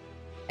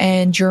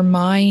 And your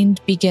mind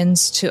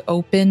begins to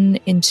open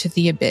into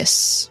the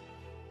abyss.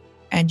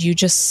 And you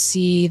just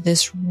see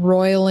this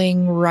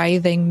roiling,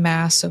 writhing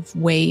mass of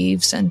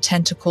waves and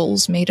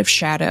tentacles made of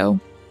shadow.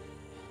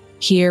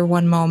 Here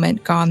one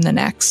moment, gone the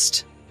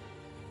next.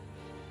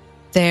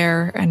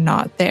 There and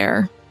not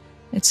there.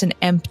 It's an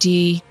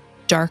empty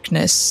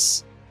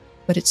darkness,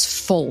 but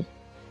it's full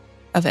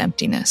of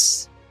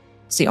emptiness.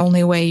 It's the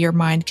only way your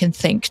mind can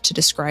think to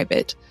describe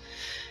it.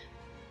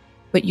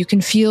 But you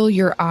can feel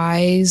your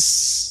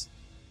eyes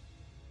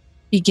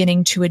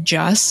beginning to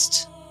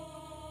adjust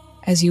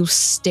as you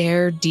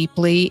stare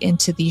deeply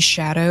into these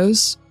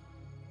shadows.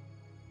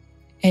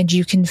 And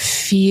you can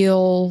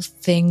feel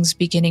things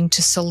beginning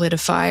to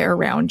solidify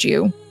around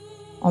you,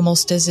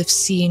 almost as if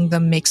seeing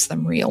them makes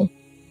them real.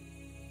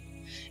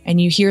 And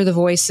you hear the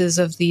voices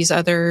of these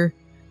other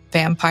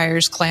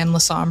vampires, Clan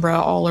Lasombra,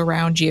 all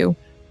around you.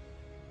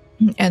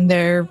 And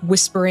they're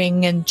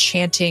whispering and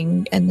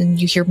chanting, and then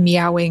you hear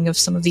meowing of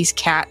some of these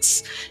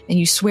cats, and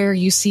you swear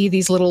you see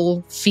these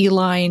little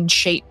feline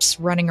shapes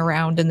running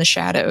around in the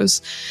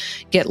shadows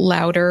get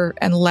louder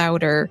and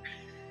louder,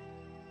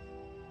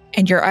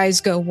 and your eyes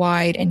go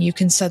wide, and you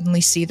can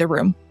suddenly see the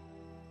room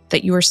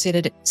that you were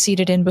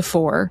seated in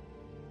before,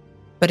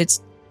 but it's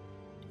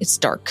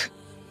dark,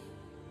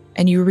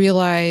 and you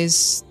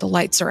realize the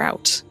lights are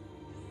out.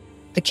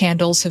 The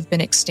candles have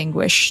been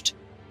extinguished,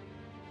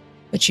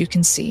 but you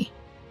can see.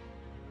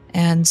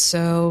 And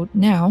so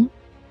now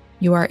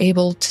you are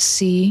able to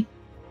see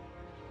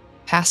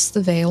past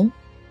the veil,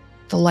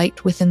 the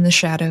light within the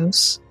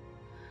shadows.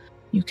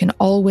 You can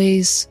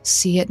always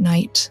see at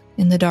night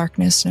in the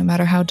darkness, no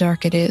matter how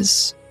dark it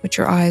is, but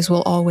your eyes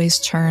will always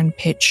turn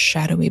pitch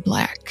shadowy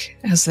black,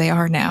 as they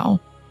are now.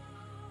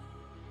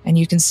 And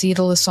you can see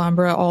the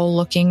Lasombra all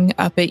looking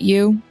up at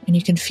you, and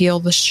you can feel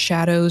the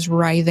shadows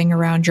writhing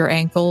around your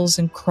ankles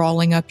and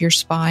crawling up your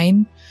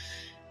spine,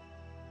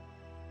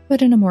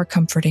 but in a more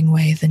comforting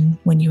way than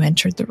when you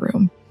entered the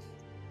room.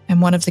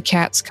 And one of the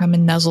cats come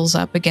and nuzzles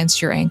up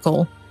against your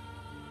ankle.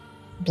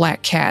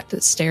 Black cat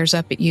that stares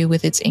up at you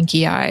with its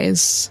inky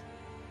eyes.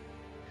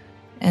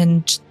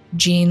 And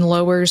Jean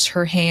lowers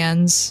her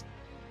hands,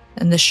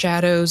 and the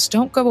shadows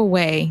don't go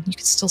away. You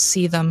can still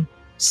see them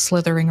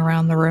slithering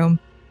around the room.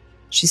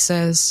 She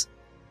says,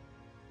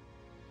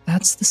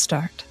 "That's the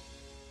start.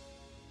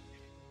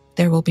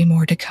 There will be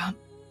more to come."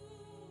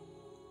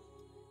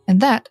 And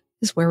that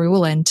is where we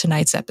will end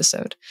tonight's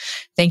episode.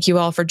 Thank you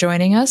all for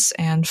joining us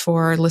and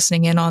for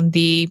listening in on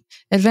the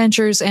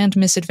adventures and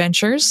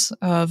misadventures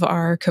of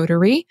our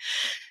coterie.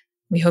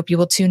 We hope you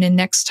will tune in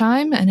next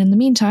time. And in the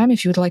meantime,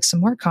 if you would like some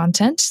more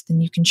content,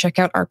 then you can check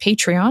out our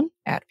Patreon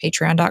at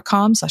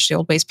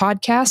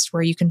patreon.com/theoldwayspodcast,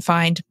 where you can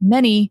find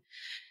many,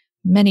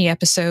 many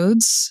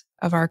episodes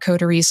of our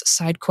coterie's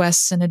side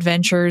quests and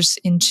adventures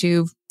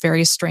into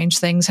various strange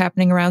things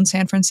happening around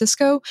San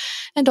Francisco,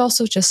 and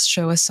also just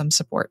show us some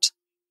support.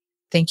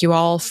 Thank you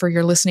all for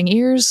your listening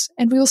ears,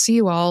 and we will see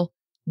you all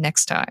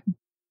next time.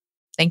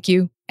 Thank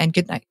you, and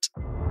good night.